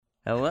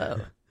Hello.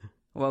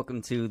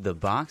 Welcome to the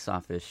Box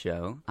Office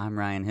Show. I'm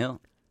Ryan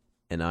Hill.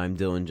 And I'm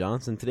Dylan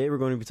Johnson. Today we're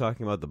going to be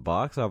talking about the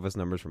box office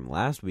numbers from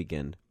last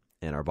weekend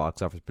and our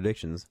box office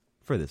predictions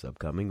for this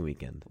upcoming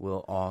weekend.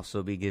 We'll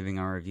also be giving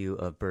our review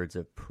of Birds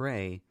of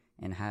Prey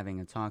and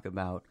having a talk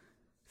about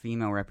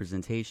female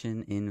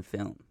representation in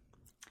film.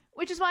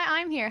 Which is why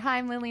I'm here. Hi,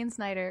 I'm Lillian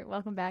Snyder.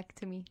 Welcome back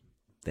to me.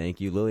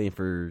 Thank you, Lillian,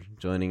 for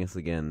joining us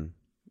again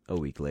a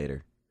week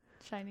later.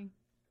 Shining.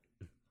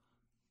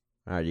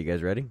 All right, you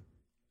guys ready?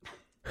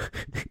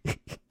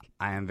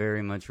 I am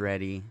very much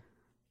ready.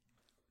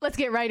 Let's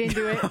get right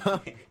into it.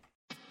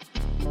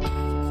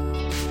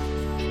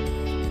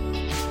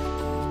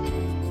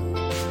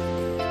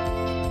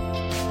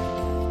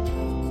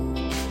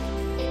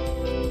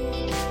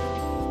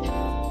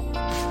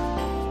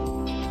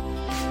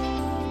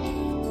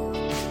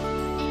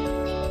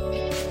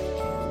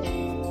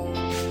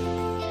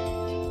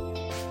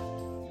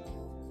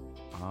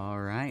 All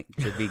right.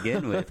 To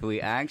begin with,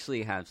 we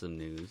actually have some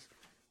news.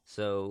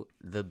 So,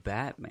 The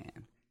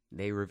Batman.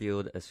 They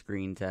revealed a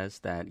screen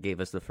test that gave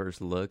us the first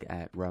look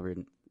at Robert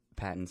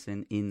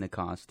Pattinson in the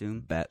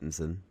costume.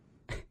 Pattinson.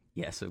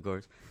 Yes, of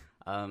course.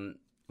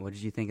 What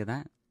did you think of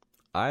that?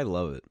 I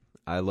love it.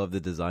 I love the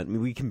design. I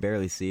mean, we can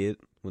barely see it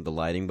with the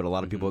lighting, but a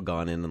lot of people have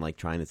gone in and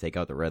trying to take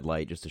out the red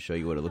light just to show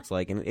you what it looks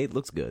like, and it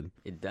looks good.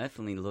 It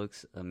definitely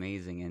looks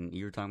amazing, and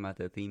you were talking about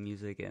the theme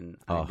music, and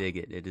I dig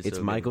it. It's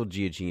so Michael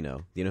Giacchino.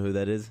 Do you know who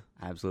that is?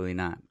 Absolutely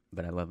not,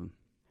 but I love him.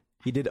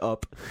 He did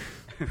Up.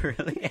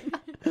 Really?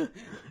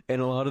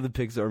 And a lot of the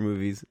Pixar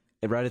movies.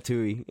 And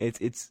Ratatouille.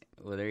 It's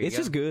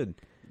just good.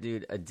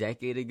 Dude, a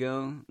decade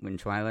ago, when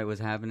Twilight was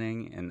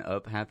happening and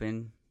Up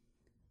happened,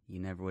 you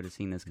never would have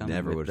seen this coming.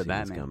 Never would have seen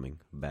this coming.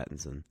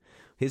 Pattinson.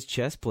 His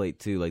chest plate,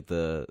 too,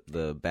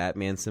 the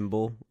Batman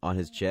symbol on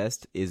his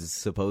chest is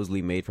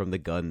supposedly made from the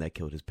gun that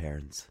killed his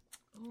parents.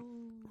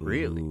 Ooh.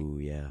 Really? Ooh,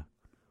 yeah.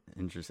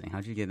 Interesting.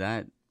 How'd you get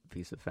that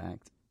piece of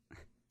fact?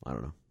 I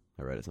don't know.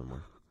 I read it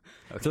somewhere.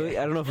 Okay. So I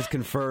don't know if it's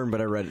confirmed,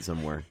 but I read it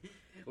somewhere.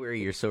 Where are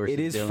your sources? It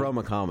is Dylan? from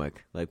a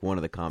comic. One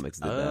of the comics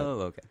did that.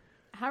 Oh, okay.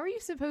 How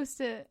is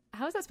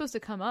that supposed to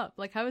come up?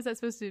 How is that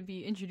supposed to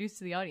be introduced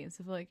to the audience?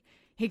 Of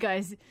hey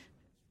guys,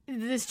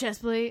 this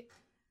chest plate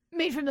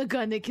made from the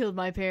gun that killed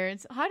my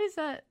parents.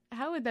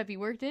 How would that be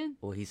worked in?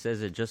 Well, he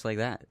says it just like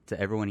that to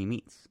everyone he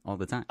meets all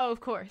the time. Oh,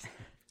 of course.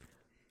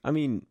 I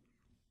mean,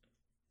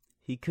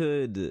 he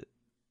could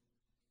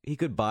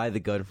buy the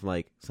gun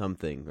from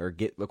something or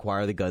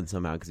acquire the gun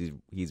somehow because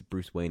he's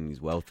Bruce Wayne and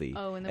he's wealthy.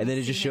 Oh, and then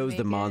it just shows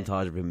the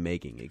montage of him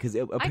making it because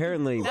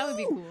apparently that would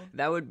be cool.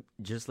 That would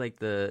just like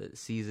the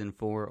season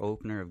 4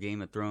 opener of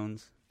Game of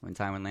Thrones when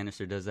Tywin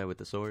Lannister does that with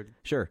the sword.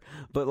 Sure,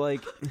 but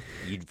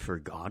you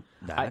forgot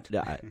that.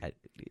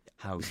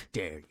 How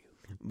dare you?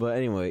 But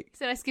anyway,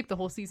 Said I skipped the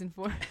whole season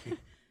 4.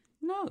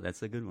 No,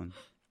 that's a good one.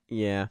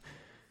 Yeah,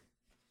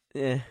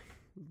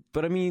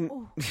 but I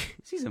mean,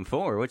 Season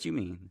 4. What you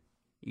mean?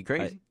 You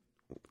crazy?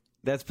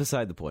 That's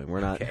beside the point.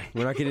 We're not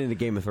getting into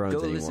Game of Thrones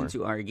Go anymore. listen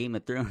to our Game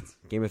of Thrones.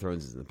 Game of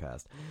Thrones is in the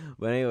past.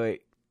 But anyway,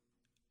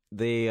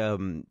 they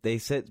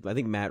said, I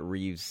think Matt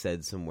Reeves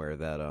said somewhere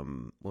that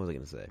what was I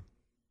going to say?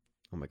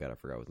 Oh my god, I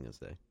forgot what I was going to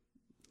say.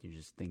 You're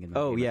just thinking about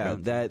Oh Game of yeah,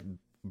 Thrones. that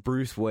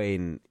Bruce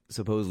Wayne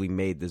supposedly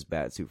made this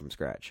bat suit from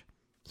scratch.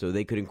 So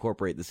they could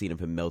incorporate the scene of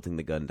him melting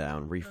the gun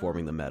down,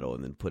 reforming the metal,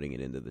 and then putting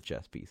it into the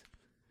chest piece.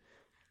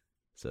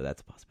 So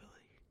that's a possibility.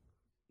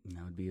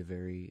 That would be a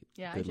very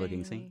Yeah,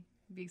 good-looking scene.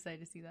 Be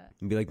excited to see that.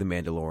 It'd be like the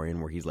Mandalorian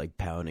where he's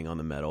pounding on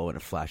the metal and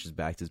it flashes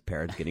back to his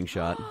parents getting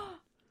shot.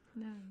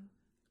 No.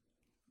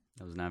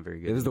 That was not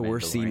very good. It was the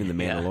worst scene in the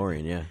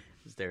Mandalorian, yeah.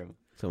 It was terrible.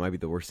 So it might be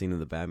the worst scene in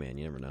the Batman,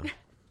 you never know.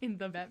 In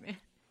the Batman.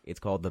 It's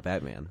called The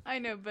Batman. I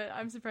know, but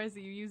I'm surprised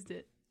that you used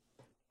it.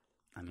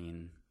 I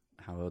mean,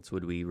 how else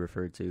would we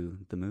refer to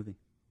the movie?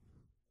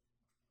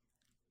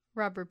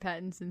 Robert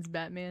Pattinson's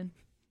Batman.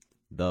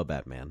 The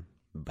Batman.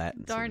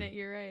 Pattinson. Darn it,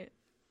 you're right.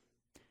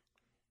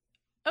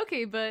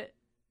 Okay, but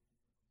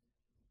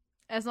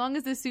as long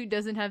as the suit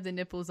doesn't have the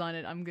nipples on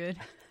it, I'm good.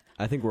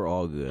 I think we're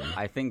all good.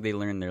 I think they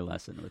learned their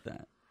lesson with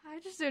that.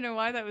 I just don't know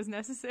why that was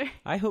necessary.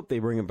 I hope they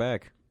bring it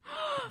back.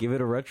 Give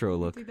it a retro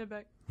look. Take that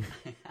back.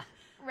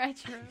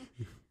 Retro.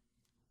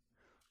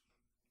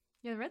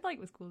 Yeah, the red light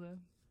was cool, though.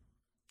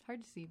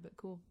 Hard to see, but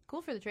cool.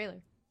 Cool for the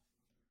trailer.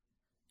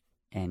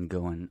 And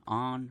going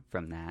on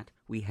from that,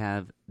 we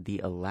have the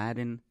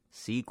Aladdin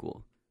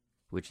sequel,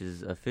 which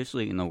is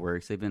officially in the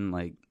works. They've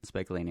been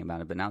speculating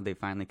about it, but now they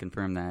finally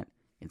confirmed that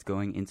it's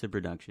going into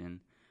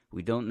production.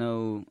 We don't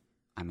know.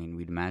 I mean,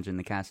 we'd imagine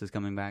the cast is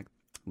coming back.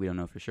 We don't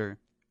know for sure,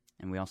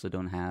 and we also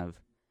don't have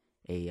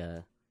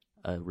a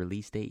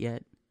release date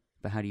yet.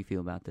 But how do you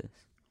feel about this?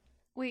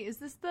 Wait, is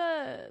this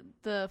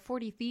the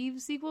 40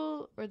 Thieves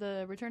sequel or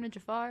the Return of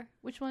Jafar?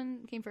 Which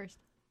one came first?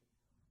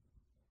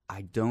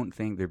 I don't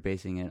think they're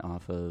basing it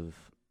off of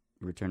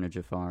Return of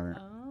Jafar.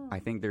 Oh. I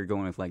think they're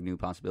going with new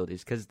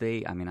possibilities because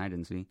I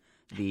didn't see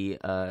the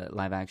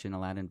live action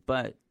Aladdin,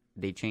 but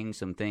they changed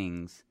some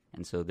things,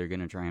 and so they're going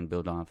to try and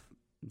build off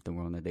the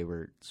world that they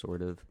were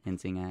sort of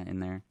hinting at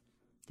in there.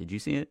 Did you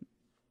see it?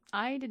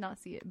 I did not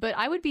see it, but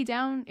I would be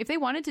down if they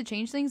wanted to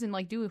change things and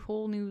like do a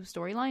whole new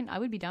storyline. I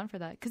would be down for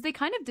that because they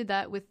kind of did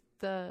that with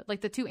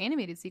the 2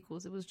 animated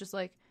sequels. It was just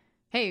like,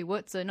 hey,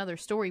 what's another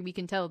story we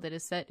can tell that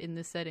is set in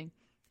this setting?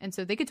 And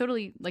so they could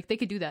totally they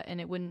could do that, and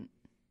it wouldn't.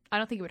 I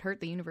don't think it would hurt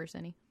the universe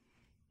any.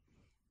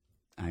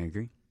 I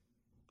agree.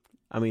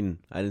 I mean,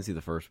 I didn't see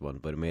the first one,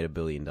 but it made $1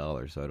 billion,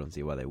 so I don't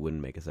see why they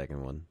wouldn't make a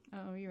second one.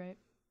 Oh, you're right.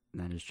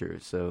 That is true.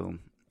 So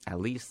at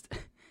least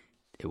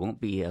it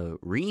won't be a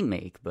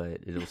remake,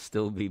 but it'll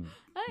still be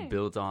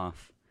built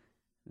off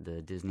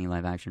the Disney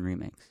live-action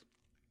remakes.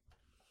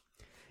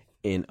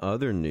 In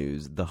other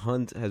news, The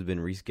Hunt has been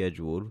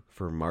rescheduled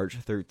for March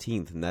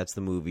 13th, and that's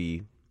the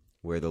movie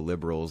where the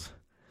liberals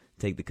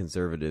take the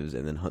conservatives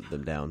and then hunt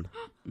them down.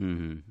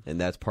 Mm-hmm.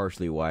 And that's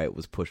partially why it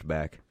was pushed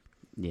back.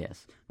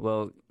 Yes.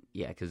 Well,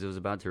 yeah, because it was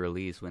about to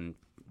release when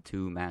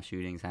 2 mass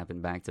shootings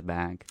happened back to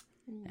back.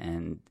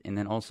 And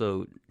then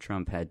also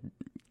Trump had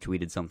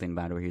tweeted something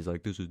about it where he's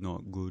like, this is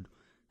not good.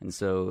 And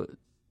so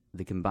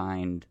the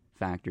combined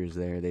factors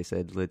there, they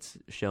said, let's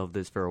shelve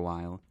this for a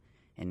while.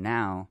 And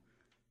now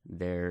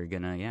they're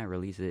going to,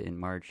 release it in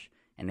March.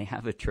 And they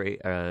have a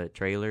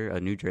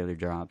new trailer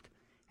dropped.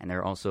 And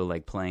they're also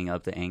like playing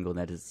up the angle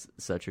that is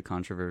such a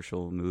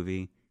controversial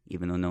movie,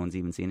 even though no one's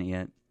even seen it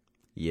yet.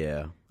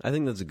 Yeah, I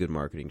think that's a good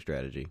marketing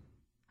strategy.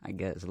 I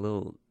guess a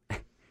little,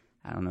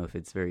 I don't know if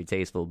it's very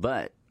tasteful,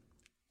 but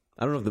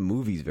I don't know if the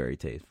movie's very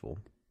tasteful.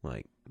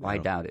 I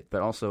doubt it.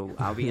 But also,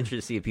 I'll be interested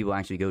to see if people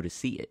actually go to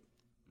see it.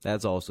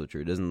 That's also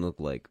true. It doesn't look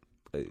like,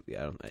 it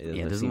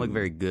doesn't look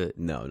very good.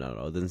 No.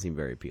 It doesn't seem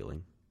very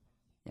appealing.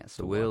 Yeah,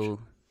 so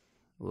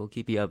we'll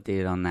keep you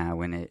updated on that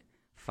when it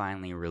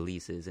finally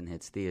releases and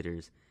hits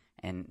theaters.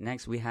 And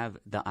next we have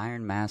the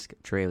Iron Mask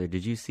trailer.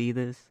 Did you see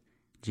this?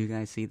 Did you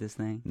guys see this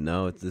thing?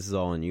 No, this is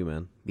all on you,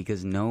 man.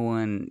 Because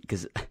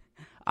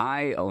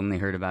I only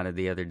heard about it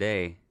the other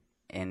day,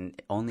 and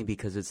only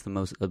because it's the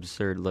most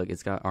absurd look.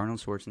 It's got Arnold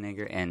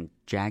Schwarzenegger and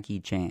Jackie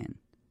Chan.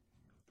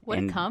 What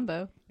a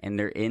combo. And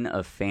they're in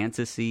a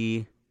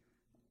fantasy,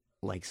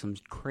 like some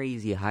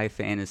crazy high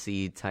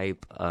fantasy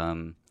type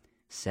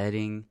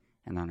setting,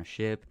 and on a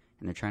ship,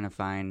 and they're trying to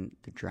find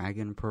the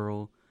Dragon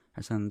Pearl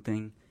or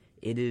something.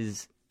 It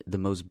is the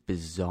most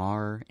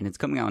bizarre, and it's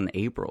coming out in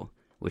April,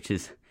 which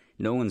is,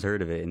 no one's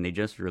heard of it, and they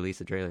just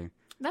released a trailer.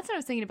 That's what I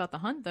was thinking about The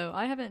Hunt, though.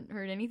 I haven't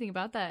heard anything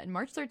about that, and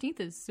March 13th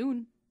is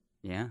soon.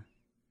 Yeah.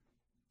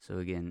 So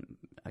again,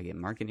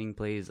 marketing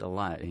plays a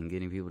lot in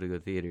getting people to go to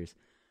theaters.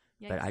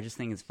 Yikes. But I just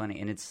think it's funny,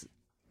 and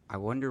I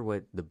wonder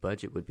what the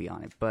budget would be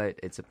on it, but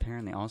it's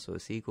apparently also a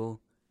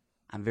sequel.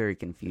 I'm very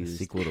confused. A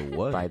sequel to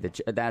what?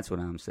 That's what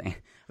I'm saying.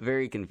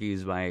 Very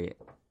confused by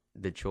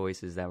the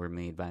choices that were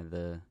made by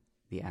the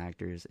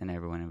actors and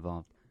everyone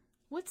involved.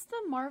 What's the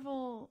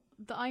Marvel,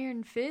 the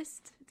Iron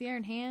Fist, the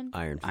Iron Hand?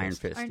 Iron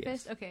Fist. Iron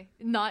yes. Fist? Okay.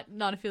 Not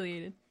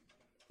affiliated.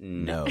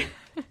 No.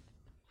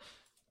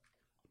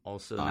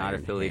 Also not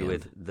affiliated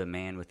with the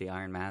Man with the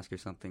Iron Mask or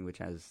something, which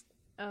has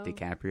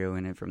DiCaprio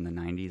in it from the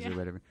 90s or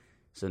whatever.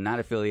 So not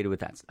affiliated with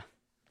that stuff.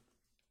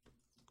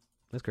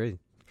 That's crazy.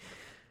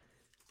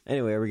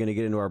 Anyway, are we going to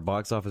get into our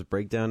box office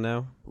breakdown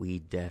now? We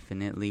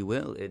definitely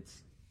will.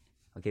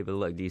 Okay, but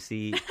look, do you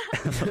see?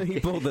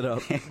 You pulled it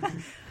up.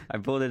 I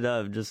pulled it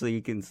up just so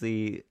you can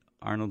see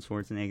Arnold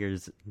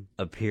Schwarzenegger's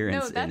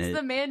appearance in it. No, that's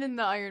the Man in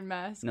the Iron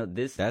Mask. No,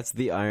 That's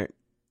the Iron...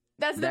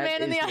 That's the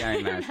Man in the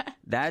Iron Mask.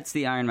 That's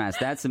the Iron Mask.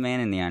 That's the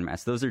Man in the Iron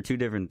Mask. Those are two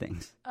different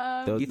things.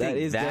 You that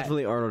is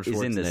definitely Arnold Schwarzenegger.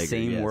 Is in the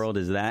same world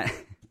as that?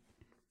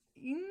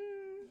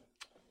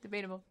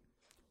 Debatable.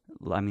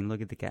 I mean,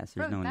 look at the cast.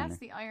 There's no one in there. That's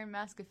the Iron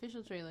Mask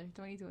official trailer,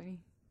 2020.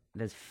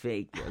 That's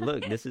fake.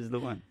 Look, this is the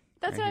one.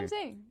 That's right what here. I'm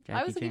saying. Jackie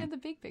I was looking Chan. at the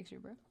big picture,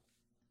 bro.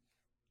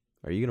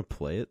 Are you going to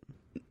play it?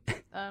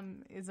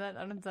 Is that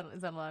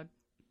allowed?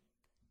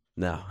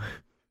 No.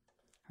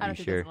 I don't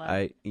think that's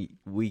allowed.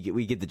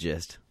 We get the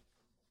gist.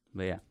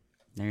 But yeah,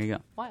 there you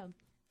go. Wild.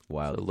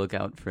 So look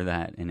out for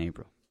that in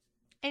April.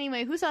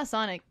 Anyway, who saw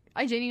Sonic?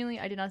 I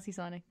did not see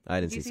Sonic.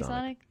 I didn't Did you see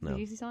Sonic. No. Did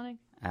you see Sonic?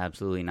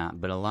 Absolutely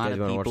not. But a lot You guys of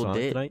wanna watch people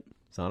Sonic did. tonight?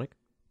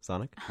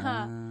 Sonic?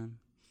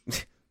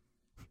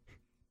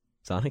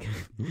 Sonic?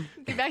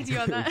 Get back to you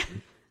on that.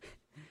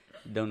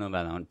 Don't know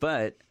about that one.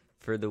 But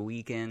for the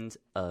weekend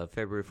of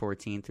February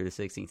 14th through the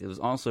 16th, it was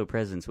also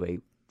President's Day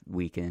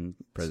weekend.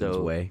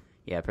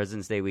 Yeah,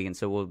 President's Day weekend.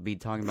 So we'll be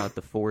talking about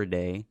the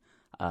 4-day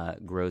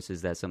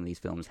grosses that some of these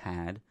films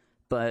had.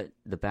 But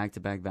the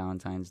back-to-back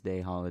Valentine's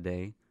Day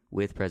holiday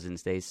with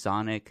President's Day,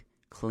 Sonic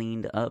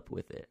cleaned up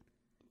with it.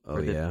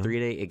 For the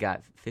 3-day, it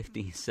got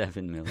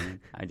 57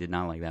 million. I did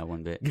not like that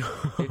one bit.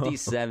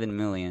 57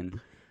 million.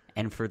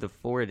 And for the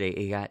 4-day,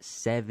 it got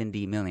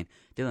 70 million.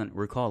 Dylan,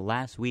 recall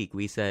last week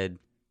we said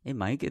it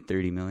might get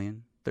 30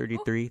 million,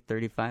 33,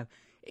 35.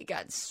 It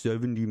got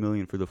 70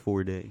 million for the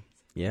 4-day.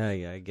 Yeah,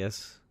 I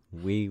guess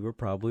we were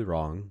probably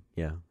wrong.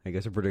 Yeah, I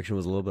guess our prediction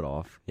was a little bit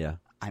off. Yeah.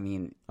 I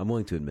mean, I'm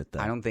willing to admit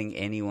that. I don't think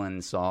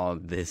anyone saw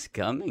this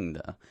coming,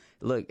 though.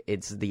 Look,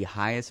 it's the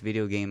highest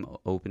video game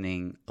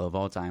opening of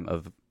all time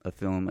of a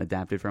film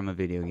adapted from a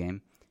video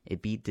game.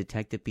 It beat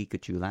Detective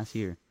Pikachu last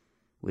year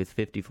with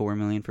 54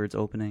 million for its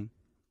opening.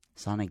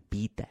 Sonic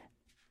beat that.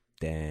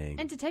 Dang.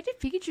 And Detective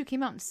Pikachu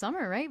came out in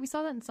summer, right? We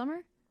saw that in summer.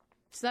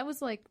 So that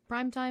was like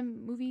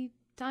primetime movie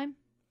time.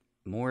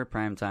 More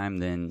prime time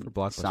than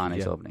Blockbuster,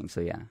 Sonic's yeah. opening, so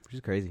yeah. Which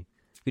is crazy.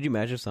 Could you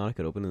imagine if Sonic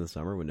could open in the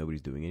summer when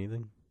nobody's doing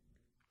anything?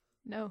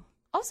 No.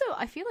 Also,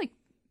 I feel like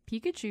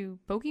Pikachu,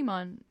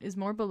 Pokemon, is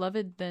more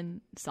beloved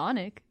than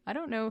Sonic. I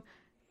don't know.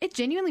 It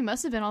genuinely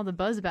must have been all the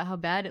buzz about how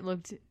bad it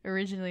looked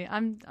originally.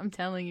 I'm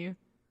telling you.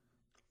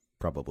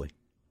 Probably.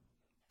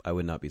 I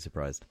would not be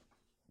surprised.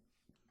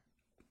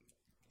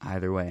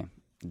 Either way,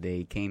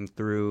 they came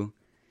through.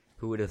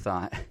 Who would have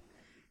thought?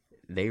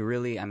 They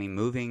really, I mean,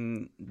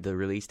 moving the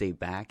release date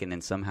back and then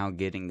somehow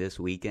getting this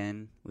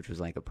weekend, which was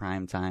like a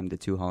prime time, the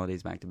 2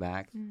 holidays back to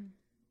back,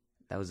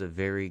 that was a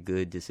very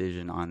good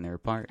decision on their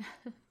part.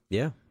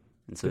 Yeah.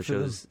 And so Good it for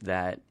them. shows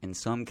that in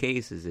some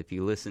cases, if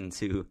you listen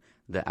to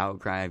the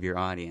outcry of your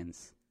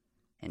audience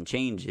and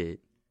change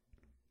it,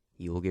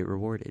 you will get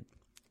rewarded.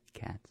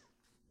 Cats.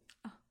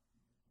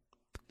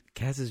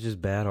 Cats is just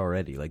bad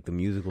already. Like, the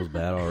musical's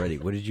bad already.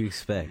 What did you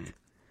expect?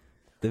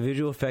 The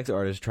visual effects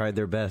artists tried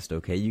their best,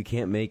 okay? You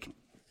can't make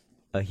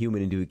a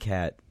human into a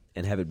cat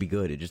and have it be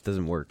good. It just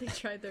doesn't work. They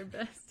tried their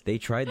best. They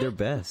tried their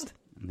best.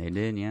 They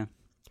did, yeah.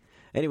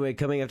 Anyway,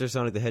 coming after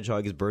Sonic the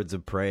Hedgehog is Birds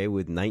of Prey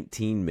with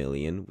 19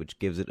 million, which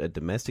gives it a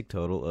domestic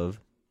total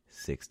of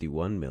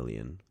 61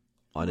 million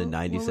on a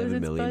What was $97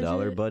 its million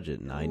budget?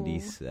 budget.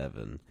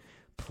 97.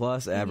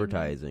 Plus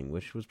advertising,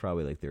 which was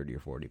probably like 30 or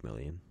 40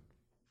 million.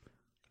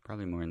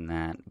 Probably more than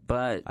that.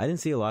 But, I didn't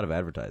see a lot of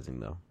advertising,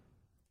 though.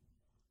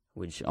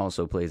 which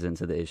also plays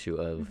into the issue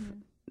of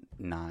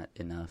not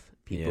enough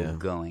people Yeah.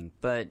 going.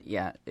 But,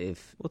 yeah,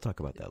 if We'll talk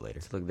about that later.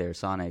 to look there,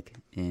 Sonic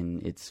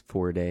in its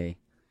 4-day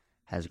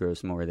has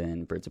grossed more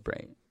than Birds of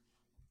Prey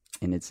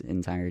in its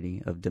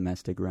entirety of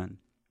domestic run.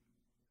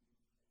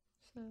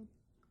 So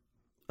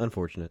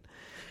Unfortunate.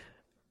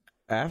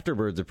 After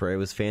Birds of Prey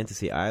was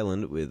Fantasy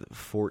Island with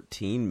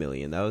 14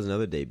 million. That was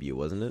another debut,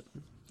 wasn't it?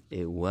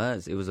 It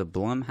was. It was a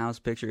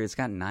Blumhouse picture. It's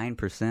got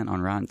 9%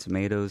 on Rotten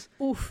Tomatoes.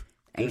 oof.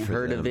 Good Ain't for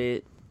heard them. of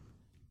it.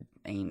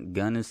 Ain't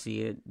gonna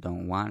see it.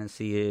 Don't want to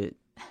see it.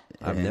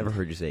 I've And, never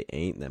heard you say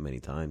ain't that many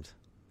times.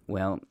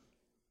 Well,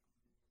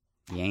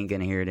 you ain't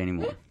gonna hear it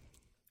anymore.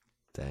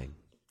 Dang.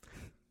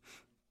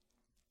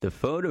 The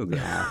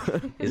Photograph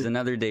is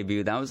another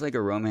debut. That was like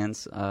a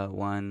romance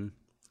one.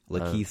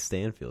 Lakeith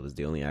Stanfield is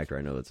the only actor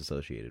I know that's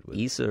associated with.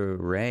 Issa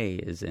Rae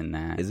is in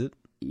that. Is it?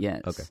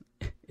 Yes. Okay.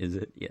 Is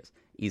it? Yes.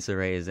 Issa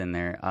Rae is in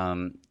there.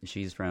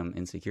 She's from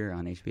Insecure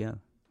on HBO,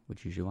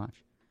 which you should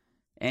watch.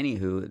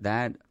 Anywho,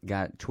 that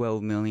got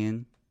 12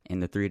 million in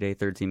the 3-day,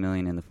 13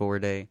 million in the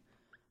 4-day.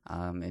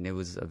 And it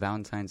was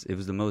it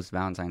was the most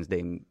Valentine's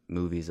Day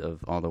movies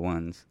of all the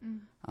ones.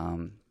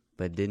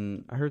 But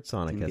didn't, I heard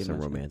Sonic Didn't has get some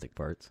much romantic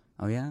parts.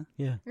 oh yeah?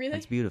 Yeah. Really?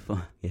 That's beautiful.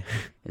 Yeah.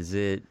 Is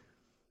it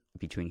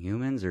between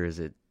humans or is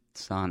it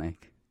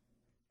Sonic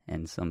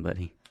and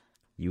somebody?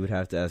 You would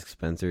have to ask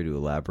Spencer to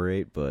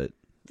elaborate, but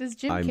Does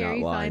Jim I'm Carrey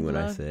not lying find when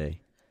love? I say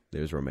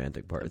there's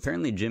romantic parts.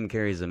 Apparently Jim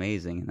Carrey's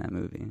amazing in that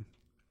movie.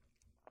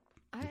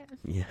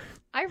 Yeah.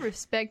 I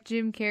respect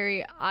Jim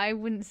Carrey. I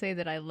wouldn't say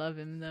that I love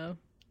him though.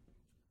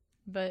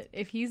 But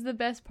if he's the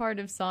best part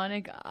of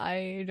Sonic,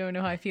 I don't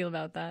know how I feel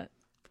about that.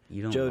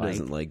 You don't Joe like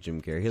doesn't like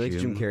Jim Carrey. He likes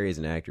Jim Jim? Carrey as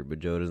an actor, but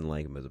Joe doesn't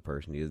like him as a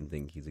person. He doesn't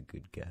think he's a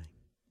good guy.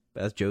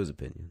 But that's Joe's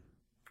opinion.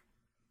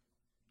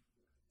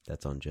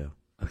 That's on Joe.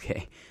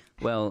 Okay.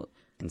 Well,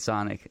 in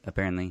Sonic,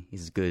 apparently,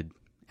 he's good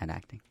at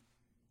acting.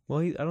 Well,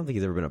 I don't think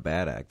he's ever been a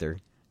bad actor.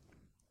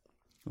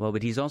 Well,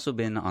 but he's also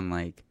been on,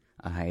 like,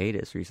 a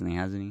hiatus recently,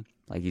 hasn't he?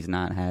 Like, he's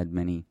not had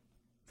many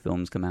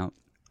films come out.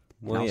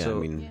 And Well, yeah, I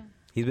also- mean, Yeah.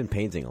 he's been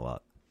painting a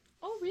lot.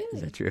 Oh, really?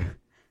 Is that true?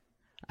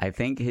 I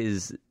think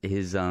his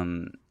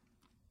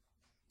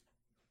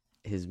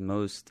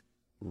most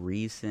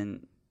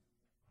recent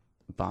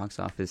box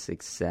office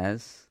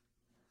success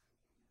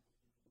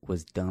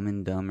was Dumb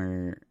and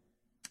Dumber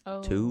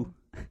Oh, 2.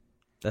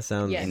 That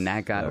sounds... Yes. And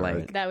that got, about like,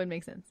 right. that would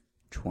make sense.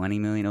 20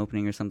 million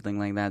opening or something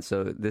like that.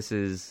 So this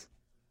is,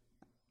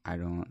 I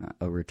don't know,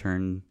 a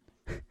return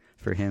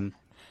for him.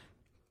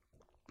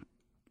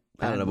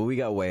 I don't know, but we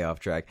got way off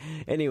track.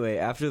 Anyway,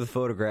 after The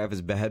Photograph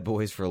is Bad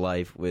Boys for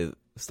Life with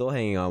still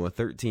hanging on with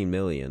 13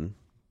 million.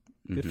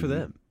 Good for Mhm.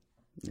 them.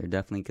 They're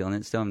definitely killing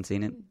it. Still haven't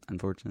seen it,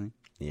 unfortunately.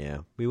 Yeah,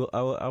 we will.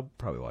 I'll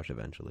probably watch it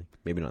eventually.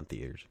 Maybe not in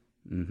theaters.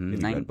 Mm-hmm.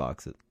 Maybe red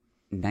box it.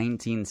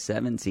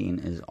 1917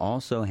 is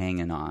also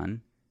hanging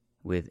on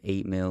with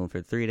 8 mil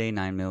for 3-day,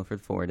 9 mil for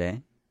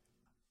 4-day.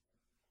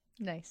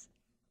 Nice.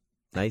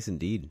 Nice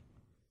indeed.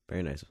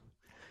 Very nice.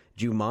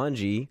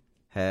 Jumanji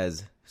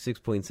has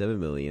 6.7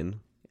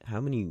 million. How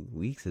many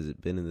weeks has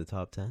it been in the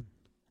top 10?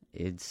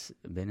 It's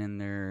been in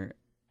there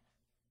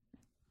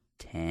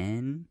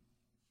 10,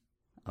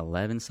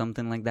 11,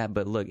 something like that.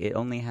 But look, it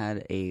only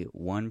had a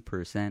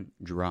 1%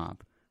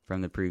 drop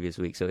from the previous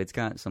week. So it's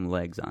got some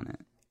legs on it.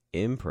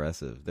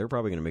 Impressive. They're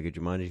probably going to make a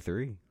Jumanji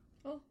 3.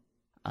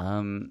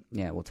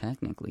 Yeah, well,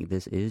 technically,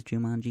 this is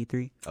Jumanji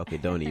 3. Okay,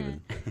 don't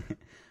even.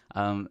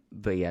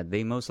 But yeah,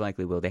 they most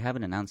likely will. They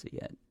haven't announced it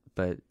yet,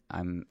 but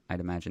I'd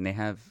imagine they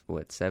have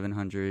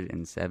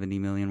 770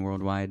 million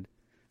worldwide.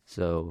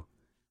 So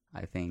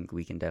I think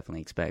we can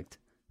definitely expect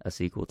a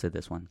sequel to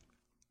this one.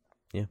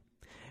 Yeah.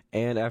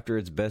 And after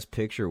its Best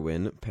Picture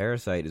win,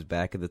 Parasite is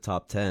back in the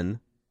top 10,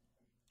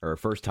 or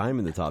first time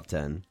in the top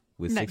 10,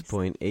 with Nice.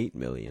 6.8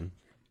 million.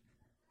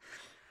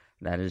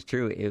 That is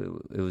true.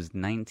 It was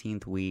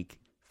 19th week,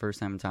 first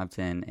time in top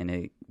 10,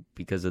 and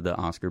because of the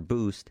Oscar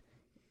boost,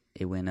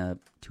 it went up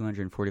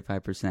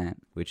 245%,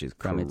 Which is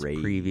from crazy.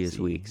 its previous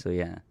week. So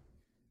yeah,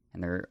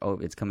 and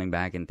it's coming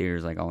back in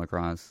theaters like all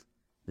across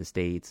the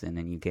States and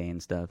in UK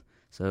and stuff.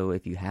 So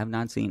if you have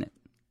not seen it,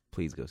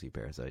 Please go see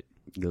Parasite.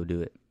 go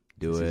do it.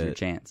 Do This it. is your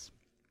chance.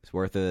 It's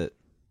worth it.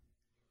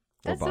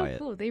 Or That's buy so it.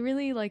 cool. They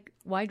really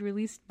wide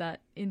released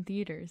that in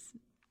theaters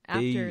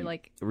after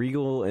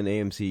Regal and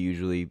AMC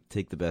usually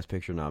take the Best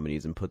Picture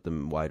nominees and put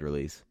them wide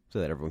release so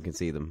that everyone can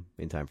see them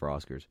in time for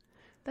Oscars.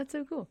 That's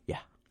so cool. Yeah.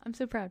 I'm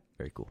so proud.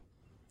 Very cool.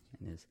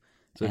 It is.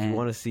 So if you And-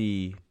 want to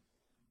see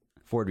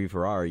Ford v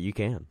Ferrari, you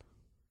can.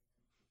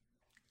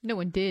 No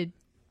one did.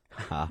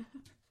 Ha.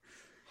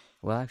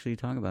 We'll actually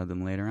talk about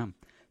them later on.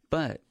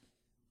 But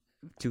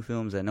two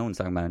films that no one's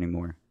talking about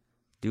anymore.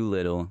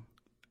 Doolittle,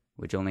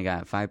 which only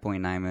got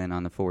 5.9 million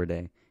on the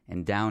 4-day,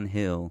 and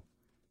Downhill,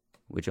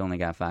 which only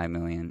got 5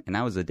 million. And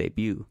that was a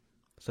debut.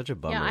 Such a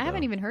bummer. Yeah, I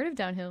haven't though. even heard of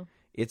Downhill.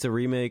 It's a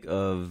remake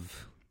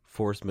of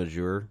Force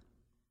Majeure,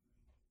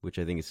 which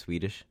I think is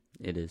Swedish.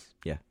 It is.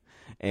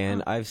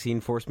 And I've seen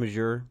Force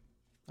Majeure.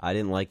 I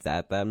didn't like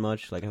that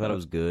much. Like, I thought Oh. it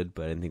was good,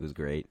 but I didn't think it was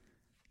great.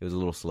 It was a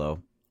little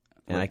slow.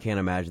 And I can't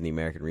imagine the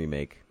American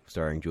remake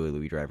starring Julie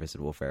Louis-Dreyfus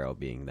and Will Ferrell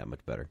being that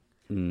much better.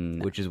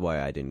 Which is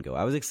why I didn't go.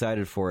 I was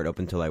excited for it up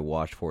until I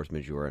watched Force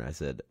Majeure, and I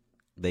said,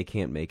 they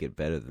can't make it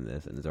better than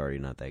this, and it's already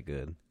not that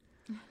good.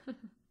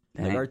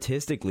 Like,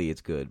 artistically,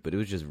 it's good, but it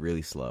was just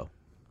really slow.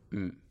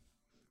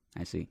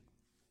 I see.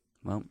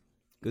 Well,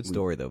 Good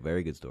story, though.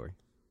 Very good story.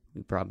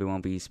 we probably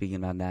won't be speaking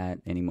about that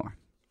anymore.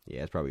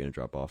 Yeah, it's probably going to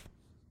drop off.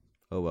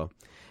 Oh, well.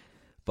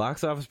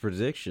 Box office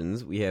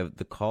predictions. We have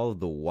The Call of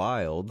the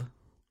Wild.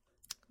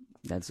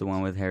 That's the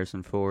one with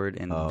Harrison Ford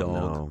and Oh, Dog.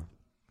 no.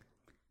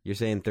 You're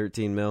saying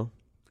 13 mil?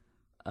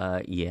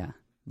 Yeah.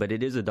 But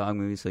it is a dog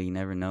movie, so you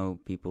never know.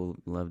 People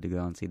love to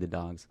go and see the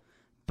dogs.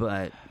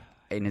 But,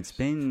 and it's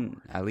been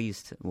at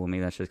least, well,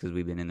 maybe that's just because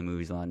we've been in the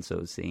movies a lot, and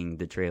so seeing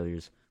the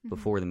trailers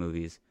before the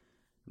movies.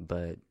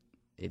 But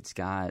it's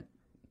got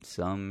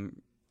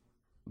some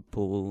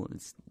pull.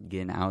 It's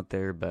getting out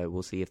there, but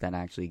we'll see if that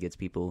actually gets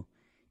people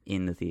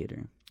in the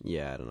theater.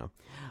 Yeah, I don't know.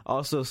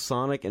 Also,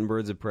 Sonic and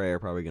Birds of Prey are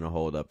probably going to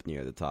hold up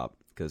near the top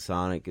because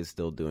Sonic is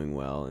still doing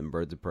well, and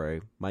Birds of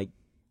Prey might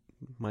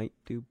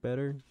do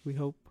better. We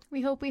hope.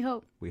 We hope. We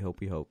hope.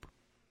 We hope.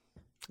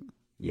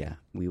 Yeah,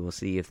 we will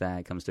see if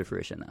that comes to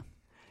fruition, though.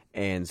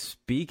 And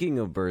speaking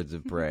of Birds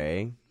of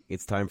Prey,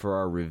 it's time for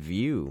our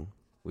review,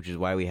 which is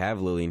why we have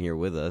Lillian here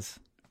with us.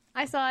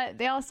 I saw it.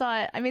 They all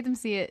saw it. I made them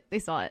see it. They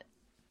saw it.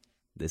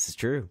 This is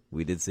true.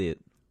 We did see it.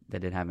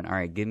 That did happen. All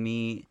right, give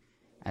me,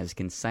 as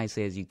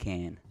concisely as you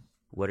can,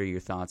 what are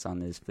your thoughts on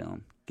this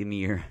film? Give me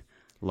your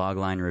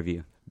logline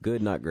review.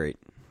 Good, not great.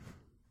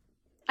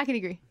 I can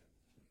agree.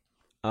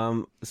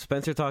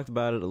 Spencer talked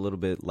about it a little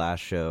bit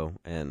last show,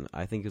 and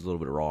I think he was a little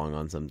bit wrong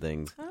on some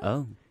things.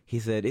 Oh. He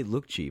said it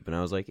looked cheap, and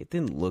I was like, it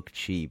didn't look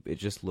cheap. It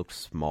just looked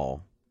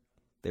small.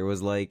 There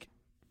was like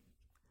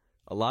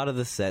a lot of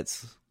the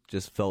sets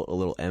just felt a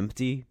little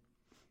empty.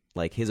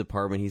 Like his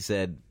apartment, he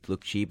said,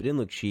 looked cheap. It didn't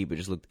look cheap. It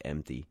just looked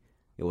empty.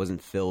 It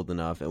wasn't filled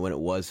enough, and when it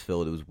was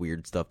filled, it was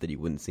weird stuff that you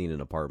wouldn't see in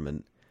an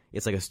apartment.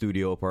 It's like a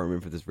studio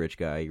apartment for this rich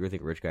guy. You really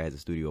think a rich guy has a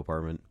studio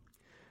apartment?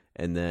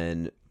 And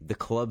then the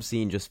club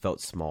scene just felt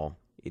small.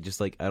 It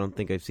just like, I don't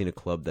think I've seen a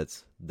club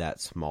that's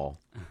that small.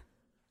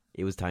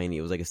 It was tiny.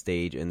 It was like a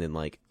stage and then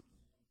like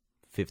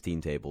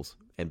 15 tables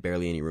and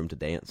barely any room to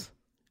dance.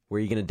 Where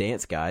are you going to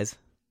dance, guys?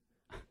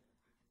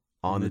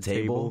 On the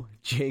table?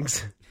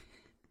 Jinx.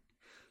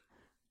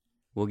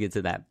 We'll get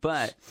to that.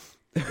 But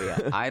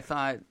yeah, I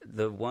thought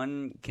the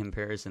one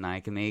comparison I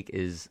can make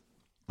is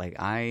like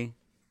I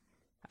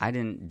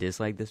didn't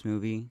dislike this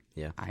movie.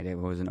 Yeah. I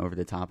wasn't over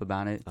the top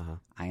about it.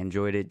 I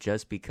enjoyed it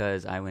just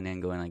because I went in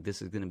going like,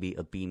 this is going to be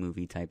a B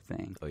movie type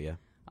thing. Oh, yeah.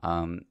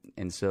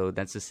 And so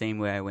that's the same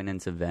way I went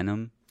into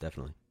Venom.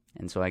 Definitely.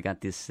 And so I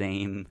got this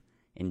same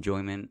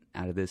enjoyment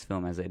out of this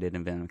film as I did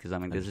in Venom because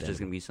I'm like, this is just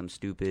going to be some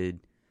stupid,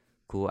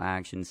 cool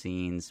action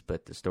scenes,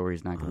 but the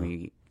story's not going to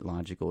be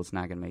logical. It's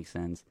not going to make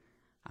sense.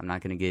 I'm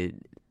not going to get,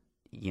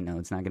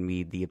 it's not going to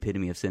be the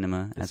epitome of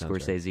cinema as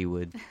Scorsese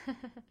would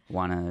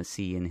want to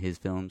see in his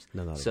films.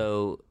 No,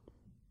 so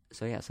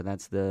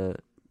that's the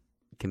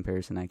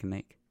comparison I can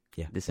make.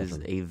 Yeah, this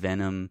definitely. is a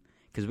Venom,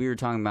 because we were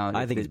talking about...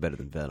 I think it's better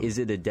than Venom. Is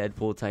it a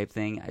Deadpool type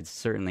thing? It's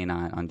certainly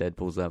not on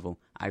Deadpool's level.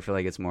 I feel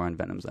like it's more on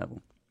Venom's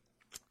level.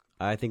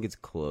 I think it's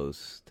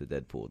close to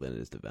Deadpool than it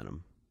is to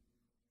Venom.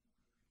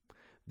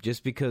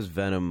 Just because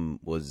Venom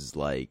was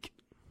like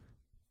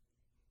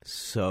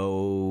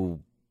so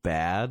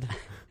bad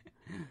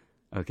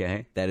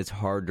Okay. that it's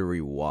hard to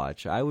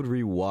rewatch. I would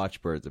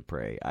rewatch Birds of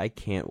Prey. I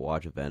can't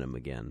watch Venom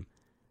again.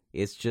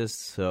 It's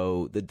just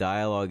so... The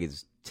dialogue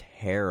is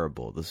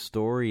terrible. The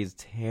story is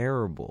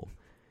terrible.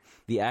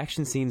 The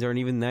action scenes aren't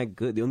even that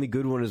good. The only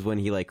good one is when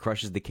he, like,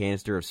 crushes the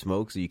canister of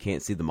smoke so you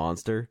can't see the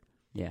monster.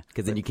 Yeah.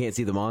 Because then you can't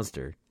see the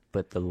monster.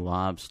 But the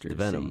lobster The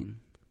venom.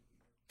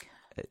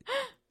 scene.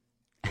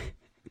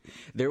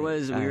 We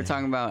were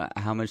talking about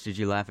how much did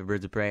you laugh at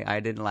Birds of Prey. I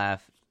didn't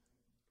laugh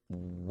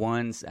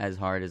once as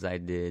hard as I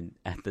did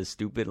at the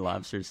stupid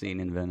lobster scene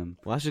in Venom.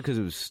 Well, that's just because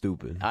it was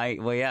stupid.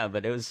 Well, yeah,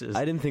 but it was just...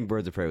 I didn't think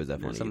Birds of Prey was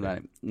that funny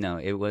either. No,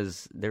 it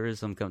was... There was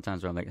some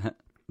times where I'm like, huh,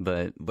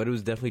 but it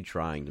was definitely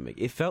trying to make...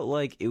 It felt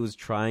like it was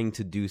trying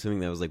to do something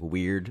that was, like,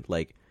 weird.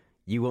 Like,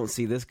 you won't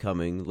see this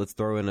coming. Let's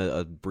throw in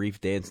a brief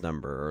dance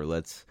number, or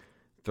let's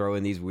throw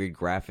in these weird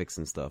graphics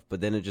and stuff. But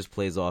then it just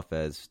plays off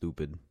as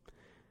stupid.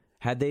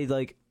 Had they,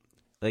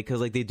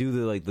 because they do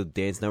the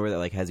dance number that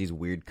like has these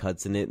weird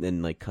cuts in it, and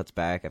then like cuts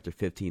back after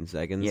 15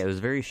 seconds. Yeah, it was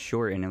very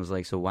short, and it was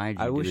like, so why?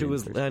 I wish it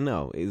was. I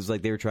know it was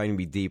like they were trying to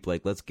be deep.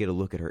 Like, let's get a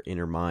look at her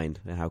inner mind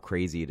and how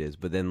crazy it is.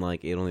 But then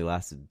like it only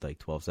lasted like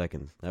 12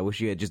 seconds. I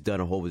wish you had just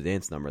done a whole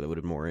dance number that would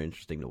have been more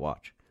interesting to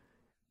watch.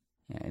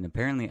 Yeah, and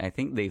apparently I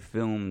think they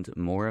filmed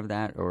more of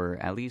that, or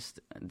at least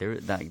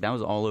that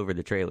was all over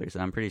the trailers.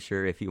 And I'm pretty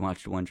sure if you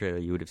watched one trailer,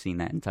 you would have seen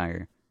that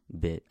entire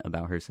bit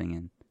about her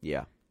singing.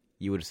 Yeah,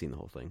 you would have seen the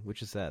whole thing,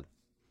 which is sad.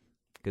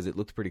 Because it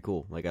looked pretty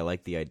cool. Like, I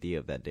like the idea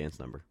of that dance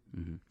number.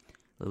 Mm-hmm.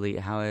 Lily,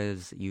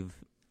 you've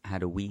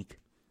had a week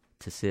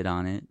to sit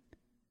on it.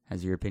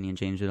 Has your opinion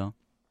changed at all?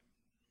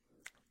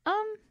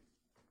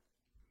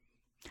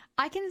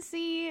 I can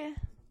see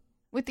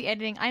with the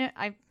editing,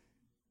 I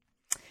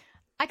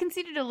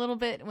conceded a little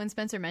bit when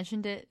Spencer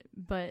mentioned it,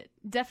 but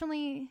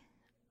definitely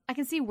I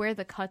can see where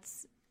the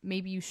cuts,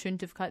 maybe you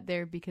shouldn't have cut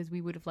there because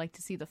we would have liked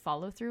to see the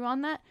follow through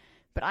on that.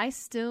 But I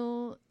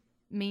still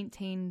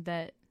maintain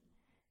that,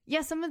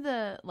 yeah, some of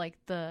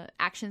the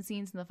action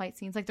scenes and the fight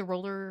scenes, like the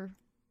roller,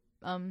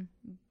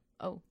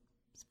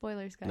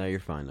 spoilers, guys. No, you're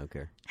fine. Don't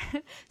care.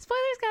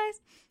 Spoilers,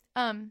 guys.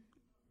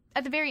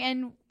 At the very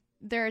end,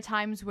 there are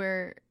times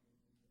where,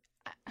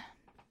 I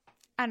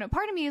don't know,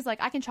 part of me is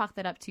like, I can chalk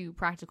that up to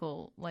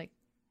practical, like,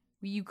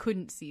 you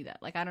couldn't see that.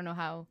 Like, I don't know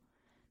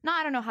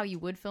how you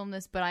would film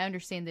this, but I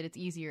understand that it's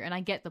easier, and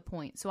I get the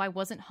point. So I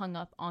wasn't hung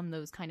up on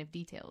those kind of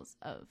details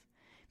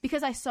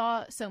because I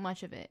saw so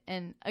much of it.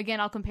 And again,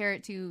 I'll compare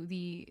it to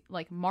the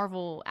like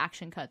Marvel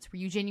action cuts where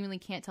you genuinely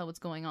can't tell what's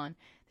going on.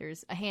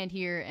 There's a hand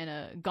here and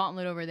a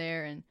gauntlet over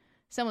there, and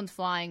someone's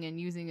flying and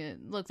using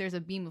there's a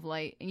beam of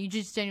light, and you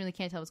just genuinely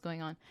can't tell what's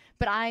going on.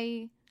 But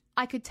I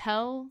could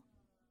tell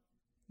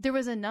there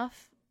was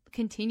enough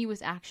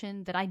continuous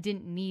action that I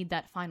didn't need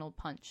that final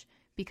punch,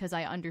 because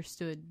I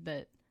understood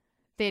that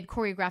they had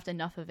choreographed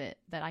enough of it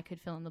that I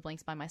could fill in the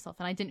blanks by myself,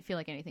 and I didn't feel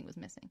like anything was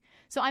missing.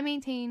 So I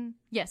maintain,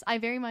 yes, I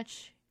very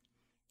much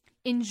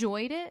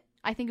enjoyed it.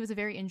 I think it was a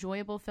very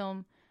enjoyable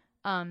film.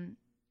 I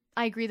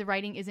agree the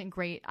writing isn't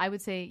great. I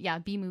would say, yeah,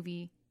 B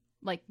movie,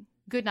 like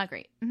good, not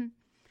great. Mm-hmm.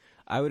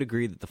 I would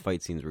agree that the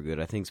fight scenes were good.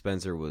 I think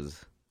Spencer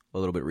was a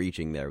little bit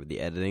reaching there with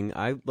the editing.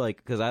 I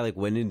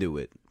went into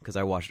it because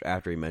I watched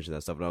after he mentioned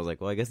that stuff, and I was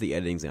like, well, I guess the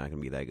editing's not going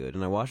to be that good.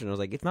 And I watched it, and I was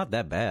like, it's not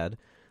that bad.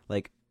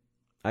 Like,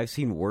 I've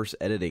seen worse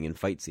editing in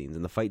fight scenes,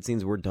 and the fight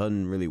scenes were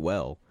done really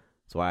well.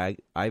 So I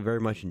very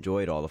much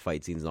enjoyed all the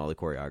fight scenes and all the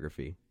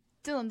choreography.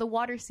 Dylan, the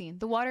water scene.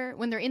 The water,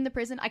 when they're in the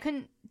prison, I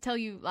couldn't tell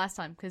you last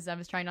time because I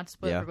was trying not to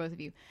spoil it for both of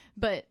you.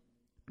 But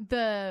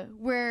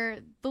where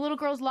the little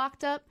girl's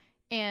locked up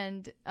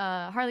and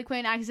Harley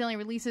Quinn accidentally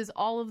releases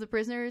all of the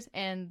prisoners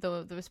and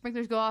the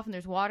sprinklers go off and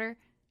there's water.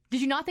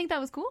 Did you not think that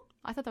was cool?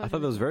 I thought that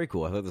was very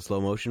cool. I thought the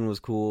slow motion was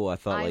cool. I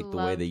thought the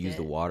way they used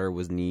the water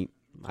was neat.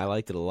 I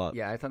liked it a lot.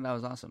 Yeah, I thought that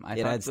was awesome.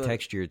 It adds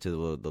texture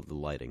to the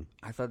lighting.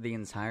 I thought the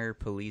entire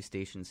police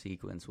station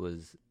sequence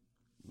was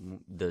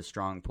the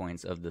strong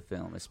points of the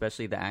film,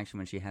 especially the action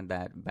when she had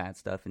that bat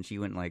stuff and she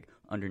went like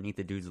underneath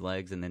the dude's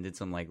legs and then did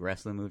some like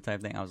wrestling move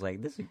type thing. I was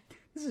like, this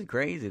is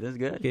crazy. This is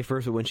good. Okay,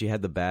 first when she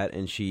had the bat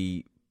and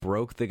she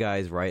broke the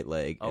guy's right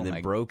leg and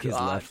then broke his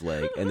left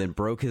leg and then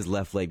broke his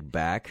left leg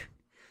back,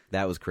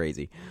 that was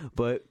crazy.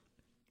 But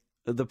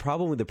the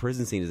problem with the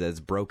prison scene is that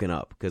it's broken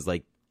up because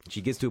like she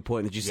gets to a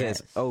point that she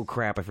says, "Oh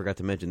crap, I forgot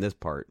to mention this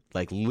part."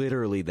 Like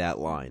literally that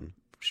line,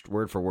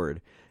 word for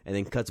word, and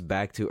then cuts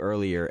back to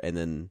earlier and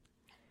then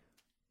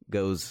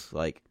goes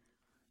like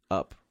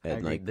up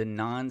and like the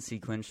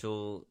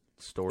non-sequential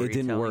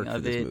storytelling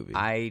of it. Movie.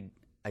 I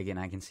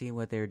can see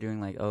what they're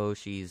doing. Like, oh,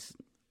 she's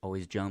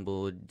always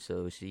jumbled,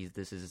 so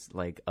this is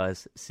like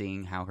us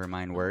seeing how her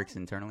mind works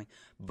internally.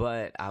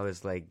 But I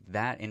was like,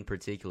 that in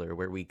particular,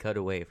 where we cut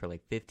away for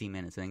like 50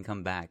 minutes and then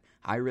come back,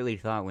 I really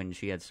thought when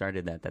she had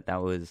started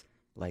that was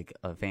like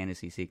a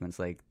fantasy sequence,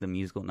 like the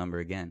musical number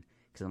again.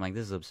 Because I'm like,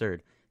 this is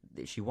absurd.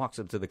 She walks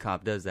up to the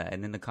cop, does that,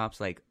 and then the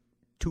cop's like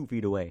 2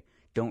 feet away,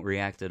 don't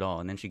react at all,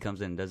 and then she comes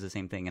in and does the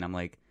same thing, and I'm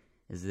like,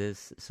 is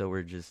this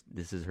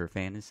this is her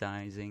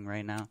fantasizing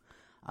right now?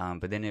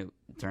 But then it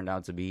turned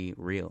out to be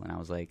real, and I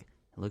was like,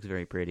 it looks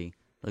very pretty,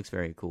 it looks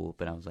very cool,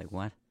 but I was like,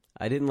 what?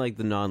 I didn't like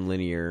the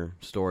non-linear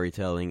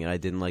storytelling, and I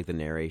didn't like the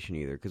narration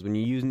either, because when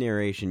you use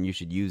narration, you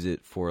should use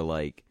it for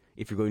like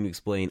if you're going to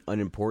explain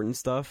unimportant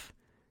stuff,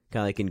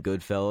 kind of like in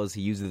Goodfellas,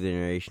 he uses the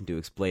narration to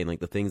explain like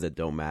the things that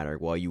don't matter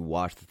while you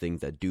watch the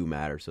things that do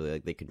matter, so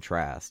that they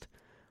contrast.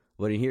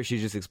 But in here,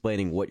 she's just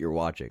explaining what you're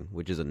watching,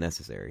 which is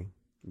unnecessary.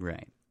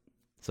 Right.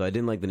 So I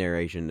didn't like the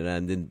narration,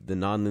 and then the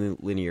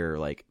non-linear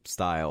like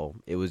style.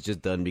 It was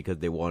just done because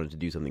they wanted to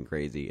do something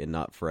crazy, and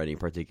not for any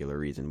particular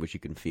reason, which you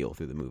can feel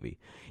through the movie.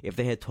 If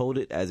they had told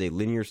it as a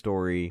linear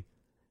story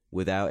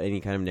without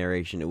any kind of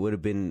narration, it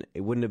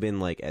wouldn't have been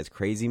like as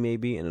crazy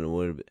maybe, and it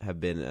would have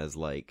been as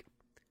like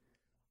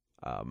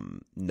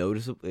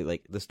noticeable.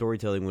 Like the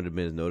storytelling would have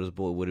been as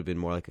noticeable. It would have been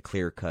more like a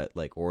clear cut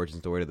like origin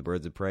story to the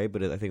Birds of Prey,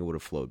 but I think it would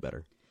have flowed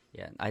better.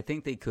 Yeah, I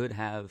think they could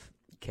have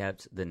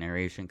kept the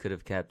narration, could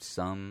have kept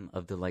some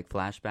of the like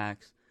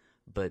flashbacks,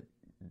 but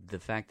the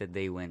fact that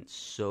they went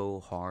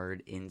so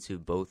hard into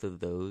both of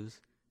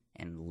those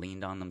and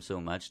leaned on them so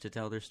much to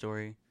tell their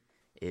story,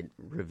 it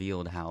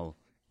revealed how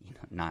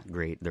not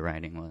great the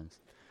writing was.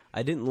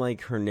 I didn't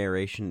like her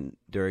narration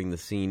during the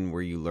scene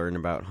where you learn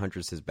about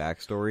Huntress's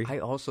backstory. I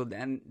also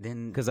then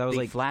because I was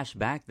they like flash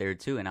back there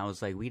too, and I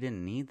was like, we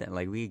didn't need that.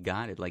 Like we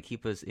got it. Like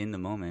keep us in the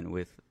moment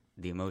with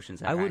the emotions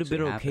that I would have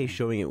been okay happening.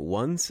 showing it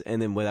once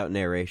and then without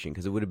narration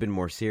because it would have been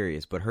more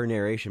serious, but her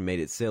narration made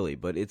it silly.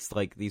 But it's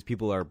like these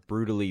people are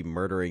brutally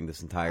murdering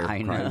this entire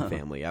crime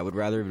family. I would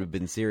rather it have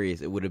been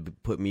serious. It would have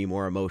put me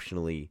more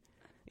emotionally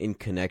in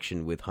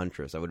connection with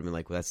Huntress. I would have been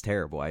like, well, that's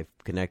terrible. I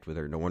connect with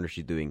her. No wonder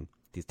she's doing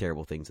these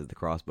terrible things as the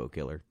crossbow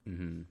killer.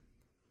 Mm-hmm.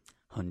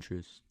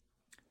 Huntress.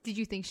 Did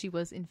you think she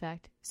was, in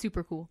fact,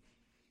 super cool?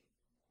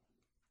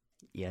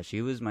 Yeah,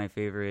 she was my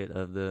favorite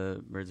of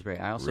the Birds of Prey.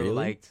 I also Really?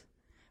 liked...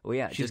 Well,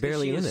 yeah, She's just 'cause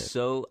barely she was in it.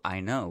 So I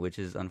know, which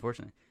is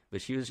unfortunate,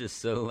 but she was just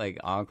so like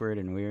awkward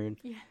and weird,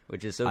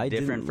 which is so I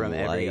different didn't from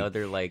every like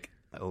other like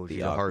she's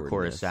the a hardcore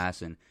awkwardness.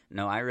 assassin.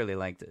 No, I really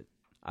liked it.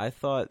 I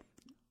thought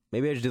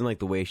maybe I just didn't like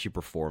the way she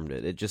performed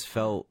it. It just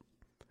felt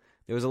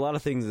there was a lot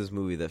of things in this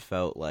movie that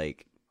felt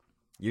like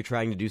you're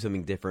trying to do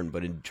something different,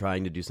 but in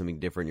trying to do something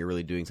different, you're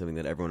really doing something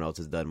that everyone else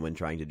has done when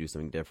trying to do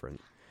something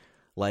different.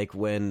 Like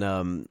when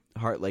Ewan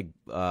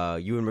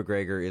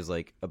McGregor is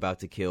like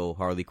about to kill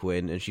Harley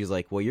Quinn, and she's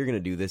like, "Well, you're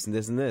gonna do this and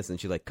this and this," and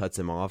she like cuts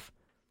him off.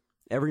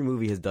 Every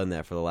movie has done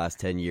that for the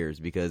last 10 years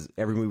because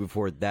every movie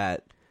before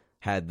that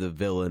had the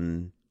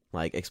villain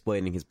like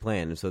explaining his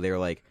plan, and so they were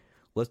like,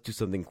 "Let's do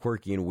something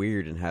quirky and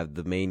weird and have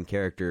the main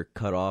character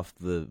cut off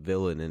the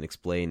villain and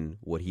explain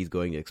what he's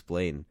going to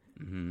explain."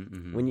 Mm-hmm,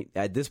 mm-hmm. When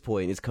at this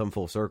point it's come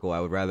full circle, I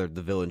would rather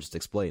the villain just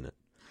explain it.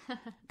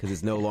 Because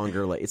it's no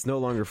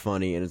longer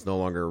funny and it's no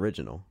longer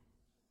original.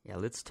 Yeah,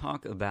 let's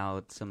talk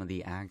about some of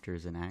the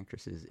actors and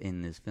actresses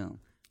in this film.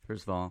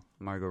 First of all,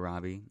 Margot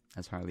Robbie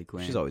as Harley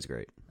Quinn. She's always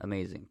great.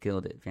 Amazing.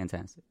 Killed it.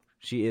 Fantastic.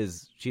 She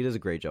does a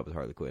great job as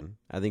Harley Quinn.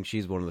 I think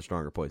she's one of the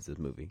stronger points of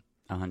this movie.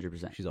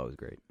 100%. She's always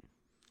great.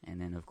 And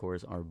then, of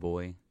course, our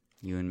boy,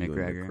 Ewan Ewan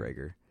McGregor.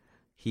 McGregor.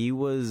 He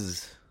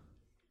was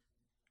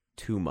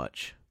too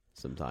much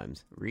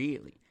sometimes.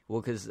 Really?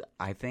 Well, because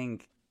I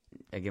think,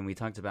 again, we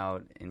talked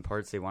about in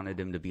parts they wanted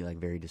him to be like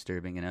very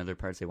disturbing, and other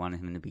parts they wanted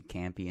him to be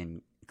campy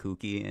and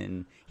kooky,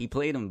 and he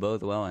played them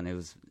both well, and it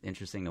was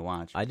interesting to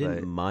watch. I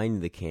didn't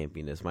mind the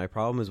campiness. My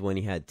problem is when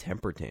he had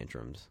temper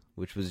tantrums,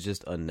 which was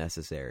just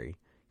unnecessary.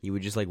 He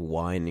would just like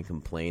whine and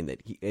complain and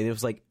it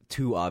was like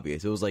too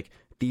obvious. It was like,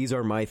 these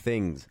are my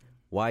things.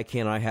 Why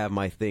can't I have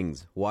my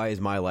things? Why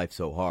is my life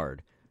so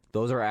hard?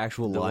 Those are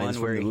actual the lines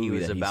one where from the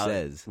movie he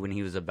says. when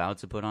he was about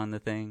to put on the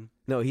thing.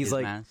 No, he's his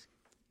like, mask.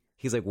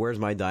 he's like, where's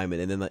my diamond?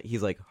 And then like,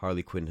 he's like,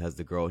 Harley Quinn has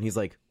the girl. And he's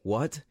like,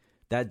 what?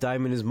 That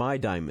diamond is my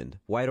diamond.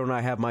 Why don't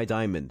I have my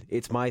diamond?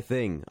 It's my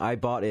thing. I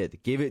bought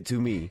it. Give it to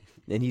me.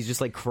 And he's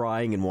just like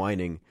crying and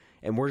whining.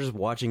 And we're just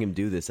watching him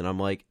do this. And I'm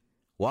like,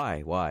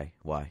 why? I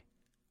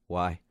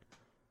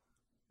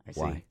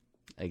see.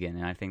 Again,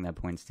 and I think that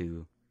points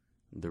to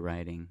the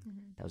writing.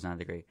 That was not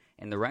that great.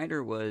 And the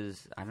writer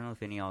was, I don't know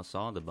if any of y'all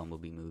saw the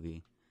Bumblebee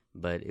movie,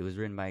 but it was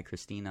written by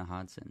Christina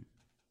Hodson.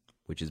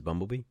 Which is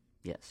Bumblebee?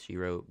 Yes, she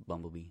wrote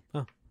Bumblebee.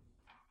 Oh.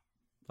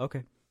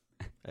 Okay.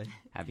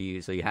 Have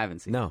you? So you haven't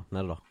seen No,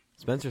 not at all.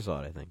 Spencer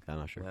saw it, I think. I'm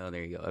not it? sure. Well,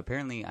 there you go.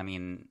 Apparently, I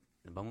mean,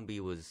 Bumblebee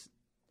was,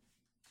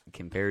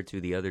 compared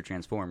to the other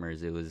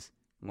Transformers, it was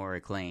more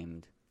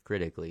acclaimed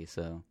critically,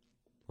 so.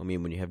 I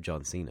mean, when you have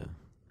John Cena.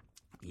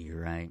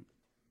 You're right.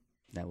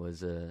 That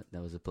was a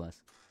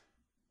plus.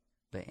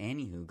 But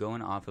anywho,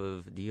 going off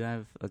of, do you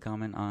have a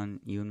comment on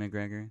Ewan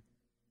McGregor?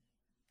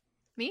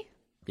 Me?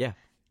 Yeah.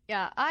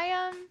 Yeah,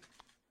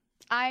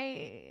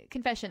 I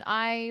confession,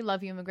 I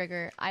love Ewan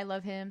McGregor. I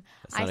love him.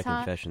 That's not I a saw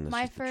confession, that's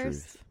my just the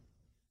first,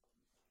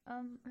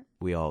 truth.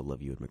 We all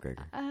love Ewan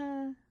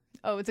McGregor.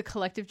 oh, it's a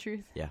collective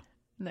truth. Yeah.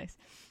 Nice.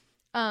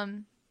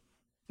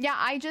 Yeah,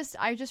 I just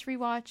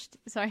rewatched,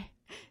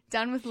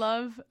 Down with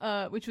Love,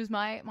 which was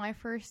my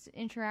first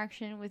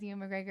interaction with Ewan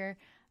McGregor.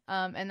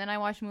 And then I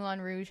watched Moulin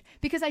Rouge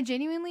because I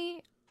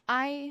genuinely,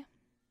 I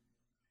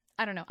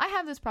I don't know. I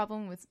have this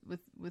problem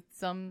with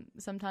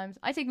sometimes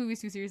I take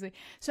movies too seriously.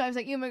 So I was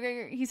like, Ewan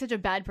McGregor, he's such a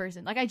bad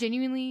person. Like I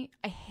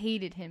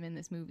hated him in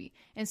this movie.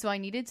 And so I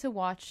needed to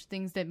watch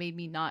things that made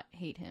me not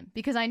hate him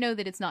because I know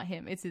that it's not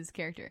him, it's his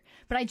character.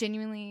 But I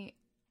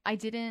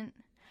didn't,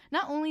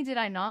 not only did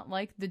I not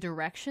like the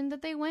direction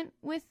that they went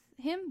with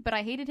him, but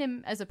I hated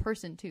him as a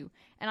person too.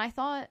 And I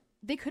thought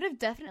they could have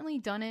definitely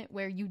done it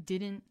where you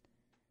didn't,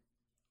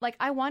 like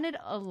I wanted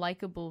a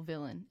likable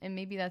villain, and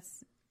maybe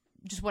that's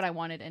just what I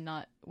wanted and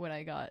not what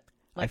I got.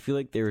 I feel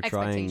like they were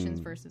expectations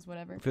versus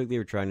whatever. I feel like they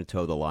were trying to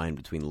toe the line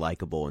between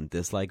likable and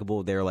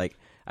dislikable. They're like,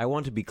 I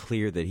want to be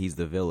clear that he's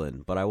the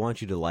villain, but I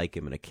want you to like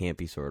him in a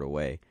campy sort of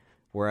way.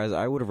 Whereas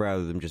I would have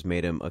rather them just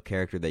made him a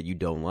character that you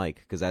don't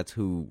like, because that's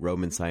who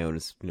Roman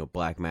Sionis,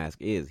 Black Mask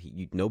is.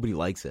 Nobody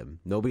likes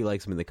him. Nobody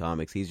likes him in the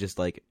comics. He's just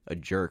like a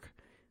jerk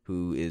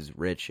who is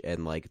rich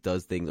and like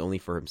does things only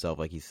for himself.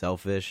 Like he's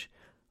selfish.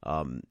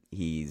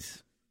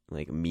 He's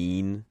like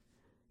mean.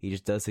 He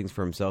just does things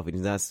for himself. He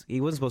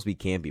wasn't supposed to be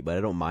campy, but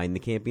I don't mind the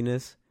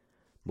campiness.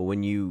 But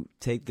when you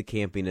take the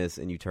campiness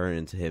and you turn it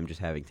into him just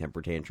having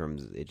temper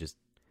tantrums,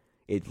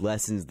 it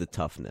lessens the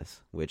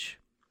toughness.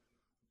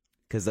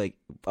 Because like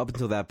up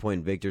until that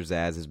point, Victor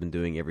Zsasz has been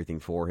doing everything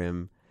for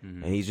him,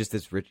 and he's just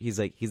this rich. He's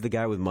the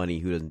guy with money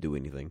who doesn't do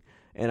anything.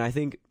 And I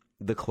think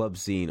the club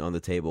scene on the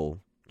table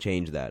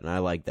changed that, and I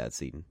like that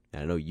scene.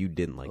 And I know you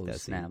didn't like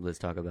that snap. scene. Let's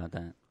talk about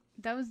that.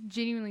 That was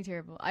genuinely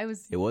terrible.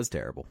 It was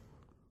terrible.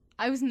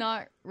 I was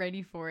not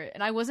ready for it,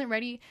 and I wasn't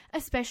ready,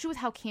 especially with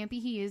how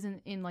campy he is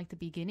in like the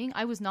beginning.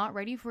 I was not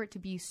ready for it to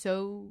be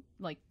so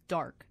like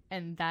dark,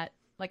 and that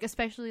like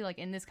especially like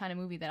in this kind of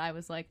movie that I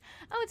was like,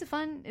 oh, it's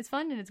fun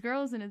and it's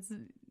girls and it's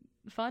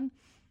fun,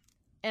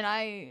 and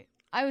I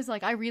was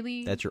like,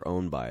 that's your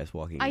own bias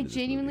walking. I into this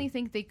genuinely movie.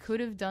 think they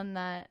could have done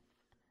that.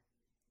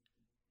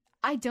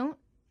 I don't.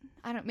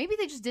 Maybe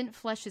they just didn't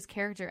flesh his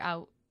character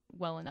out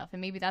well enough,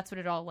 and maybe that's what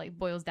it all like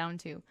boils down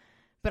to.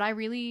 But I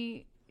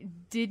really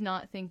did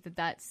not think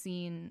that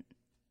scene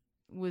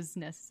was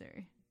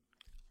necessary.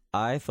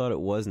 I thought it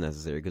was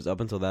necessary because up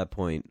until that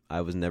point,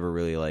 I was never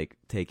really like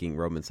taking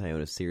Roman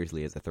Sionis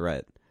seriously as a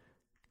threat.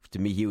 To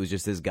me, he was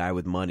just this guy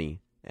with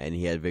money, and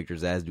he had Victor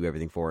Zsasz do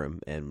everything for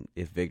him. And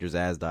if Victor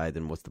Zsasz died,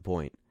 then what's the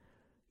point?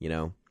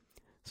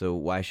 So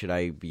why should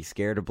I be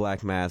scared of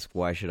Black Mask?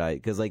 Why should I?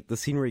 Because like the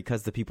scene where he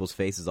cuts the people's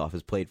faces off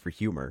is played for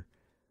humor,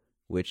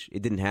 which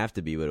it didn't have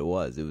to be, but it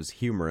was. It was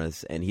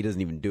humorous, and he doesn't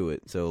even do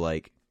it. So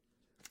like.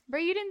 Bro,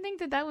 you didn't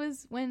think that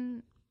was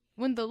when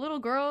the little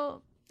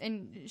girl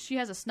and she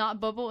has a snot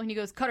bubble and he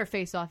goes, cut her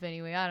face off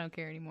anyway. I don't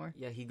care anymore.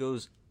 Yeah, he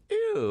goes,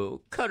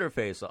 ew, cut her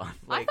face off.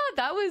 Like, I thought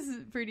that was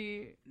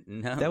pretty.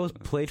 No, that was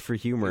played for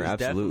humor. It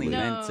was Absolutely,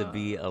 definitely meant to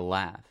be a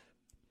laugh,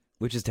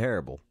 which is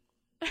terrible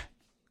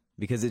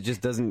because it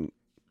just doesn't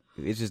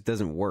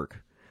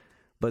work.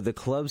 But the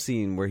club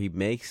scene where he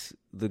makes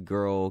the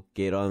girl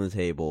get on the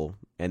table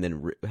and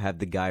then have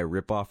the guy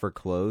rip off her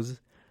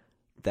clothes.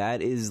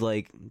 That's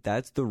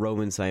the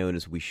Roman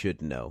Sionis we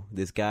should know.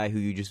 This guy who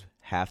you just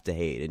have to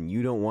hate. And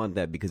you don't want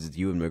that because it's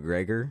Ewan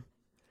McGregor.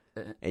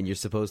 And you're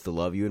supposed to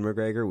love Ewan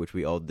McGregor, which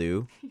we all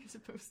do. You're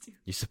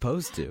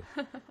supposed to.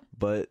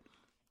 But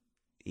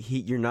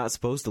you're not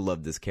supposed to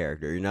love this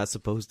character.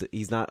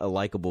 He's not a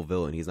likable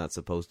villain. He's not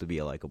supposed to be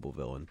a likable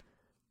villain.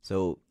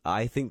 So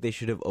I think they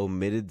should have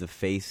omitted the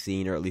face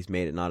scene or at least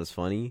made it not as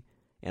funny.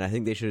 And I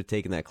think they should have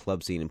taken that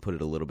club scene and put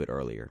it a little bit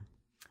earlier.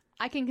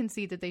 I can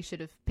concede that they should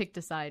have picked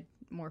a side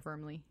more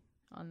firmly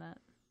on that.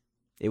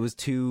 It was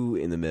too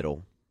in the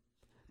middle.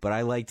 But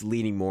I liked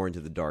leaning more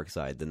into the dark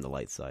side than the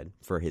light side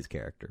for his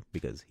character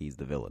because he's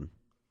the villain.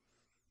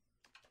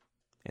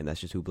 And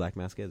that's just who Black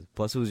Mask is.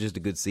 Plus, it was just a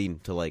good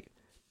scene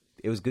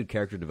it was good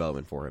character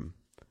development for him.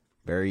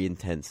 Very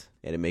intense.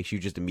 And it makes you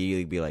just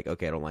immediately be like,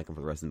 okay, I don't like him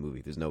for the rest of the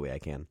movie. There's no way I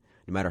can.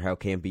 No matter how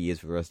campy he is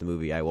for the rest of the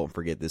movie, I won't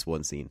forget this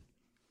one scene.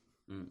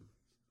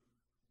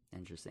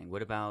 Interesting.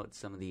 What about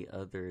some of the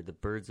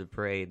Birds of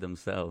Prey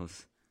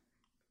themselves?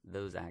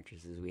 Those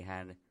actresses. We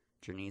had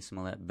Janice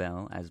Smollett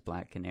Bell as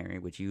Black Canary,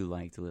 which you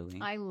liked, Lily.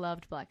 I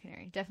loved Black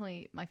Canary.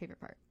 Definitely my favorite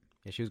part.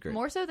 Yeah, she was great.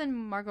 More so than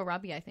Margot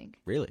Robbie, I think.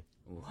 Really?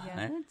 What?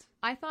 Yeah.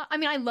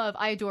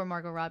 I adore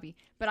Margot Robbie,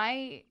 but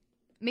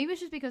maybe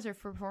it's just because her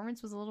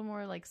performance was a little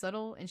more like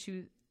subtle, and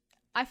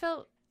I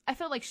felt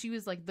like she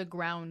was like the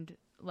ground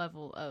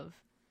level of,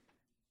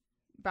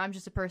 I'm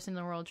just a person in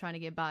the world trying to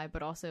get by,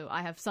 but also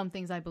I have some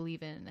things I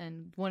believe in,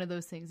 and one of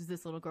those things is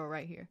this little girl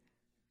right here.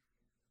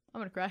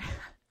 I'm gonna cry.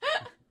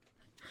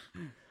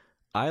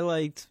 I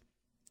liked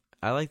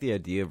the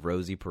idea of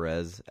Rosie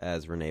Perez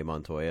as Renee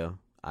Montoya.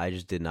 I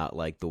just did not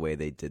like the way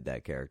they did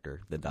that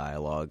character, the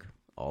dialogue,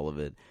 all of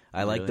it.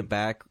 I liked the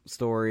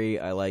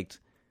backstory. I liked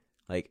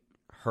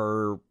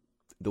her,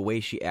 the way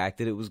she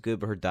acted. It was good,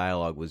 but her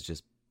dialogue was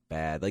just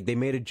bad. Like they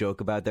made a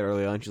joke about that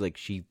early on.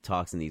 She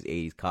talks in these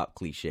 80s cop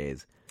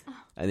cliches,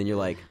 and then you're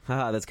like,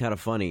 haha, that's kind of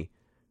funny.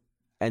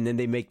 And then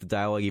they make the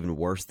dialogue even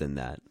worse than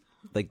that.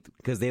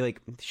 Because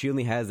she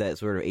only has that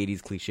sort of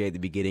 80s cliche at the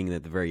beginning and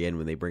at the very end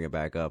when they bring it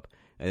back up.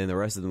 And then the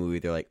rest of the movie,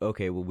 they're like,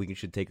 okay, well, we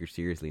should take her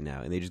seriously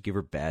now. And they just give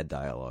her bad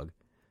dialogue.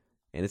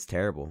 And it's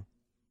terrible.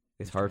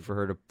 It's hard for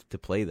her to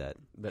play that.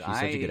 But She's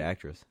such a good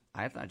actress.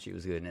 I thought she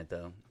was good in it,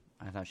 though.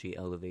 I thought she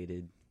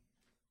elevated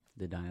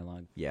the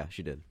dialogue. Yeah,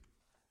 she did.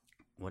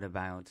 What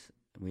about,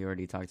 we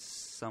already talked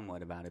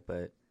somewhat about it,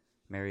 but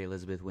Mary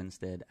Elizabeth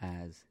Winstead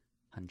as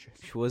Huntress.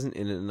 She wasn't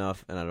in it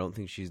enough, and I don't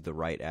think she's the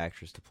right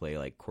actress to play,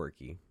 like,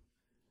 quirky.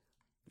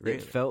 Really?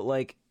 It felt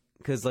like,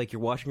 because, like,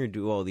 you're watching her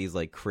do all these,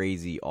 like,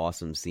 crazy,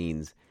 awesome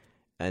scenes,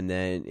 and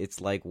then it's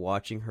like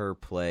watching her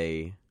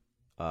play,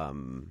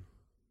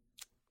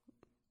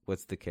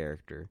 what's the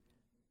character?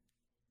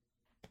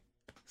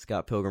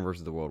 Scott Pilgrim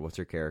versus the World. What's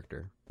her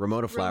character?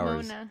 Ramona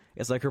Flowers. Ramona.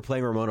 It's like her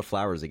playing Ramona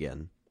Flowers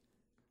again.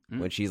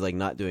 When she's, like,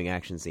 not doing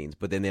action scenes.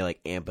 But then they, like,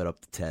 amp it up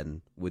to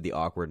 10 with the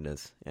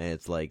awkwardness. And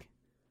it's like,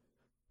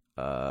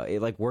 it,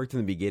 like, worked in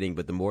the beginning,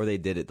 but the more they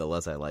did it, the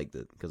less I liked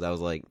it. Because I was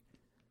like,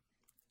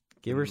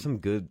 give her some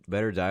good,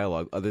 better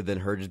dialogue other than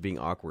her just being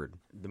awkward.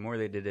 The more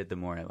they did it, the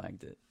more I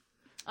liked it.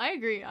 I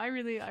agree. I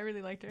really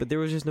liked her. But there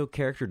was just no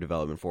character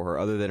development for her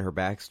other than her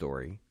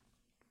backstory.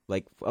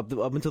 Like, up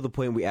until the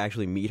point we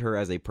actually meet her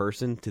as a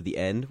person to the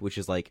end, which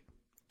is, like,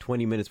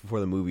 20 minutes before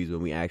the movies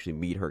when we actually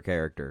meet her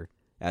character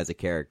as a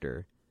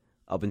character.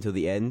 Up until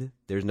the end,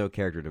 there's no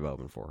character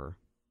development for her.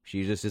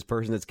 She's just this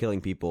person that's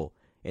killing people,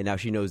 and now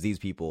she knows these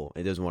people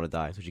and doesn't want to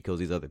die, so she kills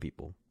these other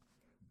people.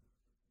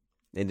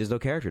 And there's no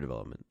character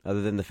development,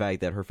 other than the fact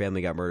that her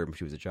family got murdered when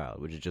she was a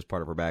child, which is just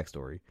part of her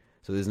backstory.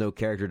 So there's no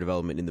character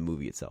development in the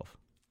movie itself.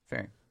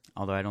 Fair.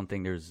 Although I don't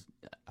think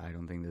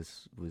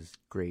this was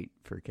great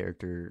for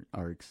character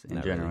arcs in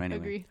Not general really. anyway.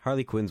 Agree.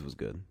 Harley Quinn's was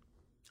good.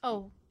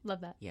 Oh,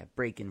 love that. Yeah,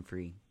 breaking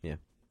free. Yeah.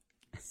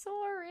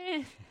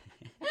 Soarin'.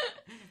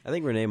 I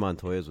think Renee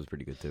Montoya's was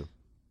pretty good, too.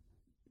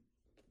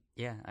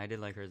 Yeah, I did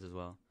like hers as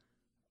well.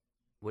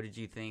 What did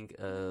you think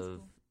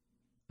of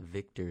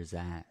Victor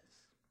Zsasz?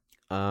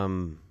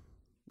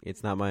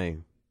 It's not my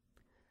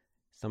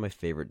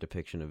favorite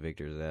depiction of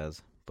Victor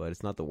Zsasz, but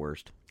it's not the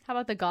worst. How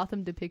about the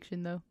Gotham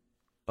depiction, though?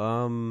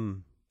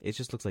 It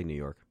just looks like New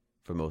York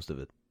for most of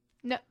it.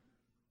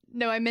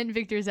 No, I meant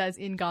Victor Zsasz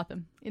in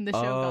Gotham, in the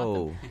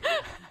show Gotham.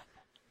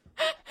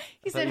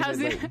 He said,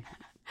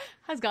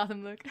 how's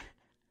Gotham look?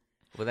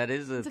 Well, that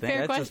is It's a thing.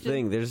 fair That's question. the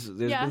thing. There's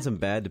been some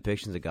bad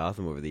depictions of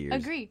Gotham over the years.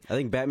 Agree. I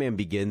think Batman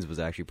Begins was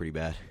actually pretty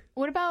bad.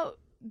 What about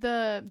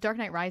the Dark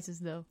Knight Rises,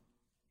 though?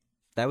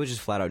 That was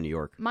just flat out New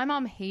York. My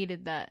mom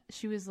hated that.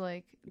 She was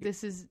like,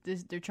 "This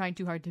they're trying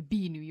too hard to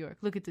be New York.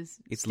 Look at this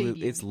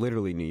stadium." It's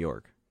literally New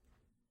York.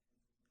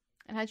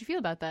 And how'd you feel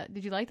about that?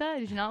 Did you like that?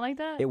 Did you not like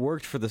that? It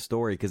worked for the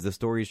story because the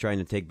story is trying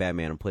to take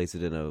Batman and place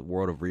it in a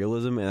world of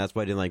realism, and that's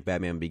why I didn't like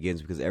Batman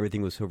Begins, because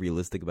everything was so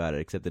realistic about it,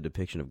 except the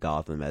depiction of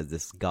Gotham as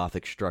this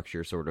gothic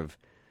structure sort of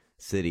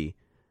city.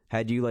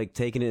 Had you like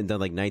taken it and done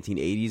like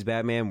 1980s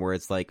Batman, where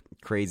it's like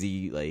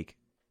crazy like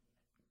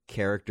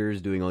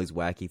characters doing all these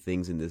wacky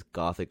things in this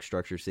gothic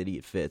structure city,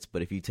 it fits.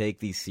 But if you take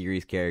these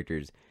serious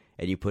characters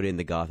and you put it in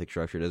the gothic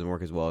structure, it doesn't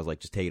work as well as like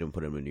just take them and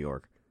put them in New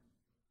York.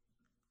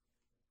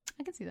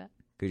 I can see that.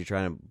 Because you're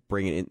trying to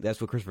bring it in. That's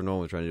what Christopher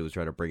Nolan was trying to do, was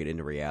trying to bring it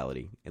into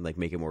reality and like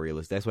make it more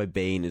realistic. That's why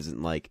Bane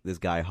isn't like this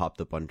guy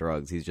hopped up on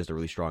drugs. He's just a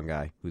really strong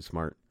guy who's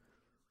smart.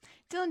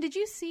 Dylan, did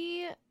you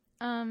see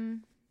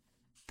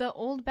the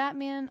old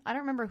Batman? I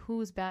don't remember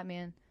who's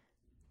Batman,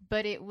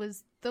 but it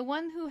was the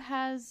one who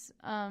has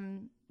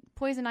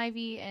Poison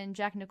Ivy and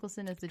Jack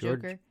Nicholson as the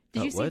Joker.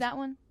 Did you see what? that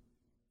one?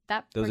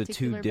 Those are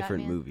two particular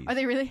different Batman? movies. Are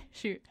they really?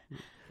 Shoot.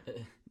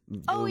 The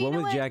Oh, you one know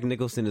with what? Jack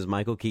Nicholson is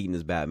Michael Keaton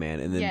as Batman,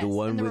 and then Yes, the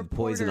one and the with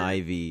Poison reporter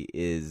Ivy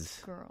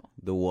is Girl.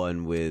 the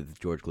one with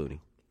George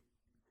Clooney.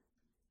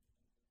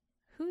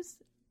 Who's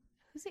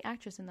the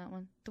actress in that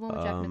one? The one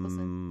with Jack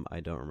Nicholson.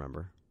 I don't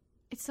remember.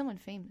 It's someone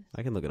famous.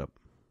 I can look it up.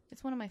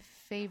 It's one of my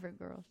favorite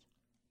girls.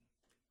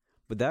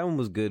 But that one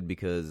was good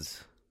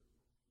because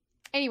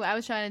Anyway, I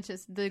was trying to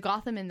just the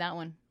Gotham in that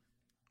one.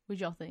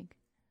 What'd y'all think?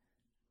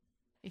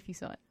 If you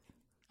saw it,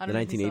 I the don't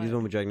know if you saw 1980s it.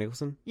 one with Jack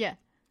Nicholson. Yeah.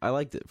 I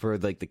liked it for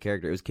like the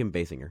character. It was Kim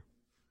Basinger.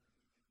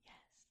 Yes.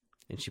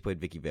 And she played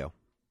Vicky Vale.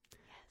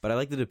 Yes. But I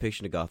like the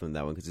depiction of Gotham in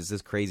that one because it's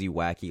this crazy,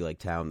 wacky like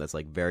town that's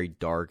like very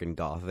dark and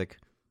gothic.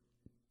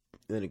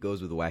 And then it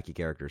goes with the wacky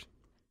characters.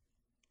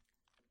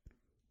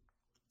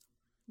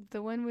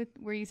 The one with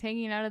where he's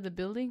hanging out of the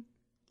building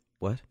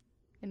What?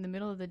 in the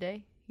middle of the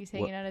day. He's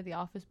hanging out of the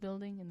office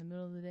building in the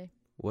middle of the day.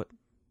 What?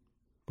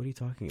 What are you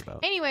talking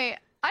about? Anyway,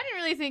 I didn't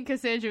really think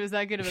Cassandra was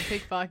that good of a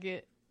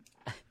pickpocket.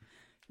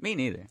 Me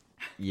neither.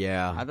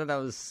 Yeah. I thought that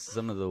was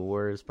some of the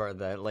worst part of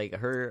that. Like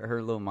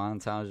her little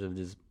montage of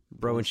just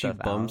Bro, when she stuff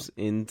bumps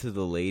out. into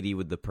the lady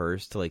with the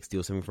purse to like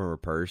steal something from her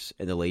purse,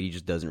 and the lady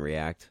just doesn't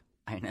react.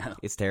 I know.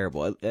 It's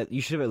terrible.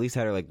 You should have at least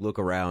had her like look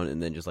around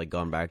and then just like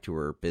gone back to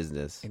her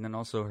business. And then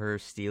also her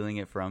stealing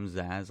it from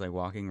Zaz, like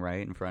walking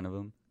right in front of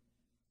him.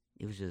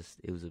 It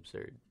was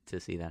absurd to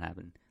see that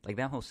happen. Like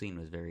that whole scene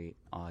was very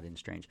odd and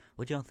strange.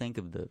 What'd y'all think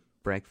of the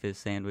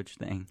breakfast sandwich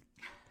thing?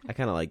 I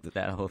kind of liked it.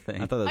 That whole thing.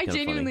 I thought that was I kind of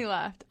genuinely funny.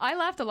 laughed. I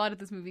laughed a lot at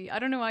this movie. I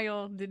don't know why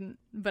y'all didn't,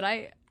 but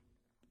I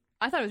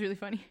thought it was really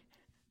funny.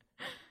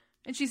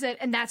 And she said,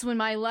 and that's when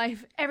my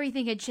life,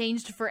 everything had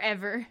changed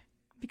forever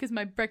because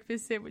my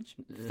breakfast sandwich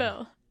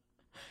fell.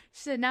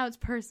 She said, now it's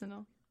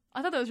personal.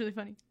 I thought that was really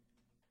funny.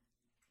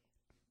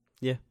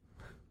 Yeah,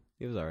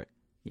 it was all right.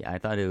 Yeah, I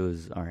thought it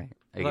was all right.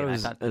 I thought it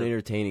was an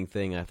entertaining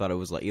thing. I thought it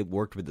was like it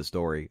worked with the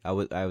story. I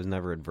was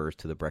never adverse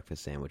to the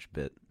breakfast sandwich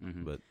bit,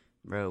 but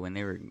bro, when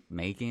they were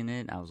making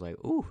it, I was like,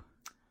 ooh,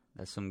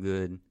 that's some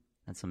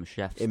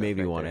chef. It made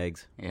me want there.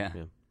 eggs. Yeah.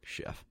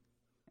 Chef.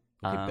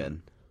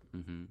 Okay,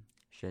 Ben.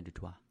 Chef de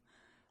toi.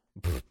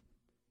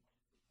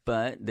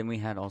 But then we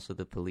had also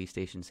the police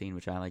station scene,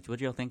 which I liked. What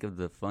did y'all think of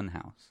the fun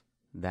house?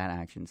 That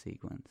action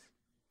sequence.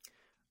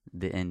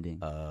 The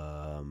ending.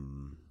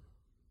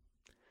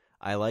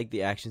 I like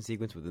the action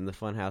sequence within the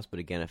fun house, but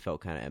again, it felt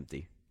kind of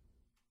empty.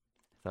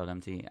 Felt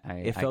empty?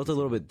 It felt a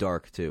little bit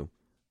dark, too.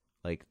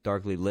 Like,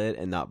 darkly lit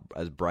and not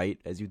as bright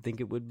as you'd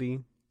think it would be.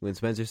 When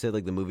Spencer said,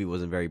 like, the movie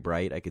wasn't very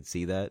bright, I could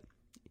see that.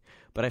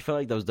 But I felt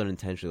like that was done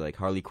intentionally. Like,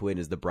 Harley Quinn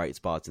is the bright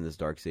spots in this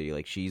dark city.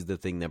 Like, she's the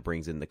thing that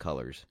brings in the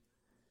colors.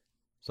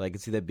 So I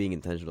could see that being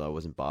intentional. I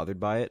wasn't bothered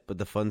by it. But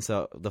the fun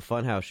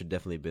house should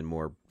definitely have been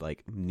more,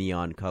 like,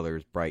 neon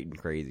colors, bright and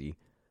crazy.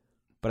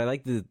 But I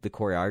like the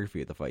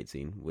choreography of the fight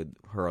scene with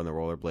her on the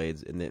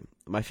rollerblades. And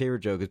my favorite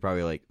joke is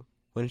probably, like,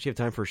 when did she have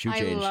time for a shoe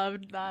change? I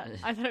loved that.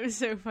 I thought it was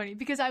so funny.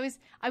 Because I was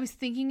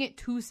thinking it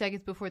 2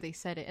 seconds before they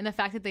said it. And the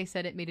fact that they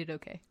said it made it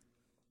okay.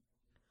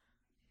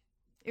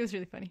 It was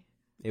really funny.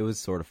 It was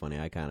sort of funny.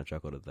 I kind of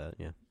chuckled at that,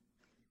 yeah.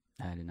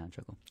 I did not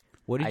chuckle.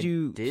 I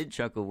did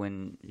chuckle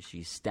when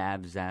she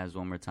stabs Zaz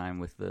one more time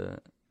with the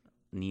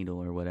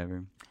needle or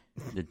whatever.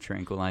 The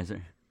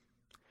tranquilizer.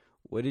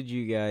 What did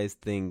you guys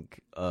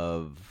think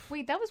of...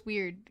 Wait, that was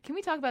weird. Can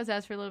we talk about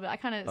Zaz for a little bit? I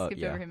kind of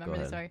skipped over him. I'm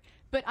really sorry.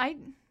 But I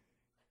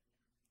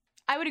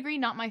would agree,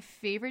 not my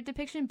favorite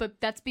depiction,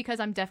 but that's because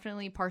I'm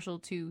definitely partial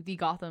to the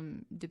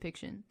Gotham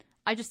depiction.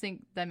 I just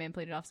think that man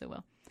played it off so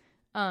well.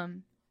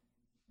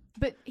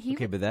 But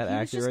but that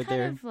actor right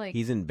there, like...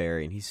 he's in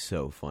Barry, and he's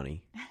so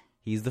funny.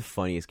 He's the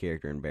funniest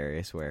character in Barry,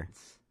 I swear.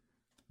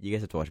 You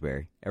guys have to watch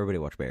Barry. Everybody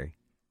watch Barry.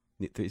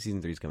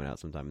 Season 3 is coming out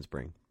sometime in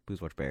spring.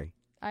 Please watch Barry.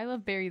 I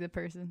love Barry the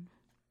person.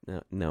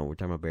 No, we're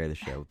talking about Barry the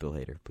show with Bill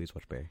Hader. Please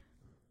watch Barry.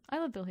 I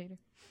love Bill Hader.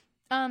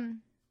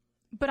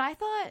 But I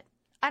thought...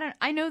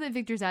 I know that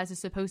Victor Zsasz is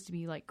supposed to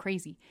be, like,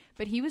 crazy,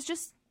 but he was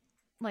just,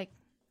 like,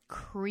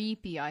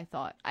 creepy, I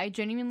thought. I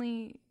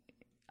genuinely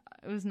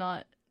was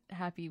not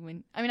happy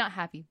not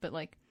happy, but,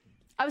 like,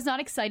 I was not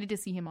excited to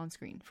see him on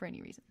screen for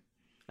any reason.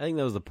 I think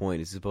that was the point.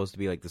 He's supposed to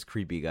be, like, this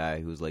creepy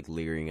guy who's, like,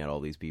 leering at all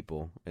these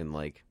people, and,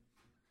 like,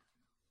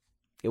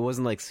 it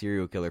wasn't, like,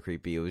 serial killer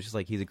creepy. It was just,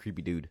 like, he's a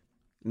creepy dude.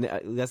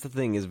 And that's the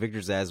thing, is Victor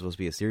Zsasz is supposed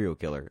to be a serial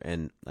killer,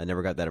 and I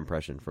never got that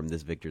impression from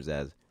this Victor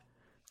Zsasz.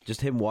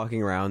 Just him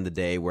walking around the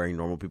day wearing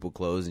normal people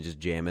clothes and just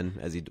jamming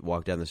as he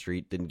walked down the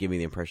street didn't give me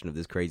the impression of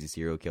this crazy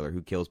serial killer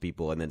who kills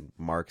people and then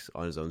marks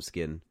on his own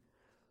skin.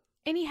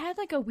 And he had,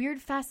 like, a weird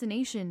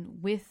fascination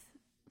with,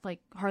 like,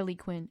 Harley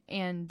Quinn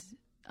and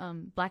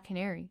Black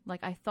Canary.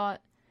 Like, I thought,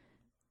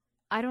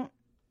 I don't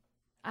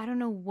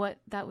know what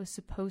that was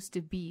supposed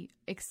to be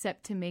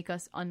except to make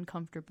us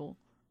uncomfortable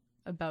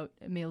about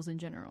males in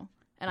general.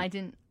 And I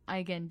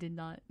did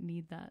not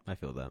need that. I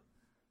feel that.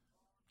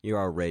 You're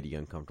already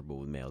uncomfortable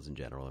with males in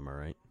general, am I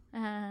right?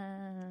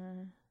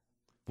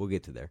 We'll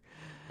get to there.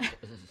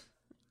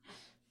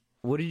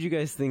 What did you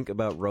guys think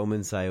about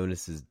Roman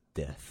Sionis'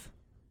 death?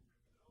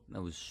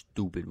 That was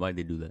stupid. Why'd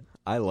they do that?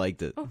 I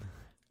liked it. Oh.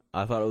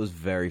 I thought it was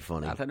very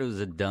funny. I thought it was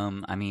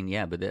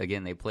but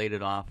again, they played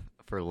it off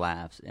for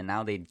laughs, and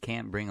now they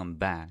can't bring him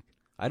back.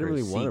 I don't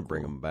really want to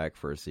bring him back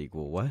for a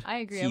sequel. What? I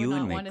agree. I would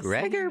not want to see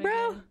him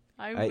bro? Again.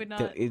 I would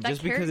not.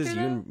 Just because it's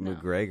Ewan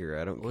McGregor,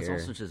 I don't care. It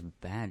was also just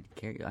bad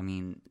character. I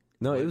mean,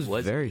 no, it was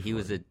very. He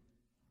was a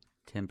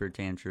temper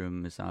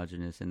tantrum,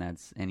 misogynist,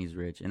 and he's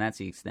rich, and that's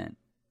the extent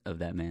of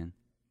that man.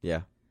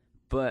 Yeah,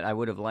 but I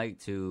would have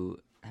liked to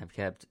have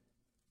kept,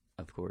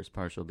 of course,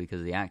 partial because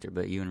of the actor,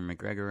 but Ewan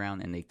McGregor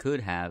around, and they could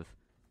have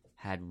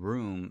had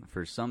room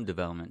for some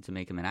development to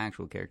make him an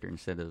actual character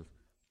instead of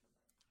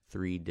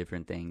 3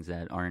 different things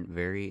that aren't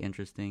very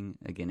interesting.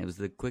 Again, it was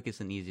the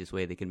quickest and easiest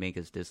way they could make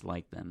us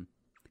dislike them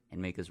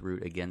and make us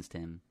root against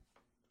him.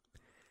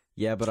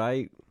 Yeah, but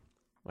I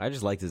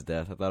just liked his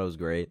death. I thought it was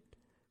great.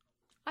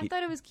 I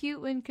thought it was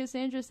cute when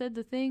Cassandra said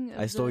the thing.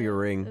 I stole your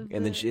ring,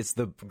 and then it's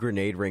the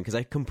grenade ring, because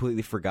I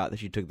completely forgot that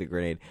she took the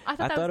grenade.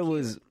 I thought it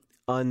was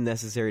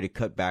unnecessary to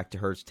cut back to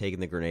her taking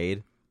the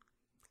grenade,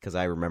 because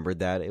I remembered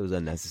that. It was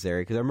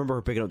unnecessary, because I remember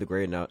her picking up the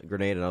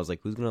grenade, and I was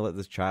like, who's going to let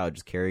this child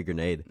just carry a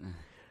grenade?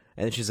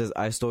 And then she says,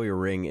 I stole your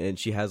ring, and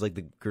she has, like,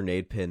 the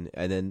grenade pin,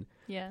 and then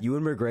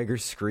Ewan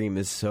McGregor's scream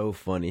is so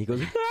funny. He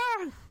goes,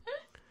 ah!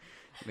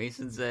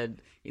 Mason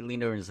said, he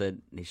leaned over and said,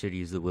 they should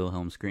use the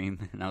Wilhelm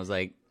scream, and I was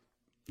like,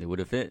 it would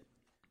have fit.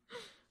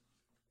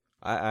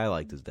 I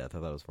liked his death. I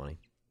thought it was funny.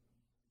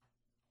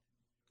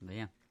 But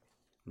yeah,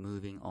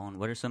 moving on.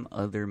 What are some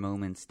other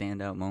moments,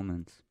 standout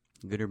moments,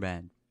 good or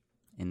bad,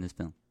 in this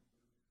film?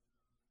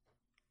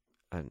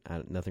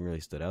 Nothing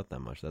really stood out that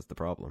much. That's the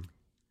problem.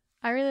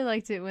 I really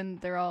liked it when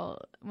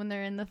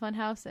they're in the fun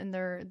house and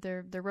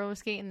they're roller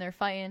skating, they're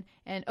fighting.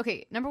 And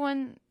okay, number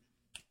one,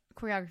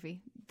 choreography.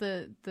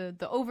 The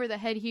over the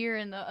head here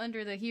and the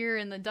under the here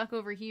and the duck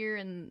over here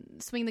and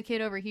swing the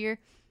kid over here.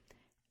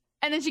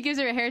 And then she gives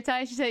her a hair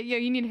tie. She said, "Yo,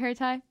 you need a hair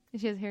tie?"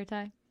 And she has a hair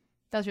tie.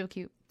 That was real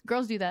cute.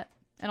 Girls do that.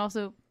 And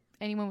also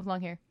anyone with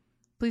long hair.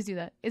 Please do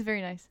that. It's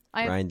very nice.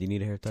 I have Ryan, do you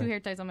need a hair tie? 2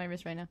 hair ties on my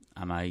wrist right now.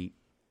 I might.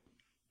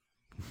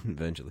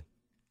 Eventually.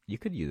 You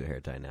could use a hair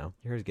tie now.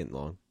 Your hair's getting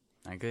long.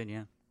 I could,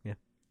 yeah.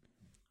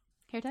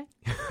 Hair tie?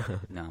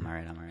 No, I'm all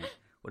right.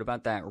 What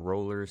about that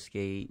roller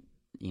skate?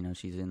 You know,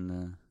 she's in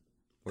the...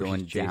 Where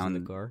going she's chasing down the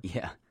car?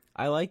 Yeah.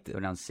 I liked it.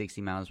 Going down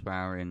 60 miles per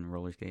hour in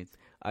roller skates.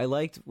 I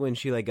liked when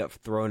she like got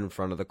thrown in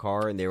front of the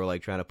car and they were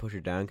like trying to push her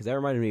down because that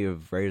reminded me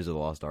of Raiders of the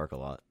Lost Ark a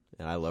lot.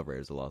 And I love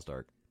Raiders of the Lost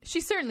Ark. She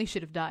certainly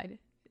should have died.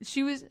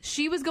 She was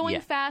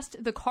going fast,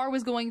 the car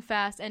was going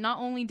fast, and not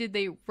only did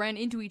they run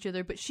into each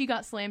other, but she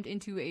got slammed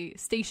into a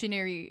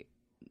stationary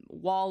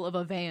wall of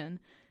a van.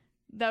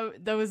 That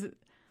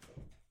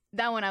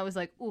one I was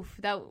like, oof.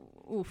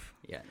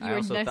 Yeah, You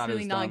are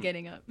definitely not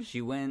getting up.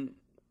 She went,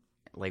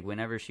 like,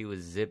 whenever she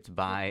was zipped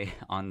by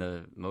on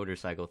the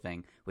motorcycle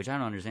thing, which I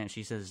don't understand.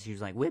 She says, she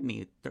was like, whip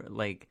me,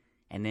 like,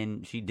 and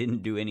then she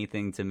didn't do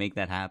anything to make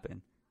that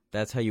happen.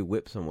 That's how you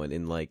whip someone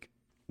in like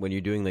when you're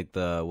doing like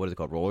the what is it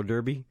called, roller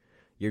derby?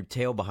 Your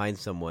tail behind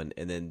someone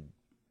and then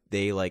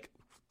they like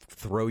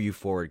throw you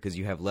forward because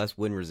you have less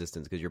wind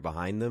resistance because you're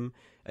behind them,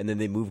 and then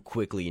they move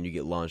quickly and you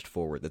get launched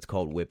forward. That's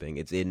called whipping.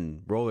 It's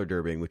in roller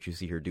derbying, which you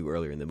see her do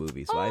earlier in the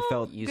movie. So I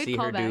felt you good see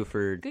her callback. do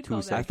for Good 2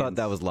 callback. seconds. I thought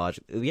that was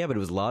logical. Yeah, but it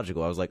was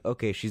logical. I was like,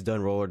 okay, she's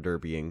done roller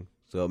derbying,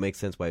 so it makes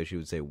sense why she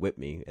would say whip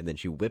me, and then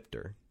she whipped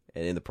her.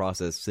 And in the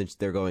process, since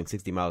they're going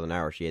 60 miles an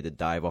hour, she had to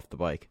dive off the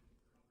bike.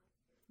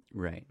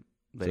 Right.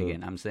 But So-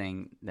 again, I'm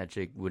saying that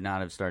chick would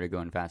not have started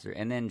going faster.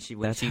 And then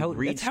That's how it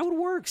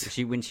works.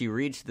 when she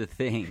reached the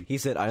thing, He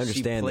said, I she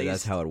understand that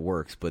that's placed- how it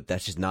works, but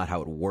that's just not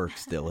how it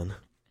works, Dylan.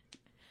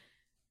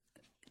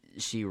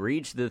 she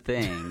reached the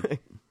thing,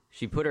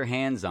 she put her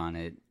hands on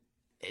it,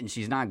 and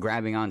she's not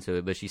grabbing onto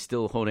it, but she's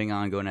still holding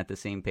on, going at the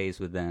same pace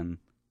with them.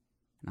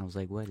 And I was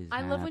like, what is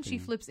I love when she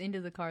happening? flips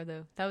into the car,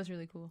 though. That was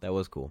really cool. That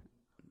was cool.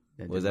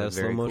 That Was did that a look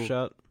very slow-mo cool.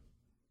 shot?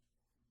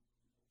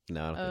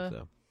 No, I don't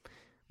think so.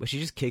 But she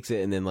just kicks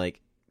it and then,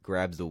 like,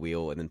 grabs the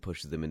wheel and then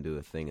pushes them into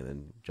a thing and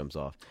then jumps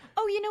off.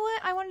 Oh, you know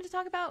what I wanted to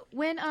talk about?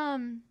 When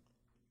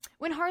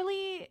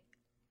Harley,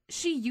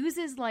 she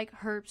uses, like,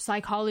 her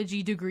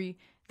psychology degree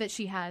that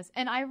she has.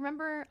 And I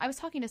remember I was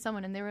talking to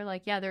someone and they were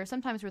like, yeah, there are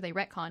some times where they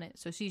retcon it,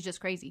 so she's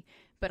just crazy.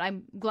 But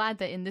I'm glad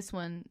that in this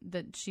one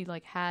that she,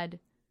 like, had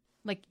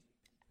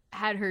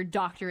her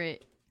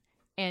doctorate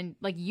and,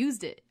 like,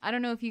 used it. I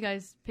don't know if you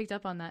guys picked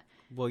up on that.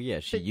 Well,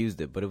 yeah, she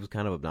used it, but it was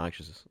kind of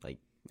obnoxious. Like,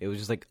 it was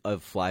just like a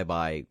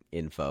flyby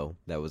info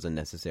that was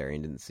unnecessary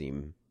and didn't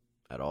seem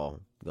at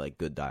all like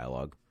good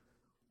dialogue.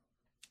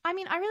 I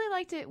mean, I really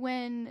liked it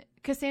when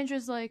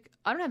Cassandra's like,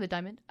 I don't have the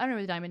diamond. I don't know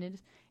where the diamond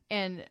is.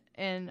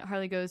 And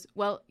Harley goes,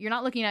 well, you're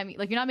not looking at me.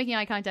 Like, you're not making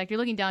eye contact. You're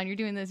looking down. You're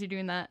doing this. You're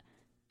doing that.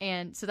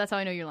 And so that's how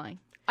I know you're lying.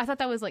 I thought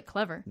that was, like,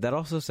 clever. That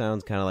also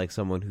sounds kind of like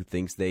someone who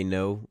thinks they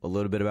know a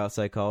little bit about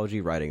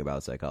psychology writing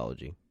about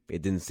psychology.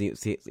 It didn't seem.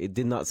 It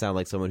did not sound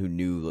like someone who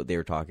knew what they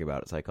were talking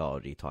about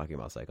psychology, talking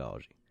about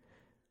psychology.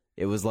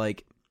 It was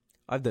like,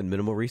 I've done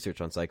minimal research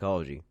on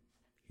psychology.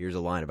 Here's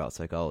a line about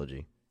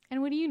psychology.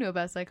 And what do you know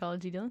about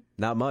psychology, Dylan?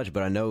 Not much,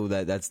 but I know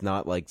that that's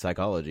not like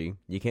psychology.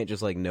 You can't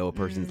just like know a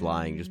person's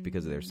lying just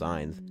because of their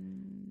signs.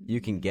 You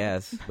can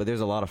guess, but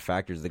there's a lot of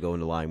factors that go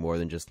into lying more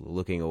than just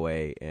looking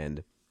away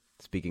and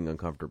speaking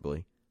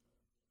uncomfortably.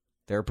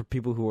 There are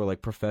people who are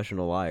like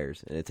professional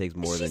liars, and it takes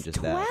more than just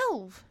 12. that.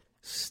 12.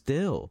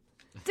 Still.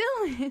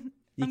 Dylan.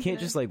 You can't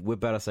just like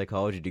whip out a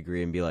psychology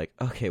degree and be like,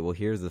 okay, well,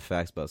 here's the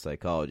facts about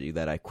psychology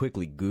that I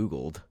quickly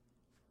Googled.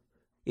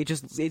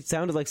 It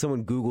sounded like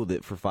someone Googled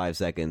it for 5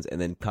 seconds and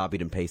then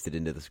copied and pasted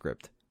into the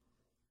script.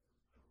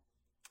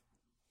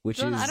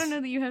 Dylan, I don't know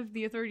that you have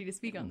the authority to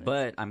speak on this.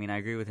 But, I mean, I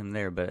agree with him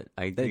there, but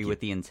I agree with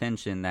the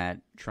intention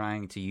that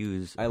trying to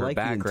use I her like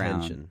the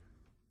background intention.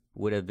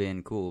 would have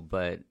been cool,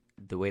 but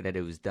the way that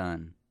it was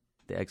done,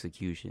 the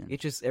execution. It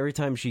just, every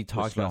time she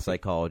talked about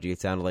psychology,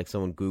 it sounded like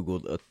someone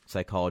Googled a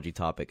psychology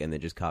topic and then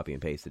just copy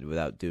and pasted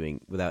without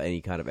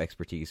any kind of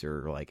expertise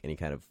or like any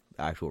kind of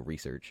actual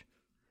research.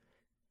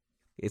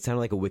 It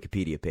sounded like a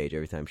Wikipedia page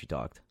every time she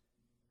talked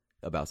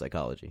about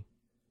psychology,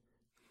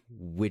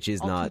 which is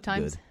All not 2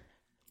 times? good.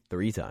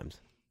 3 times.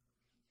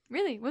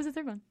 Really? What was the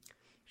third one?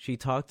 She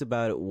talked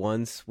about it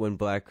once when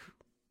Black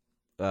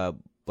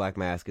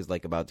Mask is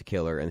like about to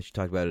kill her, and she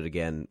talked about it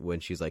again when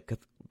she's like,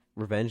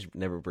 revenge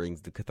never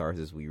brings the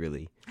catharsis we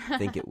really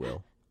think it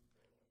will.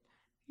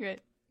 You're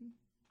right.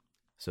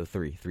 So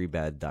 3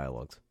 bad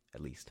dialogues,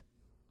 at least.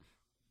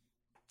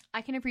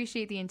 I can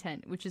appreciate the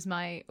intent, which is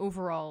my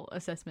overall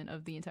assessment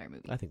of the entire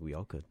movie. I think we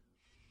all could.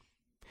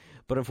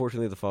 But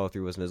unfortunately, the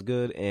follow-through wasn't as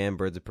good, and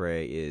Birds of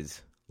Prey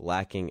is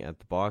lacking at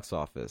the box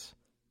office.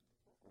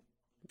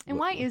 And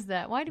why is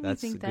that? Why do we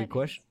think that? That's a good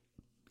question.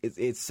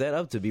 It's set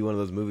up to be one of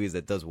those movies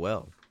that does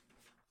well,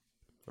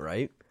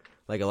 right?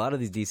 Like a lot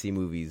of these DC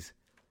movies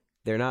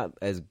they're not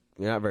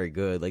very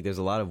good. Like, there's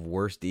a lot of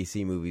worse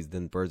DC movies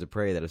than Birds of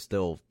Prey that have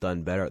still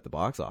done better at the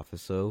box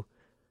office. So,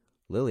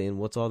 Lillian,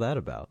 what's all that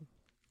about?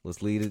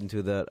 Let's lead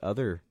into that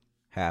other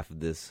half of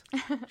this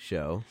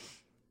show.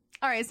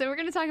 All right, so we're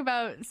going to talk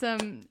about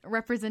some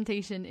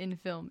representation in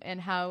film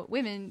and how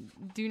women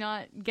do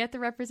not get the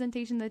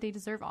representation that they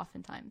deserve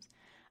oftentimes.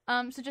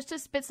 So just to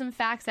spit some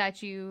facts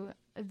at you,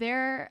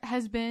 there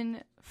has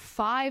been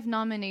 5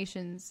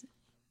 nominations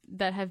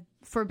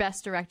for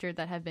Best Director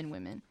that have been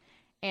women,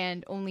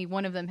 and only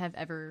one of them have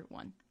ever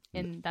won.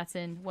 And that's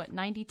in,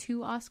 92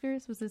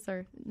 Oscars? Was this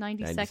our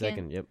 92nd?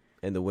 92nd, yep.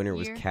 And the winner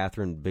was year?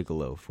 Catherine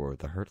Bigelow for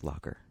The Hurt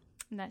Locker.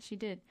 And that she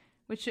did.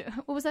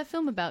 What was that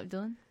film about,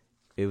 Dylan?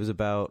 It was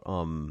about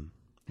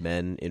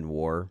men in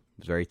war.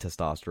 It was very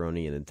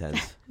testosterone-y and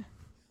intense.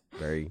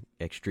 Very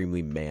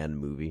extremely man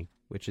movie,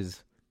 which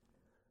is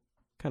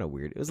kind of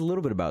weird. It was a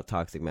little bit about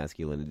toxic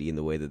masculinity in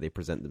the way that they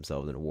present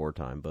themselves in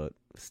wartime, but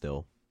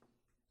still,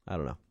 I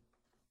don't know.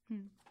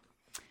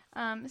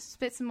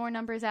 Spit some more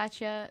numbers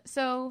at you.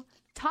 So,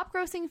 top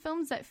grossing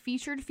films that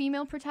featured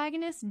female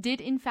protagonists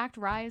did in fact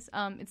rise.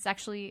 It's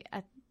actually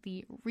at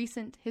the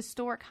recent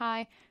historic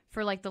high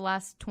for like the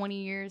last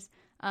 20 years.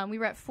 We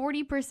were at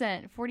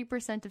 40%.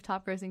 40% of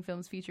top grossing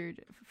films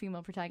featured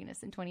female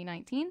protagonists in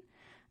 2019.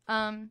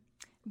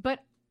 But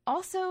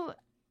also,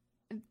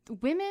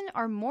 women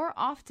are more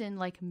often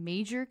like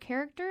major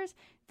characters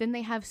than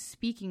they have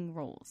speaking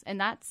roles. And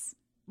that's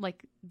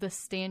like the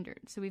standard.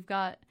 So we've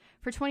got,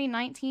 for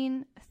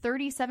 2019,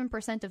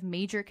 37% of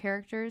major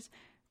characters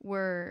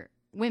were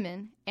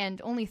women,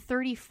 and only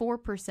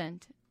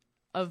 34%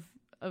 of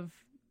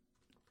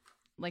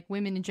like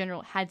women in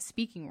general had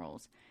speaking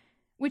roles,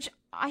 which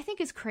I think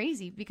is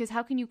crazy, because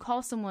how can you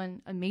call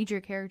someone a major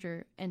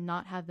character and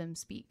not have them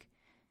speak?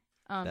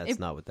 That's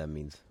not what that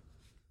means.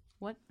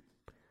 What?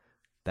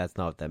 That's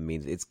not what that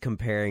means. It's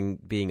comparing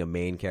being a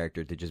main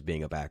character to just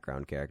being a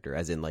background character,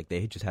 as in like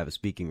they just have a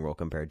speaking role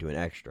compared to an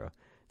extra.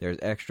 There's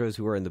extras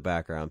who are in the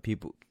background,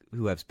 people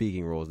who have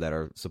speaking roles that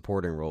are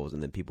supporting roles,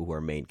 and then people who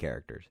are main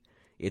characters.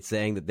 It's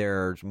saying that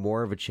there's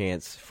more of a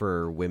chance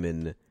for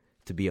women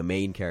to be a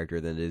main character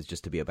than it is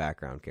just to be a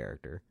background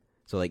character.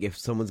 So like if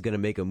someone's going to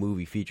make a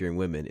movie featuring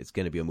women, it's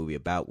going to be a movie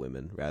about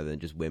women rather than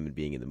just women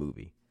being in the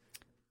movie.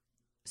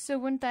 So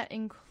wouldn't that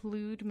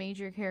include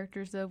major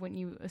characters, though, when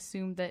you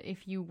assume that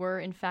if you were,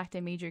 in fact,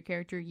 a major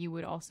character, you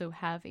would also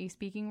have a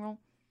speaking role?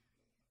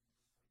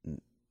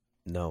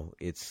 No,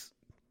 it's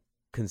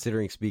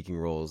considering speaking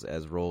roles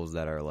as roles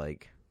that are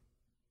like...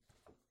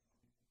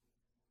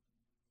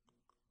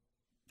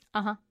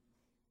 Uh-huh.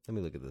 Let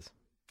me look at this.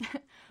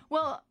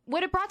 Well,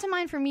 what it brought to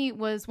mind for me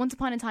was Once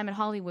Upon a Time in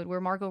Hollywood,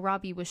 where Margot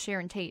Robbie was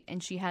Sharon Tate,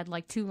 and she had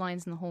like 2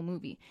 lines in the whole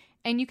movie.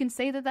 And you can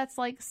say that that's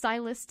like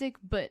stylistic,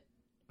 but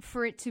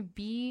for it to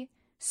be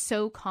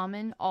so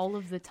common all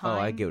of the time...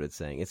 Oh, I get what it's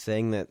saying. It's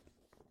saying that,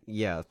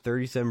 yeah,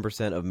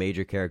 37% of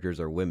major characters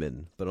are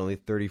women, but only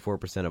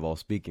 34% of all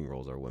speaking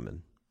roles are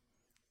women.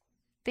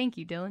 Thank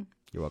you, Dylan.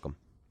 You're welcome.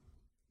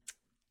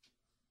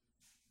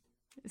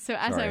 So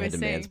as Sorry, I was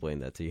saying... I had to mansplain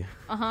that to you.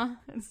 Uh-huh.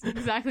 That's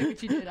exactly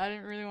what you did. I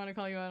didn't really want to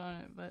call you out on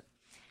it, but...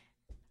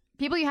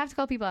 People, you have to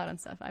call people out on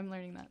stuff. I'm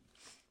learning that.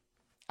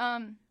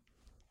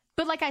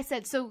 But like I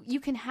said, so you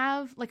can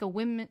have like a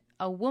woman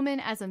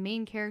as a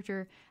main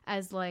character,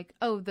 as like,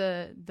 oh,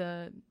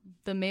 the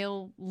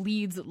male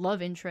lead's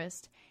love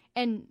interest,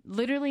 and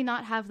literally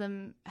not have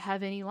them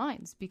have any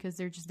lines, because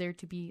they're just there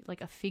to be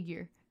like a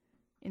figure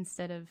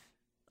instead of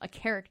a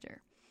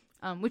character,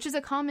 which is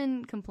a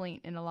common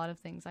complaint in a lot of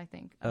things, I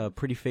think.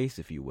 Pretty face,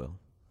 if you will.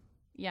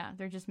 Yeah,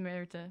 they're just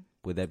there to...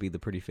 Would that be the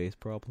pretty face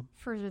problem?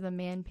 Further the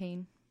man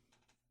pain.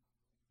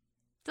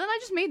 Then I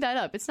just made that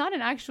up. It's not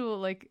an actual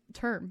like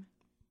term.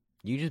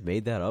 You just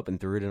made that up and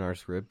threw it in our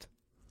script?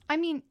 I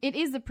mean, it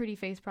is the pretty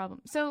face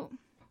problem. So...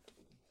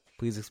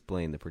 Please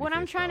explain the pretty face What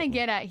I'm trying problem. to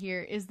get at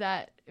here is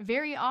that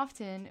very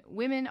often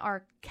women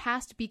are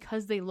cast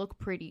because they look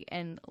pretty,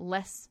 and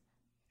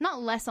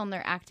not less on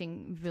their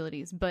acting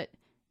abilities, but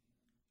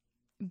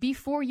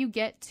before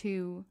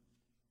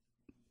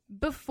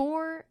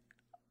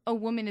a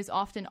woman is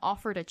often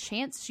offered a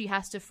chance, she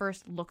has to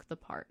first look the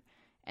part.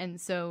 And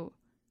so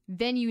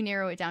then you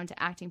narrow it down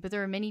to acting. But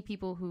there are many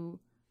people who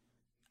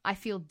I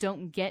feel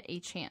don't get a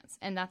chance.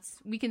 And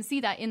we can see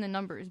that in the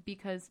numbers,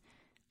 because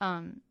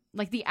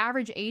like the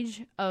average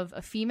age of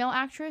a female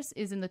actress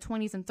is in the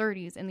 20s and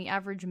 30s, and the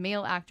average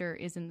male actor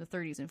is in the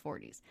 30s and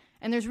 40s.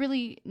 And there's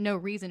really no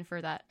reason for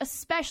that,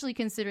 especially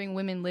considering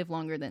women live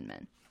longer than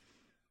men.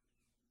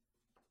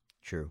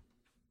 True.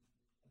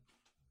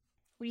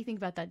 What do you think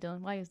about that,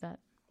 Dylan? Why is that?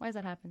 Why does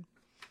that happen?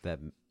 That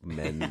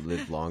men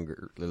live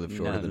shorter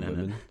than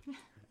women? No.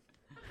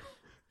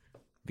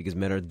 Because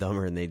men are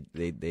dumber and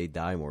they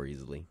die more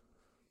easily.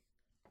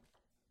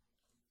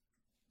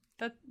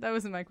 That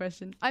wasn't my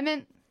question. I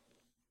meant,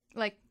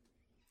 like,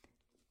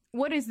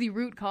 what is the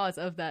root cause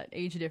of that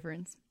age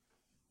difference?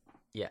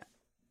 Yeah,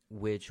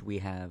 which we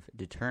have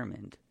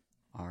determined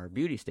are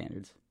beauty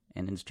standards.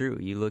 And it's true.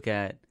 You look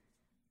at,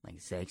 like,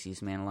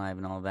 Sexiest Man Alive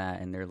and all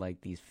that, and they're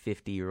like these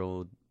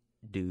 50-year-old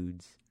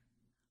dudes.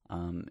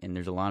 And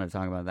there's a lot of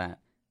talk about that,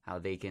 how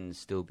they can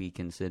still be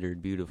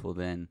considered beautiful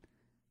then,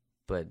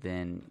 but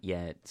then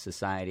yet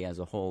society as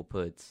a whole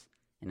puts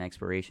an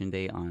expiration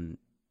date on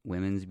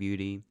women's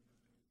beauty,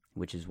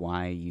 which is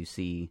why you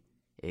see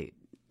it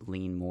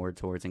lean more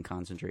towards and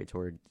concentrate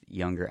toward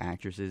younger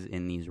actresses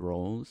in these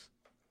roles,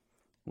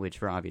 which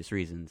for obvious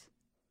reasons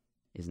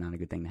is not a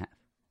good thing to have.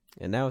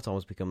 And now it's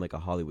almost become like a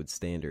Hollywood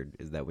standard,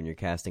 is that when you're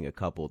casting a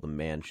couple, the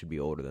man should be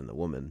older than the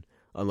woman,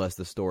 unless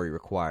the story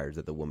requires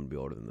that the woman be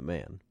older than the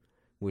man,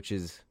 which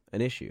is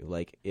an issue.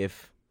 Like,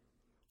 if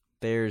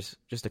there's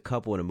just a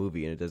couple in a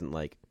movie and it doesn't,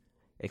 like,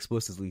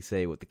 explicitly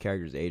say what the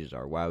characters' ages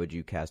are, why would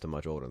you cast a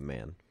much older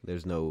man?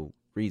 There's no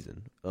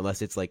reason,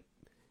 unless it's, like,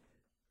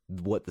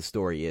 what the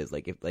story is.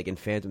 Like, if, like, in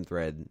Phantom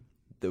Thread,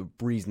 the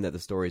reason that the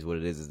story is what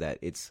it is that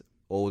it's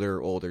older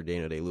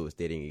Daniel Day-Lewis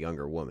dating a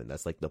younger woman.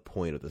 That's, like, the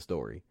point of the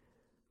story.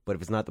 But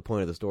if it's not the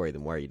point of the story,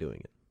 then why are you doing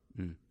it?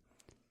 And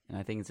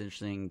I think it's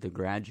interesting, The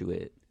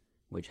Graduate,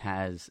 which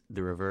has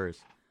the reverse.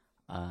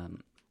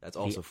 That's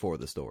also for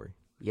the story.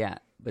 Yeah,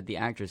 but the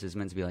actress is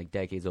meant to be like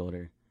decades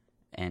older,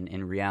 and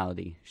in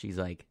reality, she's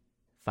like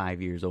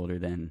 5 years older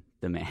than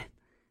the man,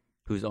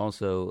 who's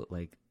also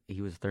like,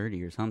 he was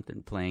 30 or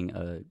something, playing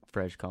a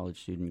fresh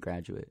college student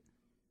graduate.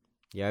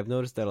 Yeah, I've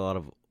noticed that a lot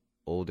of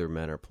older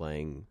men are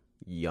playing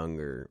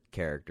younger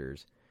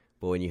characters,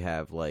 but when you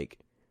have like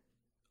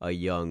a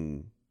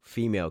young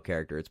female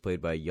character, it's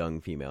played by young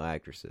female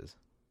actresses.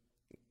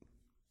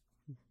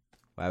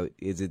 Why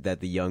is it that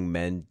the young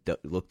men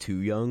look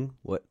too young?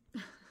 What?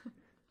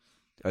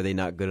 Are they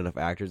not good enough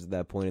actors at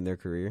that point in their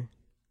career?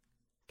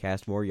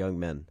 Cast more young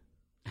men.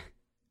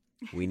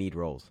 We need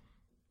roles.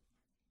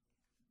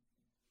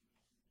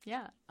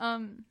 Yeah.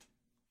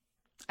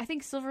 I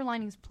think Silver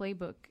Linings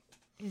Playbook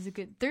is a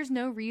good... There's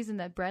no reason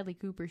that Bradley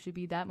Cooper should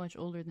be that much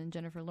older than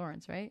Jennifer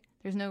Lawrence, right?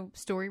 There's no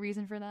story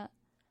reason for that.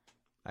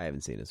 I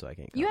haven't seen it, so I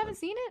can't comment. You haven't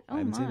seen it? Oh, I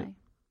haven't my. seen it.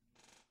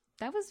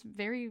 That was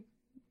very,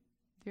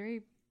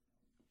 very...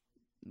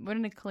 What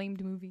an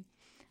acclaimed movie.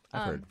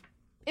 I've heard.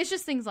 It's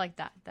just things like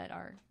that that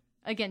are,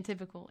 again,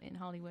 typical in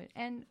Hollywood.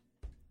 And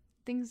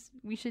things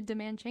we should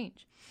demand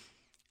change.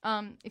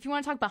 If you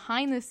want to talk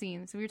behind the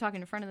scenes, so we were talking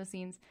in front of the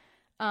scenes,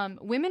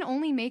 women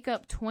only make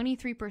up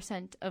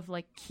 23% of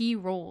like key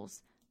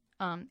roles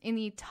in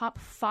the top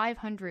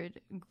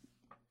 500,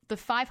 the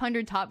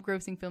 500 top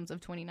grossing films of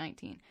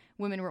 2019.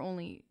 Women were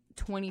only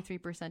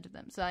 23% of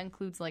them. So that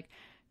includes like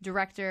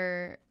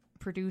director,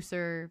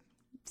 producer,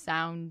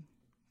 sound,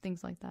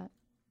 things like that.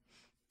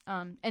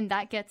 And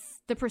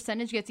the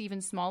percentage gets even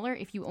smaller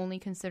if you only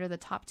consider the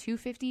top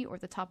 250 or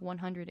the top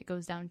 100. It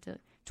goes down to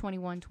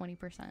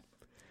 20%.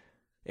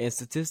 And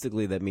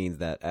statistically, that means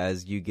that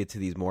as you get to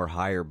these more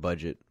higher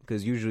budget,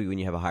 because usually when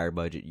you have a higher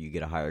budget, you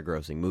get a higher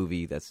grossing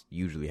movie. That's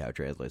usually how it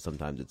translates.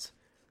 Sometimes it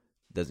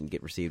doesn't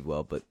get received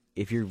well. But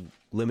if you're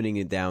limiting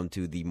it down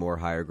to the more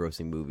higher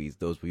grossing movies,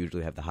 those will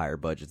usually have the higher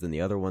budgets than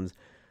the other ones.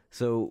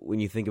 So when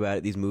you think about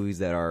it, these movies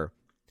that are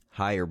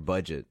higher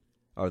budget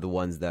are the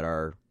ones that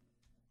are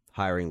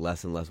hiring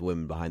less and less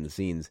women behind the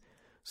scenes.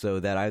 So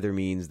that either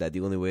means that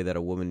the only way that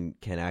a woman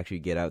can actually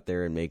get out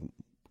there and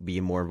be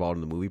more involved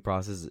in the movie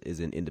process is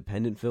in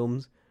independent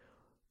films,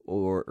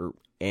 or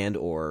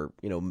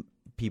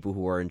people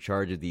who are in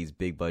charge of these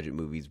big budget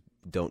movies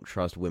don't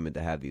trust women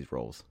to have these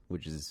roles,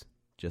 which is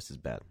just as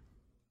bad.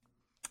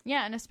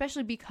 Yeah, and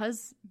especially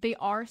because they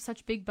are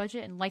such big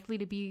budget and likely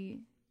to be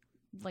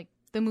like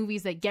the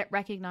movies that get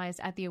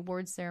recognized at the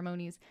awards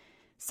ceremonies,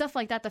 stuff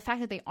like that. The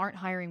fact that they aren't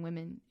hiring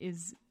women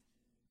is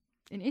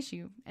an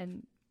issue,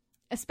 and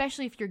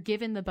especially if you're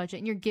given the budget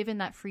and you're given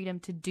that freedom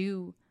to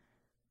do,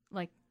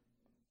 like,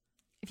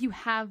 if you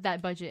have that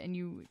budget and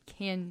you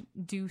can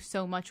do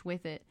so much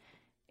with it,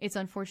 it's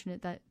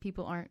unfortunate that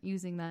people aren't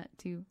using that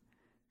to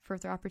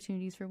further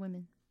opportunities for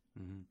women.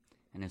 Mm-hmm.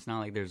 And it's not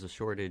like there's a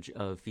shortage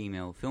of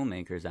female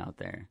filmmakers out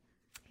there.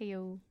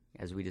 Heyo.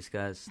 As we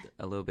discussed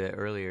a little bit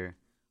earlier,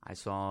 I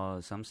saw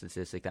some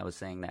statistic that was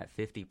saying that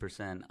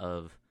 50%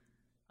 of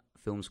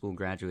film school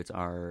graduates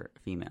are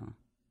female.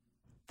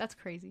 That's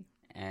crazy.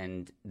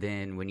 And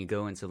then when you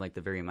go into like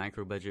the very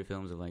micro budget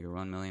films of like a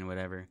 1 million,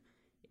 whatever,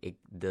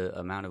 the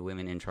amount of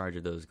women in charge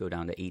of those go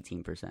down to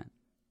 18%.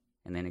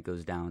 And then it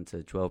goes down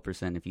to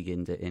 12% if you get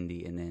into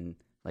indie. And then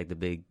like the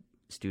big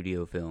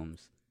studio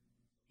films,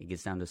 it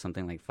gets down to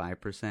something like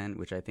 5%,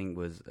 which I think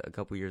was a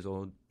couple years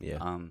old.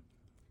 Yeah.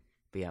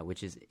 But yeah,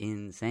 which is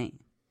insane.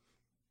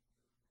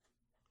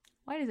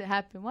 Why does it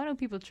happen? Why don't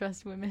people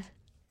trust women?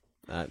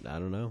 I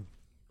don't know.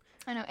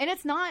 I know. And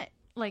it's not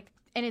like,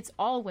 and it's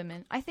all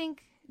women. I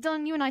think,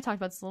 Dylan, you and I talked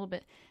about this a little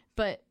bit,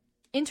 but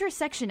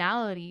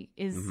intersectionality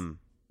is,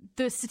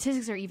 the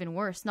statistics are even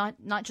worse. Not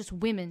just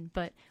women,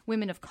 but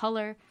women of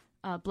color,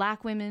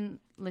 black women,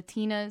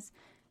 Latinas,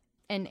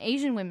 and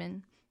Asian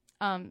women.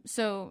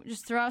 So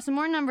just throw out some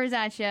more numbers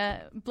at you.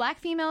 Black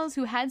females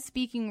who had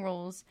speaking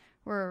roles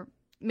were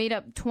made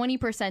up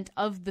 20%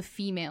 of the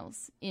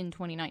females in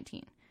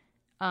 2019.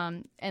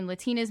 And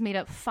Latinas made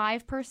up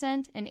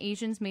 5%, and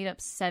Asians made up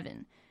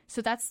 7%.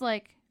 So that's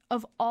like,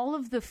 of all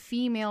of the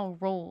female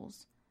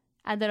roles,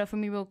 add that up for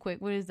me real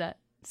quick. What is that?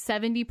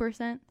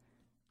 70%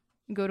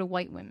 go to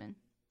white women,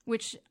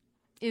 which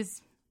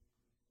is,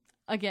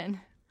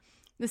 again,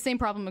 the same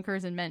problem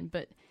occurs in men.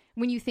 But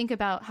when you think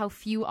about how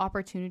few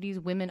opportunities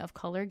women of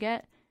color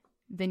get,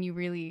 then you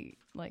really,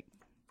 like,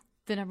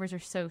 the numbers are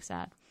so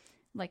sad.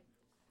 Like,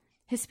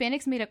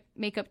 Hispanics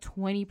make up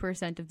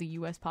 20% of the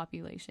U.S.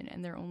 population,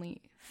 and they're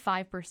only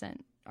 5%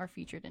 are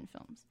featured in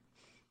films.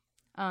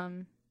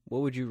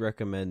 What would you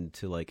recommend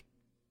to, like,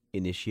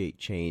 initiate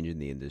change in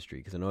the industry?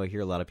 Because I know I hear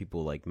a lot of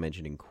people, like,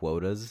 mentioning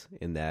quotas,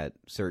 in that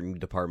certain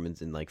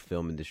departments in, like,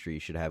 film industry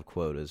should have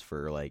quotas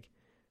for, like,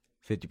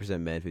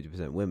 50% men,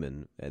 50%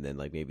 women, and then,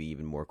 like, maybe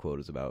even more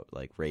quotas about,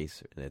 like,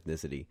 race and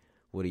ethnicity.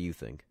 What do you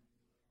think?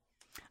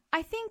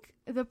 I think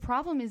the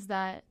problem is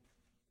that,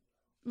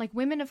 like,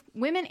 women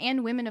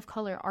and women of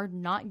color are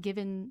not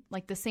given,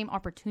 like, the same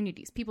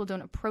opportunities. People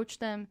don't approach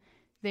them.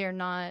 They're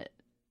not,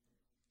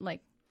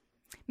 like,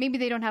 maybe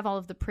they don't have all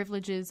of the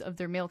privileges of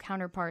their male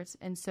counterparts,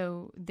 and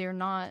so they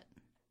don't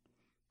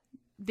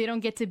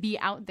get to be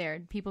out there.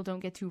 People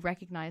don't get to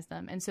recognize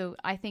them. And so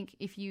I think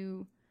if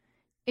you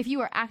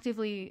are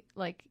actively,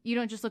 like, you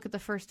don't just look at the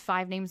first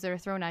 5 names that are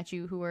thrown at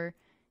you who are,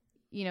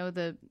 you know,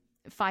 the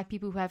 5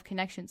 people who have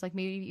connections. Like,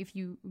 maybe if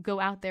you go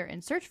out there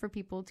and search for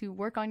people to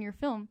work on your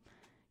film,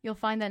 you'll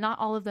find that not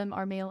all of them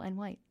are male and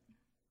white.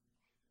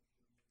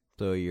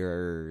 So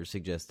you're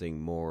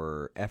suggesting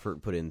more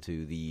effort put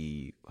into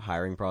the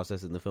hiring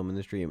process in the film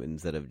industry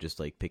instead of just,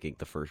 like, picking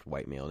the first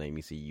white male name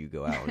you see. You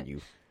go out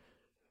and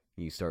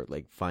you start,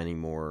 like, finding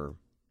more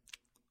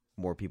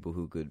people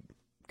who could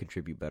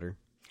contribute better.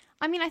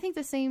 I mean, I think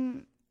the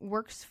same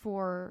works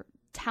for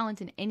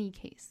talent in any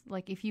case.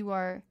 Like, if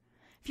you're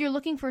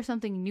looking for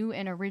something new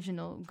and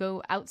original,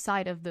 go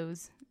outside of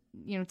those,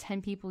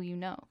 10 people you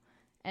know.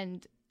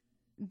 And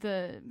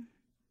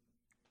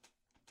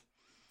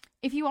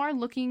if you are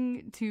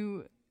looking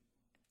to,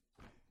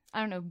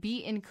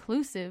 be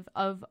inclusive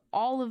of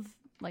all of,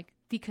 like,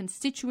 the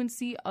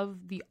constituency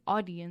of the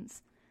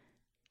audience,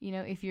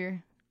 if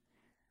you're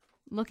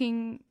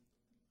looking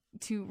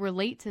to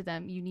relate to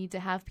them, you need to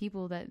have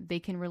people that they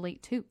can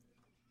relate to.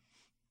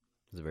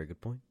 That's a very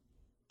good point.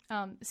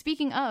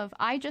 Speaking of,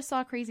 I just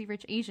saw Crazy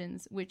Rich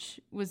Asians,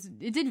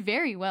 it did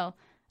very well.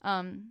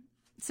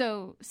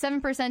 So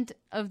 7%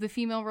 of the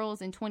female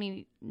roles in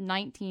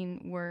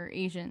 2019 were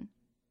Asian.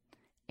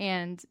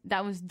 And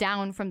that was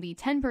down from the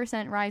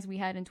 10% rise we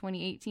had in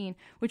 2018,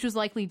 which was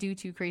likely due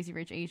to Crazy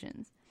Rich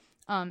Asians.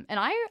 And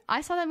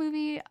I saw that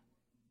movie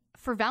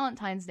for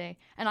Valentine's Day,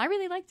 and I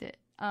really liked it.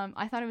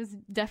 I thought it was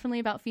definitely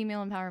about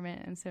female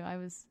empowerment, and so I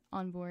was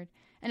on board.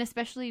 And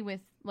especially with,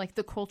 like,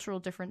 the cultural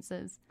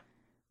differences,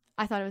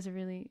 I thought it was a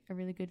really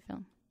good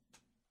film.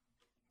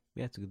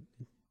 Yeah, it's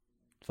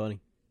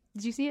funny.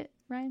 Did you see it,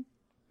 Ryan?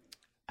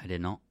 I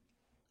did not.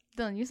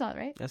 Dylan, you saw it,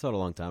 right? I saw it a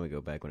long time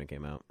ago, back when it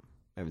came out.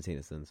 I haven't seen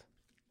it since.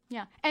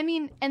 Yeah, I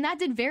mean, and that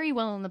did very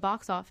well in the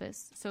box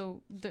office.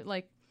 So,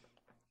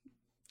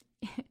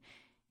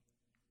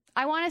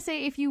 I want to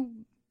say if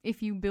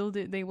you build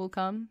it, they will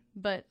come.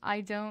 But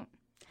I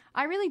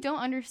really don't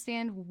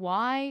understand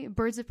why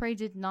Birds of Prey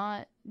did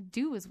not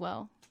do as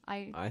well.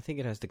 I think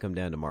it has to come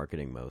down to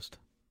marketing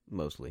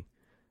mostly.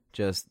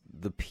 Just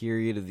the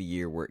period of the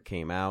year where it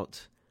came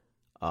out,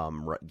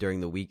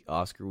 during the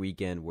Oscar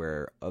weekend,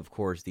 where, of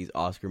course, these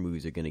Oscar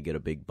movies are going to get a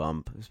big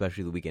bump,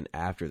 especially the weekend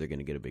after they're going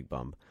to get a big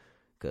bump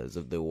because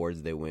of the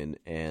awards they win.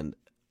 And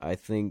I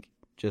think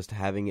just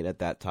having it at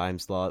that time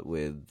slot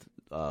with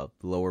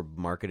lower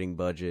marketing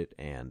budget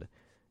and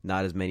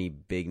not as many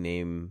big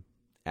name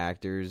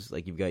actors,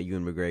 like you've got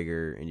Ewan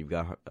McGregor and you've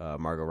got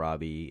Margot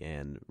Robbie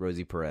and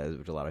Rosie Perez,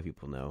 which a lot of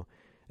people know,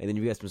 and then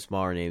you've got some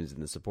smaller names in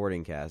the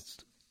supporting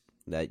cast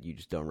that you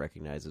just don't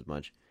recognize as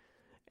much.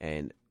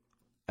 And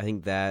I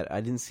think that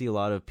I didn't see a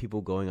lot of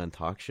people going on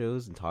talk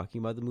shows and talking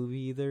about the movie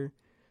either,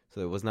 so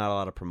there was not a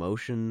lot of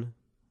promotion.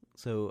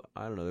 So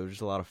I don't know, there were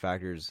just a lot of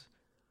factors,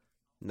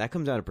 and that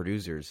comes down to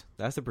producers.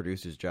 That's the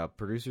producer's job,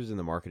 producers and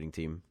the marketing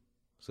team.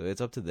 So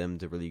it's up to them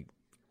to really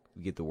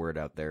get the word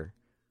out there.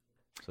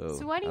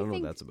 So why do you think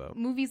what that's about.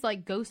 Movies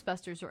like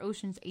Ghostbusters or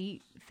Ocean's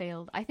 8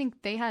 failed? I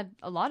think they had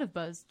a lot of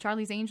buzz.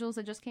 Charlie's Angels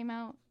that just came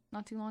out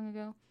not too long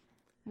ago.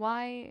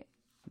 Why?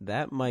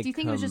 That might. Do you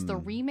think it was just the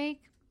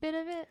remake bit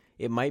of it?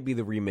 It might be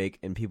the remake,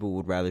 and people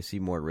would rather see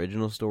more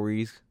original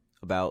stories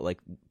about, like,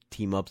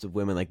 team ups of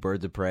women, like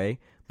Birds of Prey.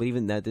 But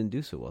even that didn't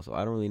do so well. So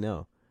I don't really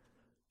know.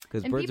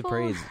 Because Birds of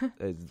Prey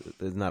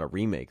is not a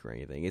remake or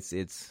anything.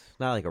 It's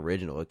not like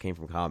original. It came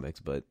from comics,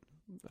 but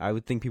I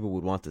would think people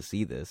would want to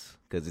see this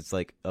because it's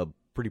like a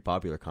pretty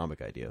popular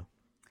comic idea.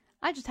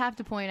 I just have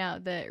to point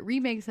out that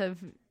remakes have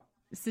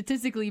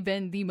statistically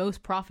been the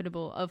most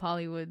profitable of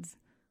Hollywood's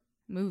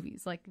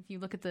movies. Like, if you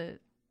look at the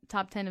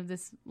top 10 of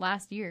this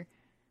last year,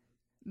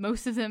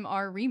 most of them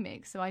are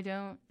remakes. So I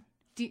don't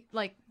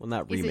like. Well,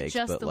 not is remakes, it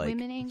just but the like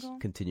women angle?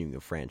 continuing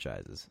of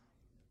franchises.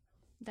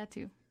 That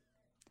too.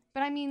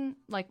 But I mean,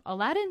 like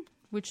Aladdin,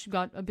 which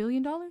got $1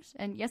 billion,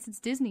 and yes, it's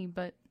Disney,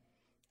 but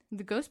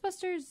the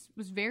Ghostbusters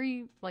was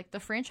very, like, the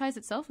franchise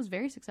itself was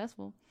very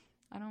successful.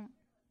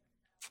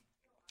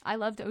 I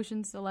loved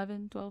Oceans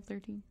 11, 12,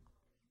 13.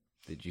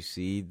 Did you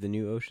see the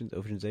new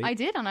Ocean's 8? I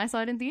did, and I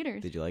saw it in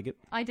theaters. Did you like it?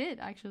 I did,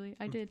 actually.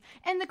 I did.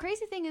 And the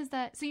crazy thing is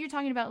that, so you're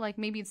talking about, like,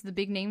 maybe it's the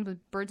big names with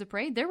Birds of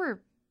Prey. There were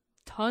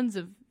tons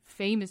of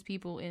famous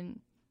people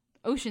in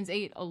Ocean's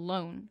 8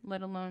 alone,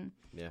 let alone,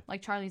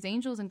 like, Charlie's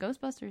Angels and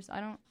Ghostbusters.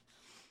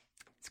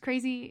 It's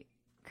crazy.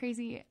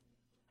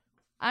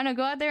 I don't know,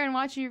 go out there and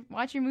watch your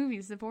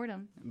movies, support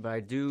them. But I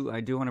do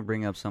want to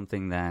bring up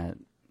something that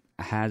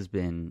has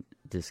been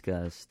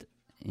discussed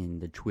in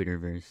the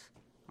Twitterverse,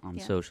 on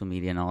social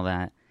media and all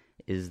that,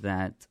 is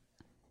that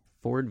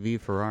Ford v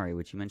Ferrari,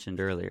 which you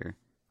mentioned earlier,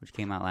 which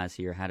came out last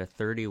year, had a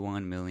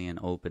 31 million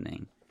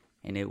opening,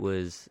 and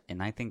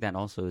I think that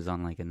also is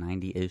on like a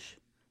 90-ish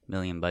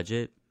million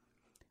budget,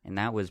 and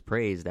that was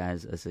praised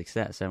as a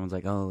success. Everyone's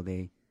like, oh,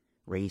 they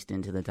raced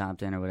into the top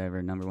 10 or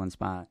whatever, number one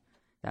spot,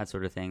 that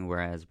sort of thing.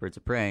 Whereas Birds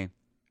of Prey,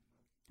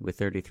 with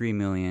 33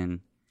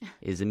 million,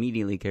 is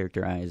immediately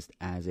characterized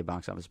as a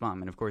box office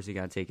bomb. And of course, you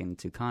got to take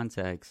into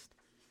context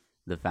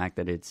the fact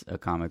that it's a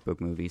comic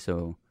book movie,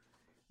 so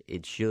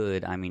it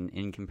should, I mean,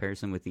 in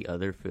comparison with the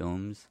other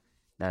films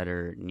that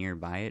are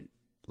nearby it,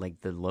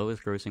 like the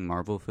lowest grossing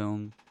Marvel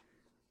film,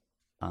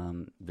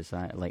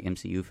 like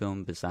MCU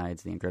film,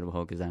 besides The Incredible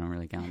Hulk, because I don't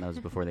really count, that was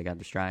before they got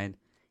the stride,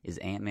 is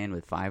Ant-Man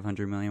with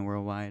 500 million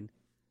worldwide.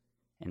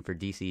 And for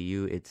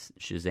DCU, it's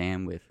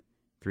Shazam with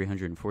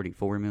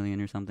 344 million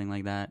or something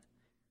like that.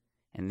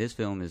 And this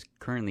film is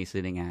currently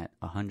sitting at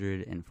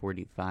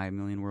 145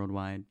 million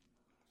worldwide.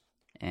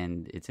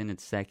 And it's in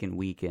its second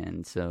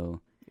weekend,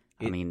 so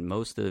I mean,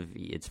 most of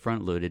it's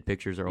front-loaded.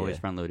 Pictures are always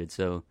front-loaded,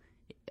 so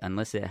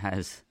unless it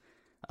has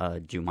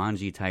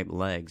Jumanji-type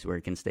legs where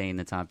it can stay in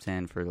the top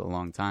 10 for a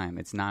long time,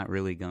 it's not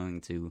really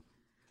going to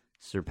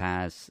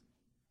surpass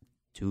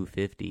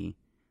 250,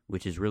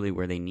 which is really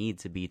where they need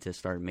to be to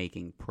start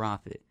making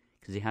profit,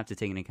 because you have to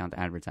take into account the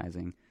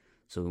advertising.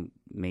 So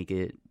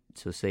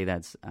say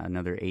that's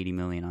another 80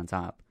 million on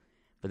top,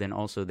 but then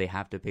also they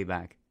have to pay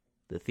back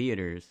the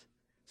theaters.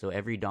 So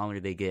every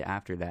dollar they get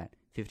after that,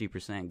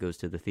 50% goes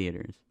to the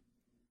theaters.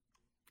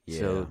 Yeah.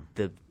 So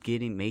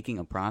making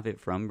a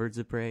profit from Birds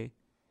of Prey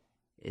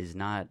is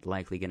not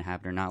likely going to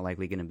happen, or not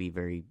likely going to be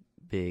very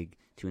big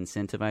to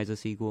incentivize a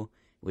sequel,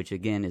 which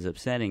again is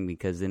upsetting,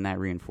 because then that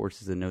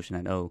reinforces the notion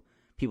that, oh,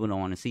 people don't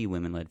want to see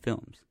women-led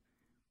films,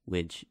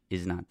 which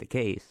is not the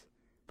case.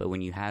 But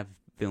when you have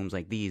films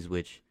like these,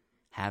 which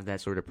have that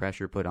sort of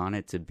pressure put on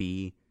it to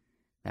be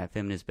that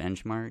feminist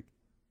benchmark,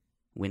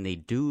 when they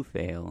do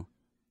fail,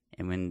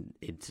 and when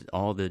it's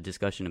all the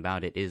discussion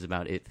about it is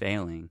about it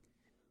failing,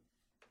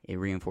 it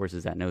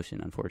reinforces that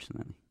notion,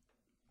 unfortunately.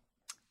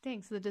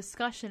 Thanks. The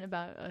discussion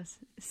about us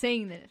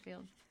saying that it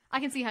failed. I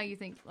can see how you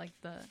think, like,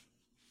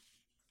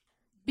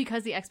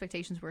 because the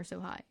expectations were so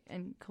high,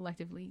 and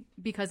collectively,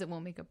 because it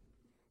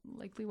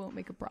likely won't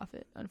make a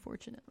profit,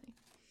 unfortunately.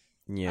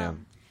 Yeah.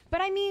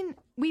 But I mean,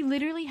 we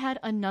literally had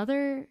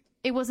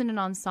it wasn't an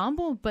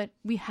ensemble, but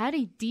we had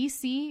a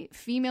DC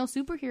female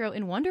superhero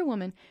in Wonder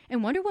Woman,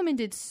 and Wonder Woman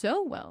did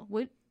so well.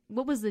 What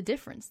was the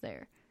difference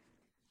there?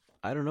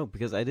 I don't know,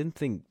 because I didn't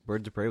think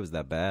Birds of Prey was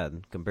that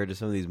bad compared to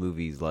some of these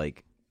movies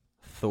like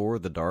Thor: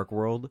 The Dark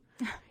World.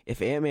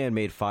 If Ant-Man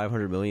made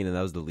 500 million and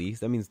that was the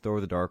least, that means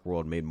Thor: The Dark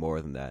World made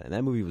more than that, and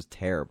that movie was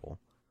terrible.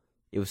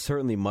 It was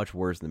certainly much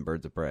worse than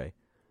Birds of Prey.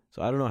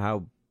 So I don't know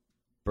how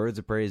Birds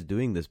of Prey is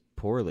doing this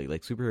poorly.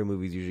 Like, superhero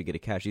movies usually get a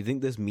cash. Do you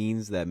think this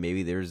means that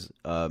maybe there's,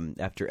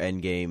 after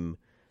Endgame,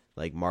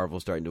 like, Marvel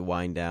starting to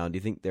wind down, do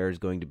you think there's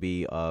going to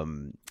be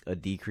a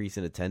decrease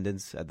in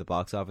attendance at the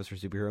box office for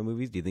superhero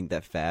movies? Do you think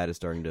that fad is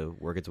starting to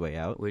work its way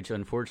out? Which,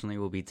 unfortunately,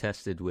 will be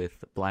tested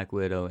with Black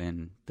Widow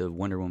and the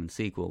Wonder Woman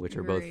sequel, which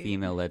are both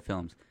female-led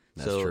films.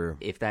 That's true.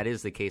 If that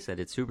is the case, that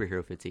it's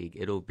superhero fatigue,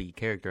 it'll be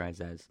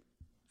characterized as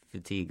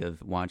fatigue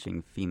of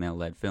watching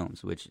female-led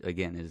films, which,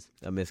 again, is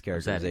a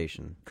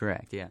mischaracterization.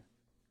 Correct, yeah.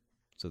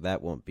 So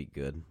that won't be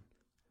good.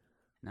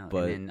 No,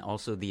 but, and then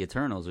also The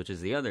Eternals, which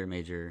is the other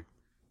major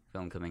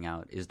film coming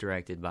out, is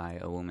directed by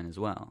a woman as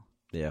well.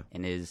 Yeah.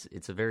 And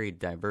it's a very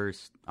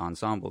diverse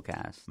ensemble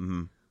cast.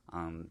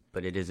 Mm-hmm.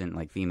 But it isn't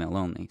like female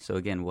only. So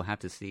again, we'll have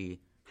to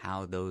see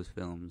how those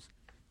films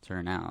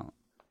turn out.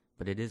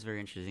 But it is very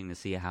interesting to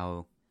see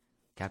how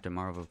Captain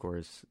Marvel, of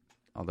course,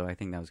 although I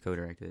think that was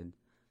co-directed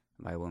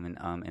by a woman,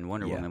 and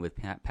Wonder Woman with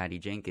Patty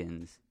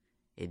Jenkins,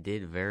 it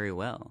did very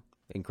well.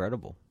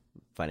 Incredible.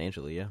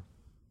 Financially, yeah.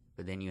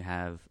 But then you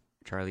have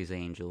Charlie's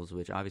Angels,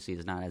 which obviously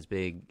is not as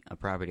big a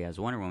property as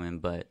Wonder Woman,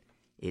 but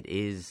it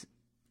is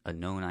a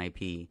known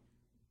IP,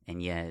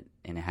 and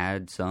it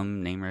had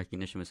some name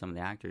recognition with some of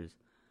the actors,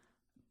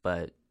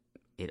 but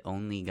it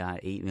only got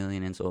 8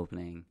 million in its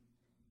opening,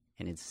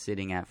 and it's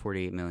sitting at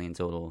 48 million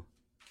total.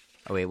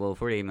 Oh wait, well,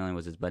 48 million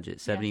was its budget,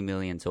 70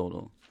 million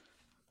total,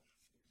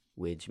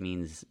 which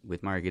means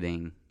with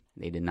marketing,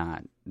 they did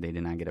not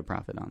get a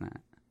profit on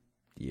that.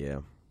 Yeah.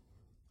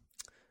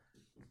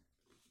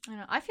 I don't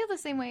know. I feel the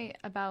same way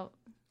about,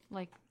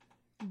 like,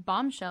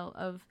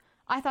 Bombshell.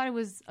 I thought it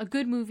was a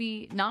good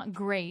movie, not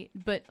great,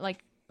 but,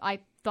 like, I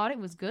thought it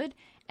was good,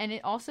 and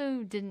it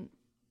also didn't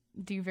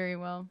do very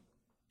well.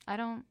 I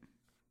don't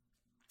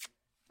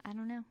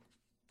know.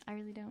 I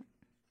really don't.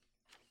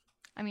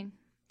 I mean,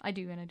 I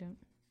do and I don't.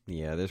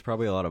 Yeah, there's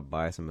probably a lot of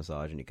bias and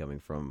misogyny coming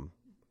from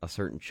a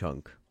certain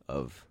chunk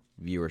of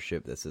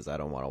viewership that says, I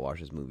don't want to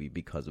watch this movie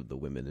because of the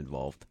women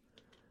involved,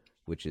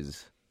 which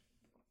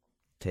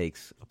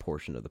takes a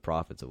portion of the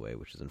profits away,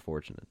 which is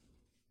unfortunate.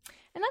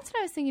 And that's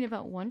what I was thinking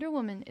about Wonder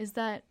Woman, is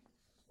that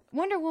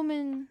Wonder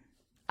Woman,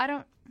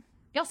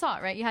 y'all saw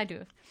it, right? You had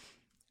to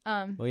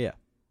have. Well, yeah,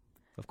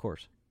 of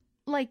course.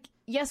 Like,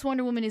 yes,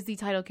 Wonder Woman is the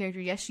title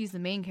character. Yes, she's the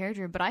main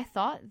character, but I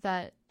thought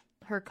that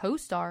her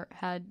co-star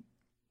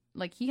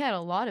he had a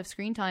lot of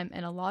screen time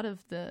and a lot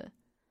of the,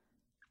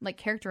 like,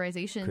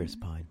 characterization. Chris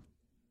Pine.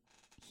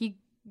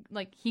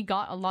 He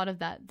got a lot of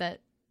that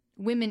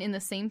women in the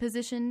same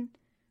position,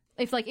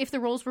 if the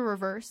roles were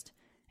reversed,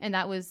 and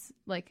that was,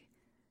 like,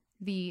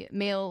 the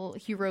male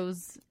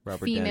hero's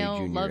Robert female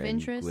Downey Jr. love and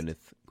interest.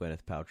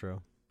 Gwyneth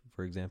Paltrow,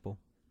 for example.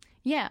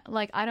 Yeah,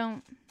 like,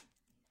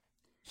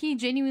 he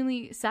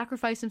genuinely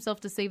sacrificed himself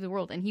to save the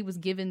world, and he was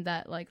given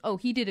that, like, oh,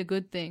 he did a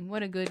good thing.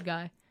 What a good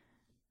guy.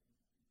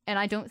 And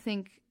I don't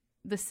think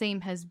the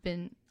same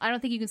I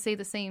don't think you can say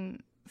the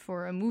same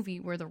for a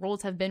movie where the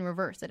roles have been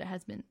reversed, that it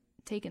has been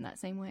taken that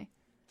same way.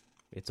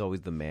 It's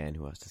always the man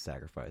who has to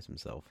sacrifice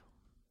himself.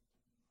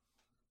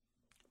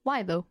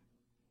 Why, though?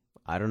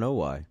 I don't know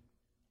why.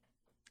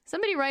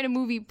 Somebody write a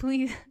movie,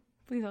 please.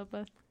 Please help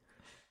us.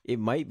 It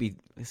might be,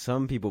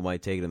 some people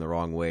might take it in the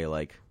wrong way,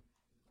 like,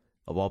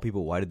 of all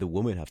people, why did the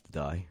woman have to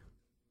die?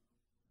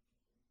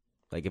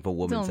 Like, if a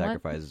woman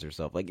sacrifices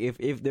herself. Like,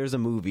 if there's a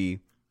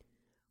movie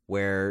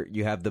where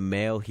you have the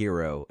male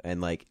hero and,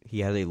 like,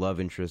 he has a love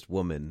interest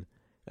woman,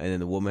 and then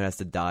the woman has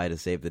to die to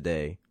save the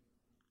day,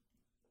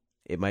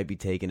 it might be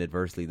taken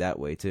adversely that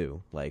way,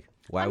 too. Like,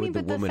 why would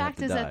the woman have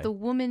to die? But the fact is that the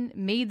woman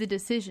made the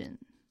decision.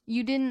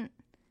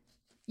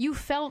 You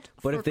felt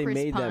for But if they Chris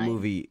made Pine. that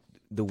movie,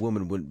 the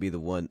woman wouldn't be the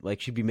one.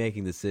 Like, she'd be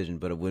making the decision,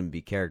 but it wouldn't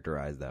be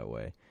characterized that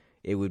way.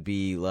 It would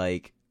be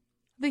like,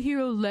 the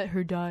hero let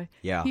her die.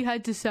 Yeah. He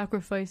had to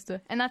sacrifice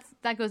and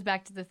that goes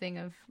back to the thing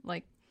of,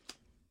 like,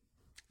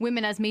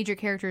 women as major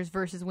characters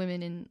versus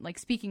women in, like,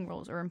 speaking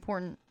roles or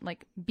important,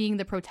 like, being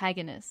the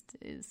protagonist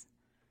is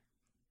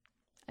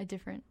a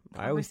different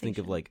I always think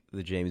of, like,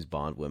 the James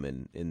Bond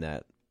women in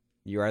that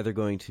you're either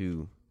going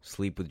to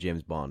sleep with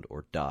James Bond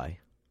or die.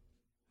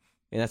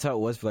 And that's how it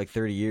was for, like,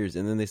 30 years.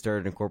 And then they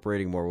started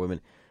incorporating more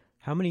women.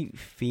 How many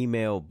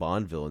female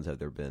Bond villains have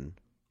there been?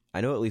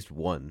 I know at least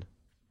one,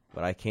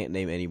 but I can't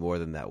name any more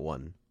than that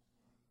one.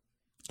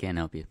 Can't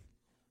help you.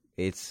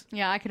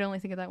 Yeah, I could only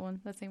think of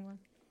that same one.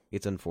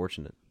 It's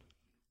unfortunate.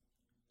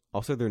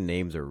 Also, their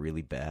names are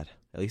really bad,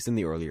 at least in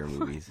the earlier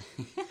movies.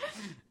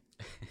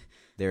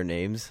 Their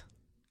names,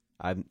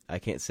 I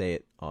can't say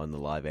it on the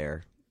live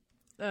air.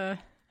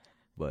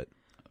 But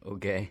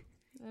okay,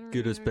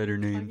 get us better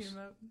names.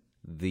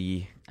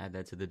 Add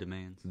that to the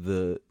demands.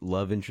 The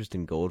love interest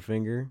in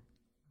Goldfinger,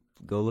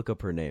 go look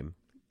up her name.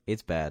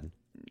 It's bad.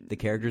 The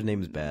character's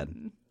name is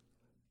bad.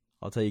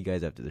 I'll tell you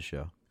guys after the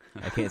show.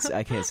 I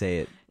can't say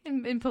it.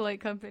 In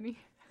polite company.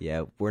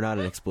 Yeah, we're not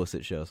an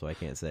explicit show, so I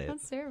can't say it.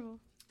 That's terrible.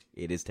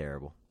 It is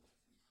terrible.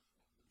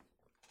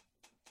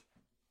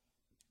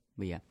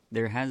 But yeah,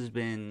 there has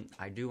been,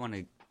 I do want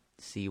to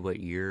see what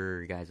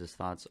your guys'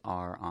 thoughts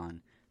are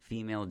on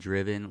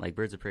female-driven. Like,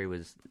 Birds of Prey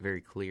was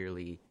very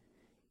clearly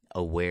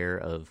aware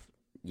of,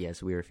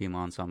 yes, we are a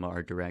female ensemble,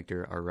 our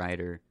director, our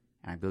writer,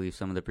 and I believe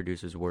some of the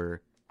producers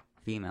were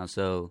female.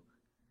 So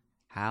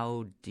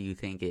how do you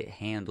think it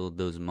handled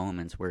those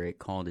moments where it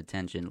called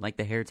attention, like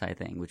the hair tie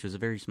thing, which was a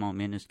very small,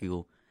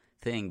 minuscule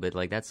thing, but,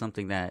 like, that's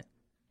something that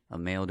a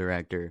male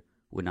director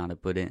would not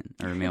have put in,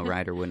 or a male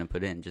writer wouldn't have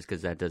put in, just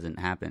because that doesn't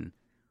happen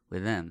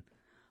with them.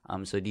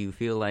 So do you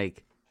feel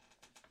like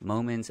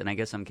moments, and I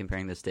guess I'm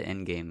comparing this to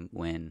Endgame,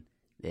 when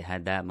they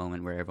had that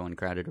moment where everyone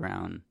crowded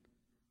around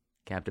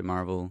Captain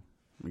Marvel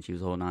when she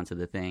was holding on to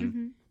the thing,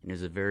 and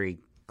there's a very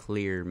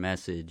clear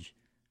message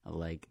of,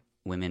 like,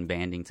 women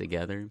banding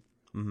together,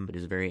 but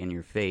it's very in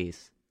your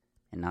face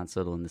and not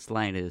subtle in the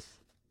slightest.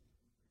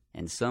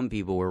 And some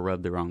people were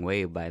rubbed the wrong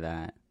way by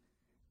that,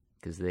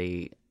 because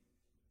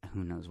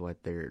who knows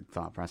what their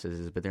thought process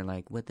is, but they're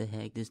like, what the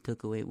heck, this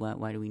took away,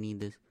 why do we need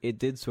this? It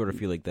did sort of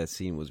feel like that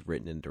scene was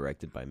written and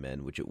directed by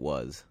men, which it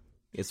was.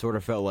 It sort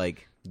of felt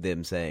like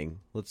them saying,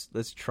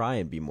 let's try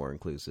and be more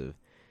inclusive,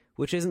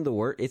 which isn't the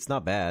word. It's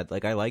not bad.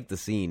 Like, I liked the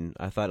scene.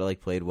 I thought it,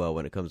 like, played well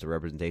when it comes to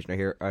representation. I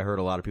heard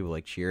a lot of people,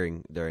 like,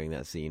 cheering during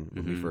that scene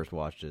when we first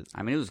watched it.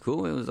 I mean, it was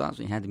cool. It was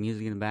awesome. You had the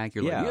music in the back.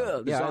 You're like,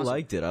 yeah, I awesome.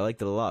 liked it. I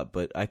liked it a lot,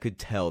 but I could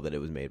tell that it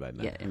was made by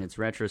men. Yeah, and it's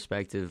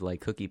retrospective,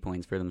 like, cookie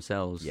points for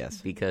themselves. Yes.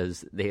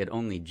 Because they had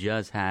only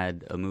just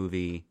had a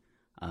movie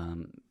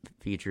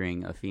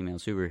featuring a female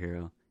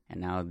superhero, and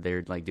now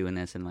they're, like, doing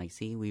this and, like,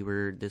 see, we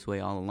were this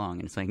way all along.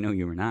 And it's like, no,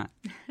 you were not.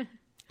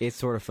 It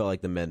sort of felt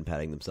like the men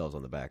patting themselves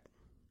on the back.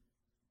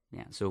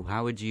 Yeah, so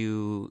how did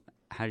you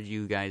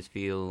guys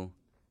feel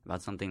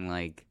about something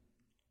like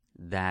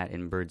that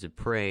in Birds of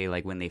Prey?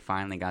 Like, when they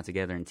finally got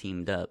together and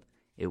teamed up,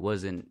 it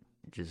wasn't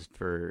just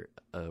for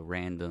a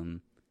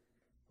random,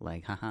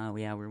 like, haha,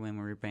 yeah,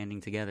 we're banding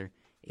together.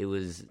 It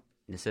was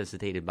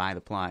necessitated by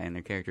the plot and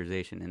their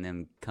characterization and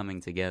them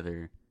coming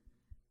together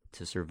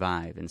to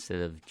survive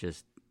instead of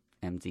just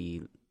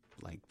empty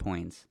like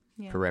points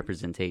for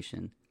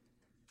representation.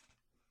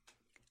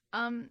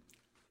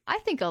 I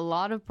think a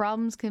lot of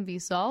problems can be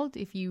solved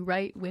if you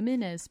write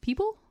women as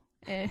people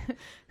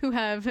who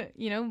have,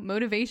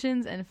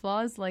 motivations and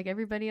flaws like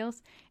everybody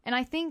else. And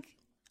I think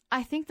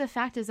the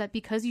fact is that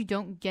because you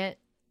don't get,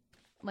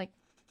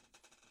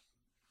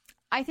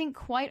 I think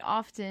quite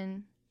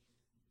often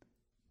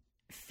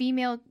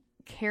female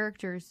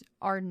characters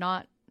are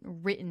not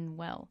written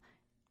well.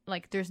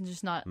 Like, there's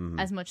just not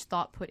as much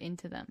thought put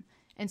into them.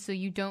 And so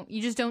you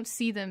just don't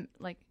see them,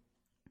 like,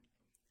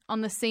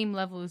 on the same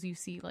level as you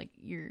see, like,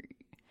 your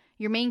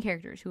main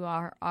characters who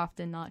are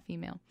often not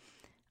female.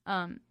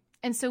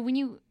 And so when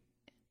you,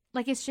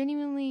 like, it's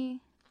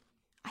genuinely,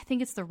 I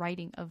think it's the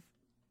writing of,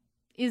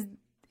 is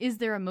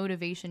there a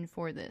motivation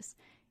for this?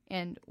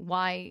 And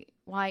why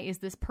is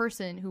this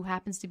person who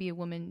happens to be a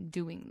woman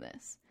doing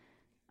this?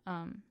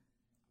 And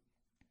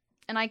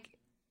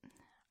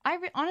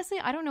honestly,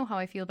 I don't know how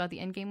I feel about the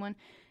Endgame one,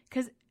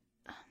 because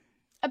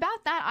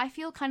about that, I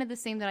feel kind of the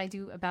same that I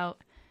do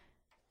about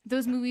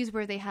those movies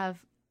where they have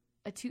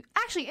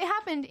actually, it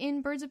happened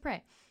in Birds of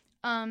Prey,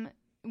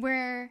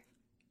 where,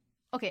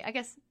 okay, I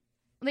guess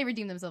they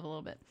redeemed themselves a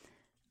little bit.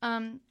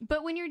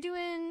 But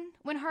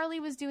when Harley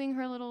was doing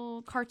her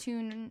little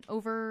cartoon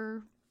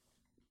over,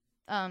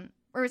 or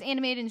it was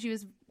animated and she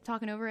was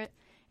talking over it,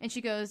 and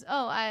she goes,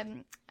 oh, I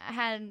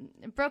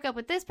broke up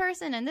with this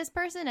person and this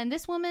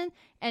woman,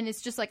 and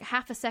it's just like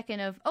half a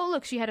second of, oh,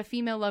 look, she had a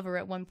female lover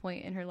at one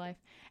point in her life.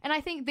 And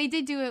I think they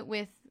did do it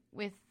with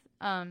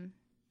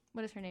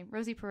what is her name?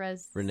 Rosie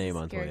Perez. Renee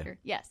Montoya. Character.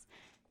 Yes.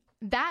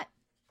 That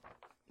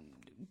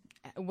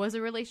was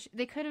a relation.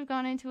 They could have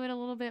gone into it a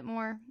little bit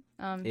more.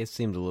 It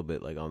seemed a little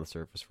bit like on the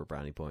surface for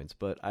brownie points,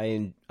 but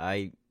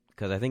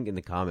because I think in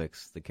the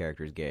comics the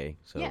character is gay,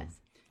 so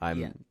yes.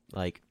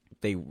 Like,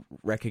 they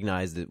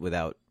recognized it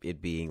without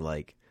it being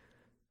like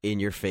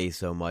in your face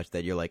so much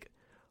that you're like,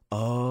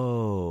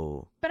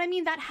 oh. But I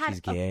mean, that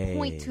had a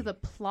point to the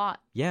plot.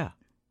 Yeah,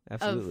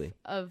 absolutely.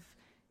 Of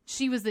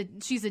she's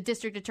the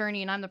district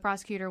attorney and I'm the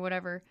prosecutor, or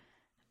whatever.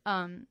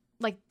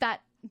 Like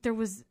that, there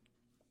was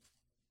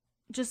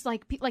just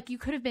like you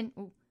could have been.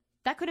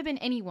 That could have been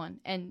anyone,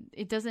 and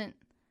it doesn't.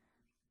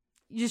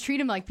 You just treat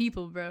them like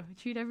people, bro.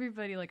 Treat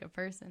everybody like a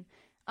person.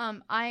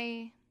 I'm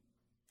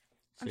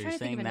trying to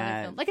think of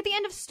another film. Like at the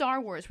end of Star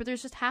Wars, where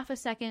there's just half a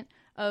second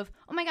of,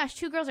 oh my gosh,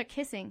 two girls are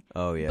kissing.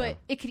 Oh, yeah. But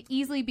it could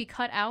easily be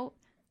cut out.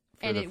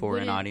 For the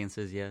foreign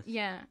audiences, yes.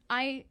 Yeah.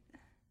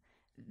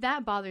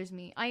 That bothers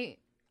me. I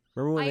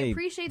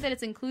appreciate that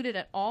it's included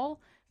at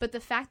all, but the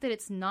fact that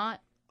it's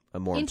not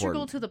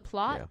integral to the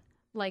plot,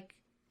 like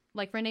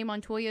Renee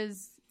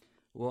Montoya's.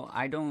 Well,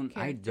 I don't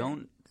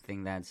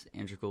think that's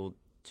integral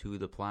to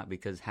the plot,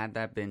 because had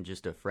that been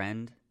just a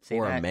friend,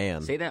 a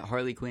man, say that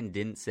Harley Quinn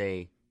didn't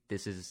say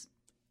this is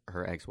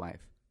her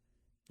ex-wife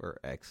or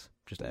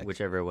just ex,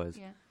 whichever it was.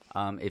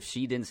 Yeah. If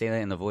she didn't say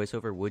that in the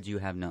voiceover, would you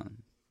have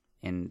known?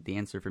 And the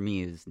answer for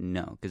me is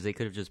no, because they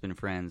could have just been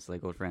friends,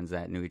 like old friends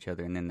that knew each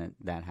other, and then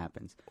that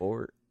happens.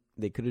 Or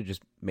they could have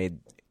just made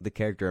the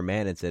character a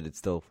man and said it's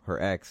still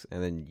her ex,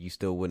 and then you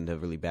still wouldn't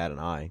have really bat an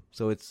eye.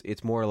 So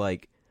it's more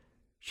like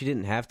she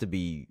didn't have to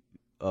be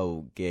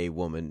a gay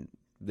woman.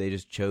 They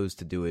just chose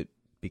to do it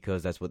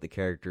because that's what the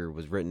character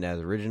was written as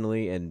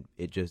originally, and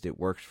it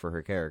works for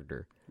her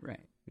character. Right.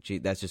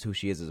 That's just who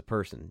she is as a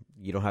person.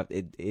 You don't have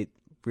it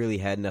really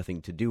had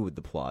nothing to do with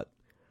the plot.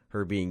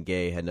 Her being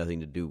gay had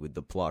nothing to do with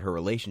the plot. Her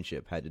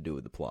relationship had to do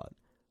with the plot,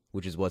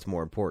 which is what's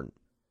more important.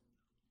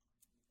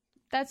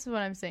 That's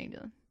what I'm saying,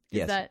 Dylan.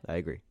 Yes, that I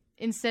agree.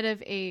 Instead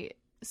of a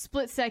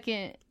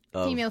split-second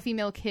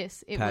female-female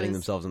kiss, it patting was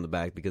themselves on the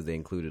back because they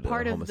included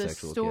part a of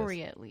homosexual the story,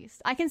 kiss. at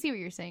least. I can see what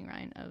you're saying,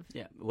 Ryan.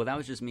 Yeah, well, that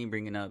was just me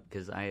bringing up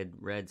because I had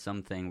read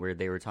something where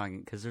they were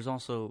talking, because there's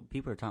also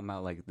people are talking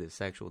about like the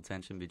sexual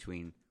tension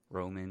between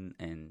Roman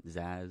and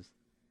Zaz.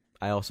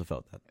 I also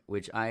felt that,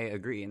 which I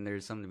agree, and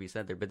there's something to be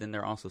said there. But then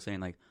they're also saying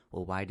like,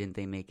 well, why didn't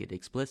they make it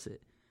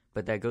explicit?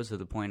 But that goes to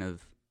the point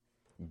of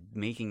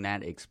making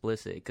that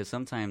explicit, because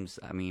sometimes,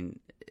 I mean,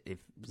 if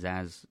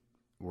Zaz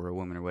were a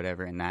woman or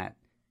whatever, and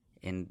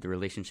the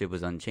relationship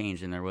was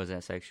unchanged, and there was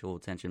that sexual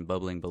tension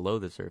bubbling below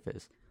the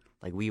surface,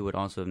 like we would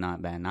also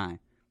not bat an eye.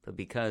 But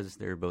because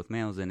they're both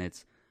males, and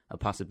it's a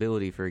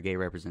possibility for gay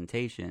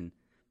representation,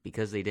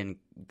 because they didn't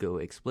go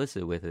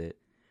explicit with it,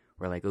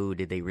 we're like, oh,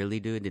 did they really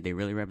do it? Did they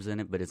really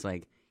represent it? But it's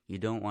like, you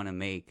don't want to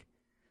make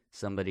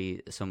some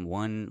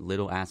one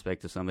little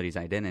aspect of somebody's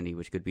identity,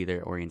 which could be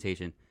their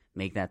orientation,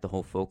 make that the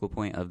whole focal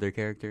point of their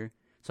character.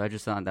 So I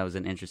just thought that was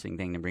an interesting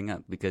thing to bring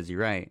up, because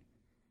you're right.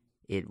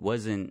 It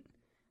wasn't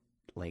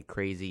like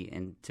crazy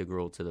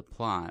integral to the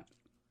plot,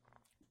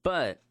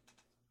 but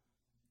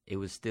it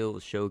was still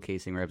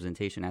showcasing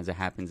representation as it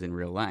happens in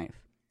real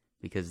life,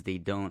 because they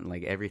don't,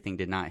 like, everything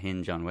did not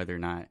hinge on whether or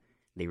not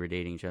they were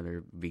dating each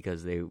other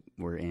because they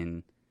were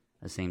in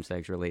a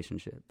same-sex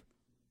relationship.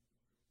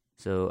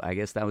 So I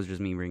guess that was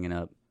just me bringing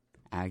up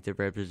active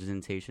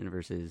representation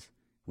versus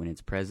when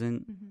it's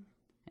present. Mm-hmm.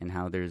 and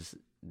how there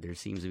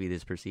seems to be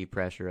this perceived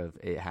pressure of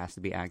it has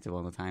to be active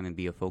all the time and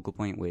be a focal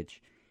point,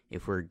 which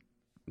if we're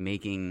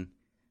making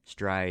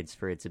strides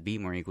for it to be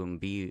more equal and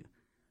be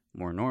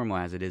more normal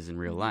as it is in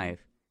real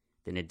life,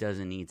 then it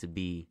doesn't need to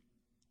be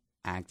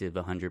active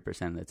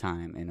 100% of the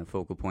time and a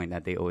focal point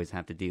that they always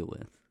have to deal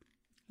with.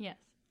 Yes,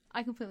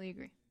 I completely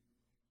agree.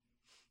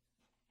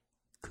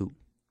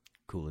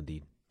 Cool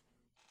indeed.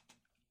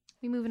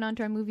 We moving on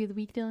to our movie of the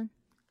week, Dylan?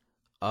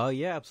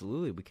 Yeah,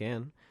 absolutely, we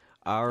can.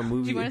 Our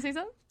movie. Do you want to say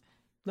something?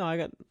 No, I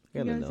got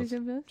nothing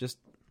else. Just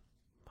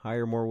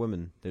hire more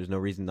women. There's no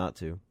reason not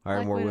to. Hire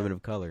Black more Widow, women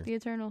of color. The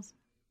Eternals.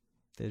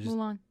 There's just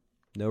Mulan.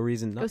 no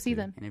reason not to. Go see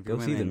them. And if Go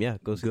you're see them, women, yeah.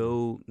 Go see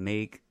them.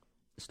 make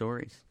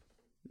stories.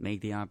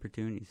 Make the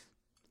opportunities.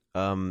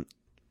 Ryan.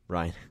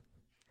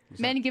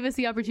 Men, give us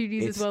the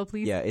opportunities as well,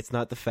 please. Yeah, it's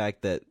not the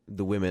fact that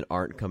the women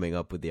aren't coming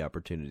up with the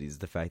opportunities. It's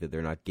the fact that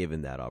they're not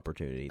given that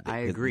opportunity. I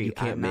agree. You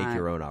can't make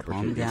your own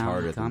opportunity. It's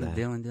harder than that.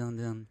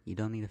 Dylan. You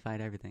don't need to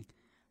fight everything.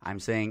 I'm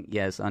saying,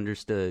 yes,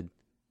 understood.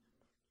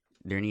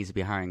 There needs to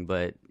be hiring,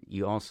 but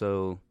you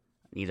also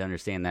need to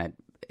understand that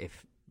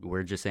if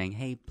we're just saying,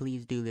 hey,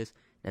 please do this,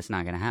 that's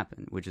not going to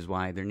happen, which is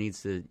why there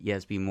needs to,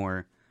 yes, be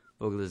more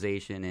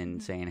vocalization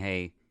and saying,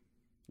 hey,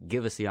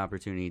 give us the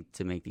opportunity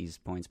to make these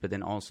points. But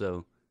then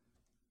also,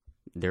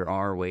 there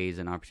are ways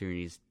and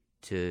opportunities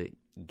to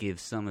give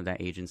some of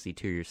that agency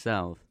to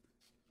yourself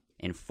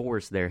and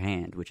force their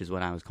hand, which is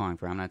what I was calling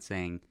for. I'm not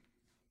saying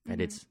that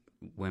it's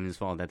women's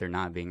fault that they're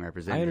not being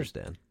represented. I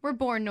understand. We're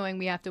born knowing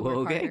we have to work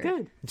okay, harder.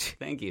 good.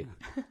 Thank you.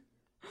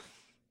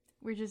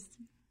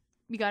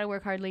 We gotta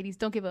work hard, ladies.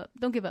 Don't give up.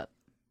 Don't give up.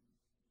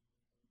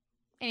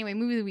 Anyway,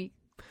 movie of the week.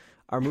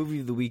 Our movie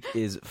of the week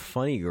is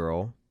Funny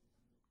Girl,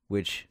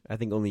 which I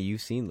think only you've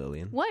seen,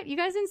 Lillian. What? You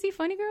guys didn't see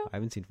Funny Girl? I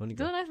haven't seen Funny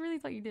Girl. Dylan, I really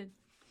thought you did.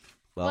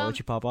 Well, I'll let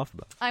you pop off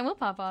about it. I will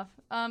pop off.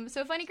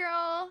 So Funny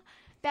Girl,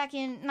 back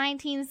in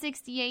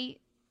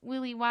 1968,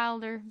 William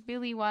Wyler.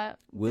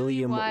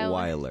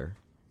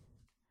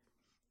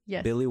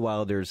 Yes. Billy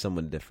Wilder is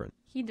someone different.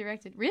 He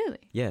directed. Really?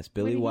 Yes,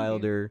 Billy did he do?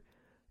 Wilder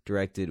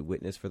directed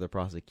Witness for the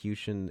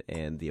Prosecution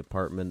and The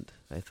Apartment,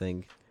 I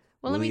think.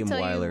 Well, William let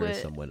me tell Wyler you what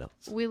is someone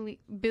else.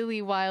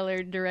 Billy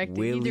Wyler directed.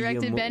 He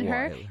directed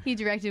Ben-Hur. He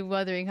directed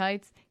Wuthering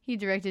Heights. He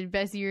directed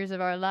Best Years of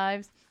Our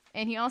Lives.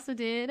 And he also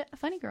did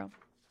Funny Girl,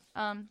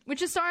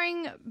 which is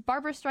starring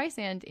Barbara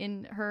Streisand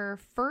in her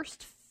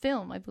first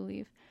film, I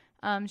believe.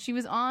 She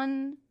was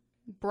on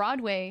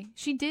Broadway.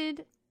 She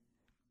did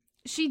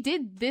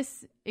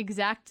this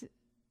exact...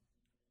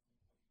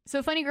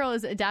 So Funny Girl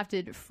is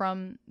adapted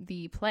from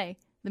the play,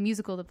 the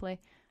musical, the play,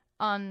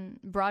 on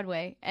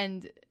Broadway.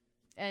 And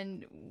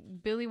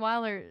Billy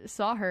Wilder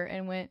saw her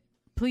and went,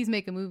 please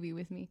make a movie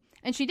with me.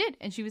 And she did,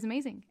 and she was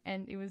amazing.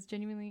 And it was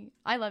genuinely,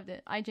 I loved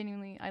it. I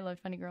loved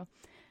Funny Girl.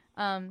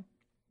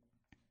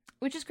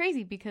 Which is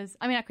crazy because,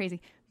 I mean, not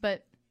crazy,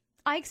 but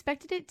I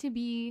expected it to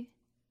be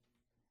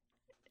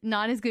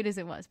not as good as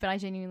it was. But I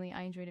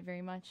enjoyed it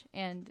very much.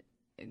 And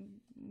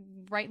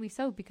rightly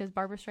so, because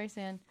Barbara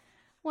Streisand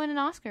won an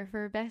Oscar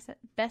for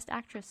Best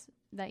Actress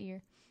that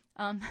year.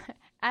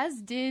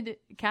 As did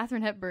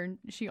Katharine Hepburn.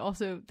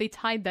 They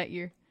tied that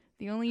year.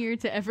 The only year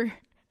to ever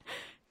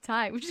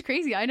tie, which is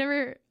crazy. I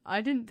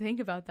didn't think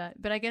about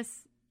that. But I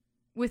guess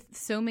with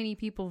so many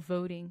people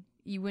voting,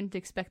 you wouldn't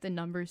expect the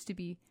numbers to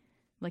be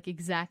like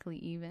exactly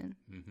even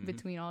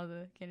between all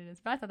the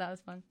candidates. But I thought that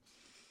was fun.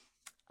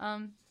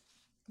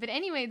 But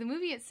anyway, the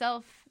movie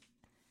itself,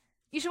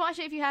 you should watch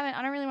it if you haven't.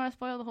 I don't really want to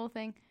spoil the whole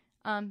thing.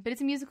 But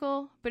it's a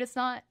musical, but it's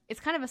not. It's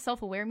kind of a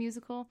self-aware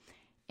musical,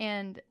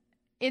 and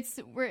it's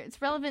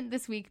relevant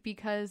this week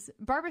because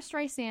Barbara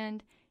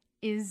Streisand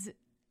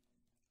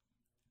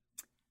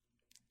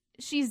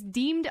she's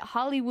deemed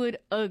Hollywood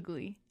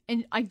ugly,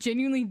 and I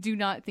genuinely do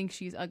not think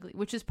she's ugly,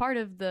 which is part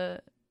of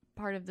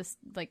this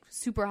like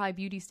super high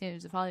beauty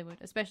standards of Hollywood,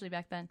 especially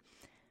back then.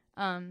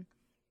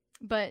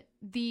 But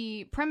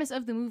the premise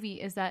of the movie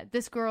is that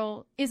this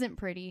girl isn't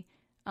pretty,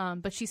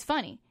 but she's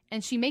funny.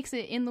 And she makes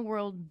it in the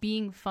world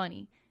being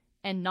funny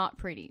and not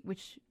pretty,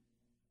 which,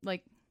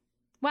 like,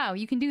 wow,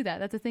 you can do that.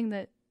 That's a thing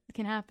that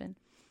can happen.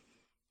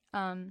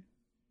 And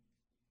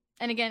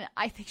again,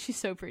 I think she's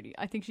so pretty.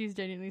 I think she's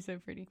genuinely so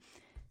pretty.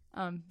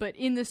 But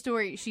in the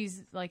story,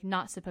 she's, like,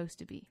 not supposed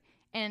to be.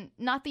 And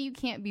not that you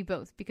can't be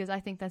both, because I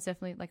think that's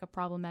definitely, like, a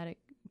problematic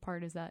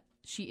part is that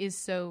she is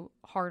so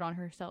hard on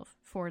herself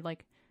for,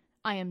 like,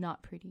 I am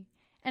not pretty.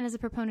 And as a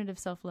proponent of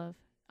self-love,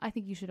 I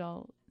think you should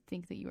all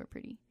think that you are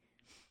pretty.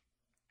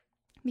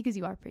 Because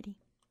you are pretty.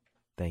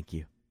 Thank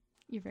you.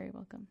 You're very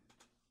welcome.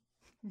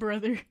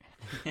 Brother.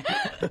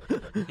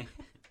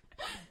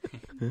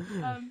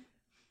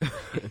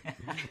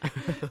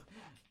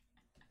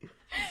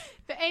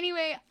 But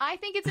anyway, I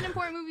think it's an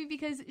important movie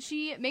because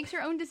she makes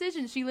her own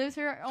decisions. She lives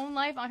her own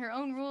life on her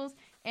own rules.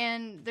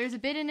 And there's a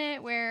bit in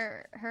it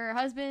where her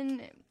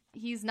husband,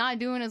 he's not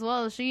doing as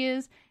well as she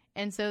is.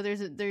 And so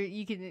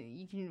you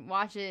can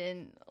watch it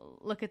and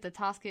look at the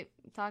toxic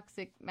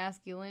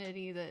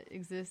masculinity that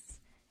exists.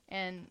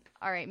 And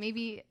all right,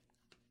 maybe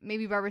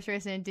Barbara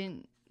Streisand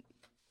didn't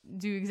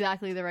do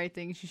exactly the right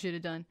thing she should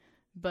have done,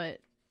 but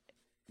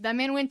That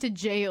man went to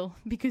jail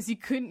because he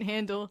couldn't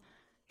handle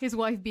his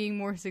wife being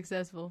more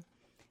successful.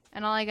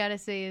 And all I gotta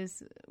say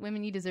is,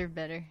 women, you deserve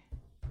better.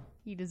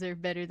 You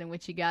deserve better than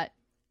what you got.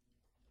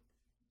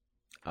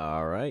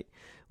 All right.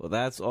 Well,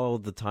 that's all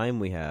the time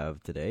we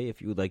have today.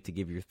 If you would like to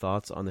give your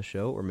thoughts on the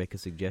show or make a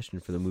suggestion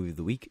for the movie of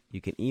the week,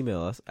 you can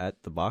email us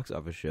at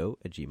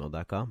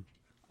theboxofficeshow@gmail.com.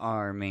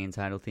 Our main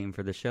title theme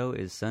for the show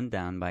is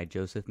Sundown by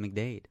Joseph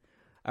McDade.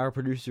 Our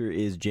producer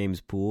is James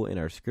Poole, and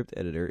our script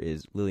editor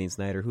is Lillian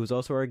Snyder, who is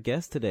also our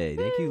guest today.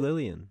 Thank you,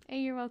 Lillian.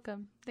 Hey, you're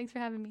welcome. Thanks for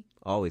having me.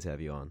 Always have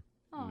you on.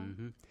 Aw.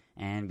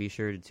 And be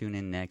sure to tune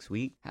in next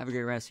week. Have a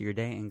great rest of your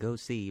day, and go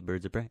see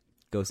Birds of Prey.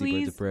 Go see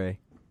Birds of Prey.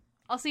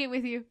 I'll see it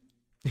with you.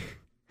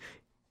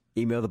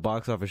 Email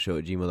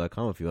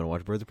theboxofficeshow@gmail.com if you want to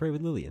watch Birds of Prey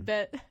with Lillian.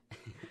 Bet.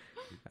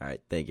 All right.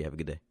 Thank you. Have a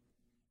good day.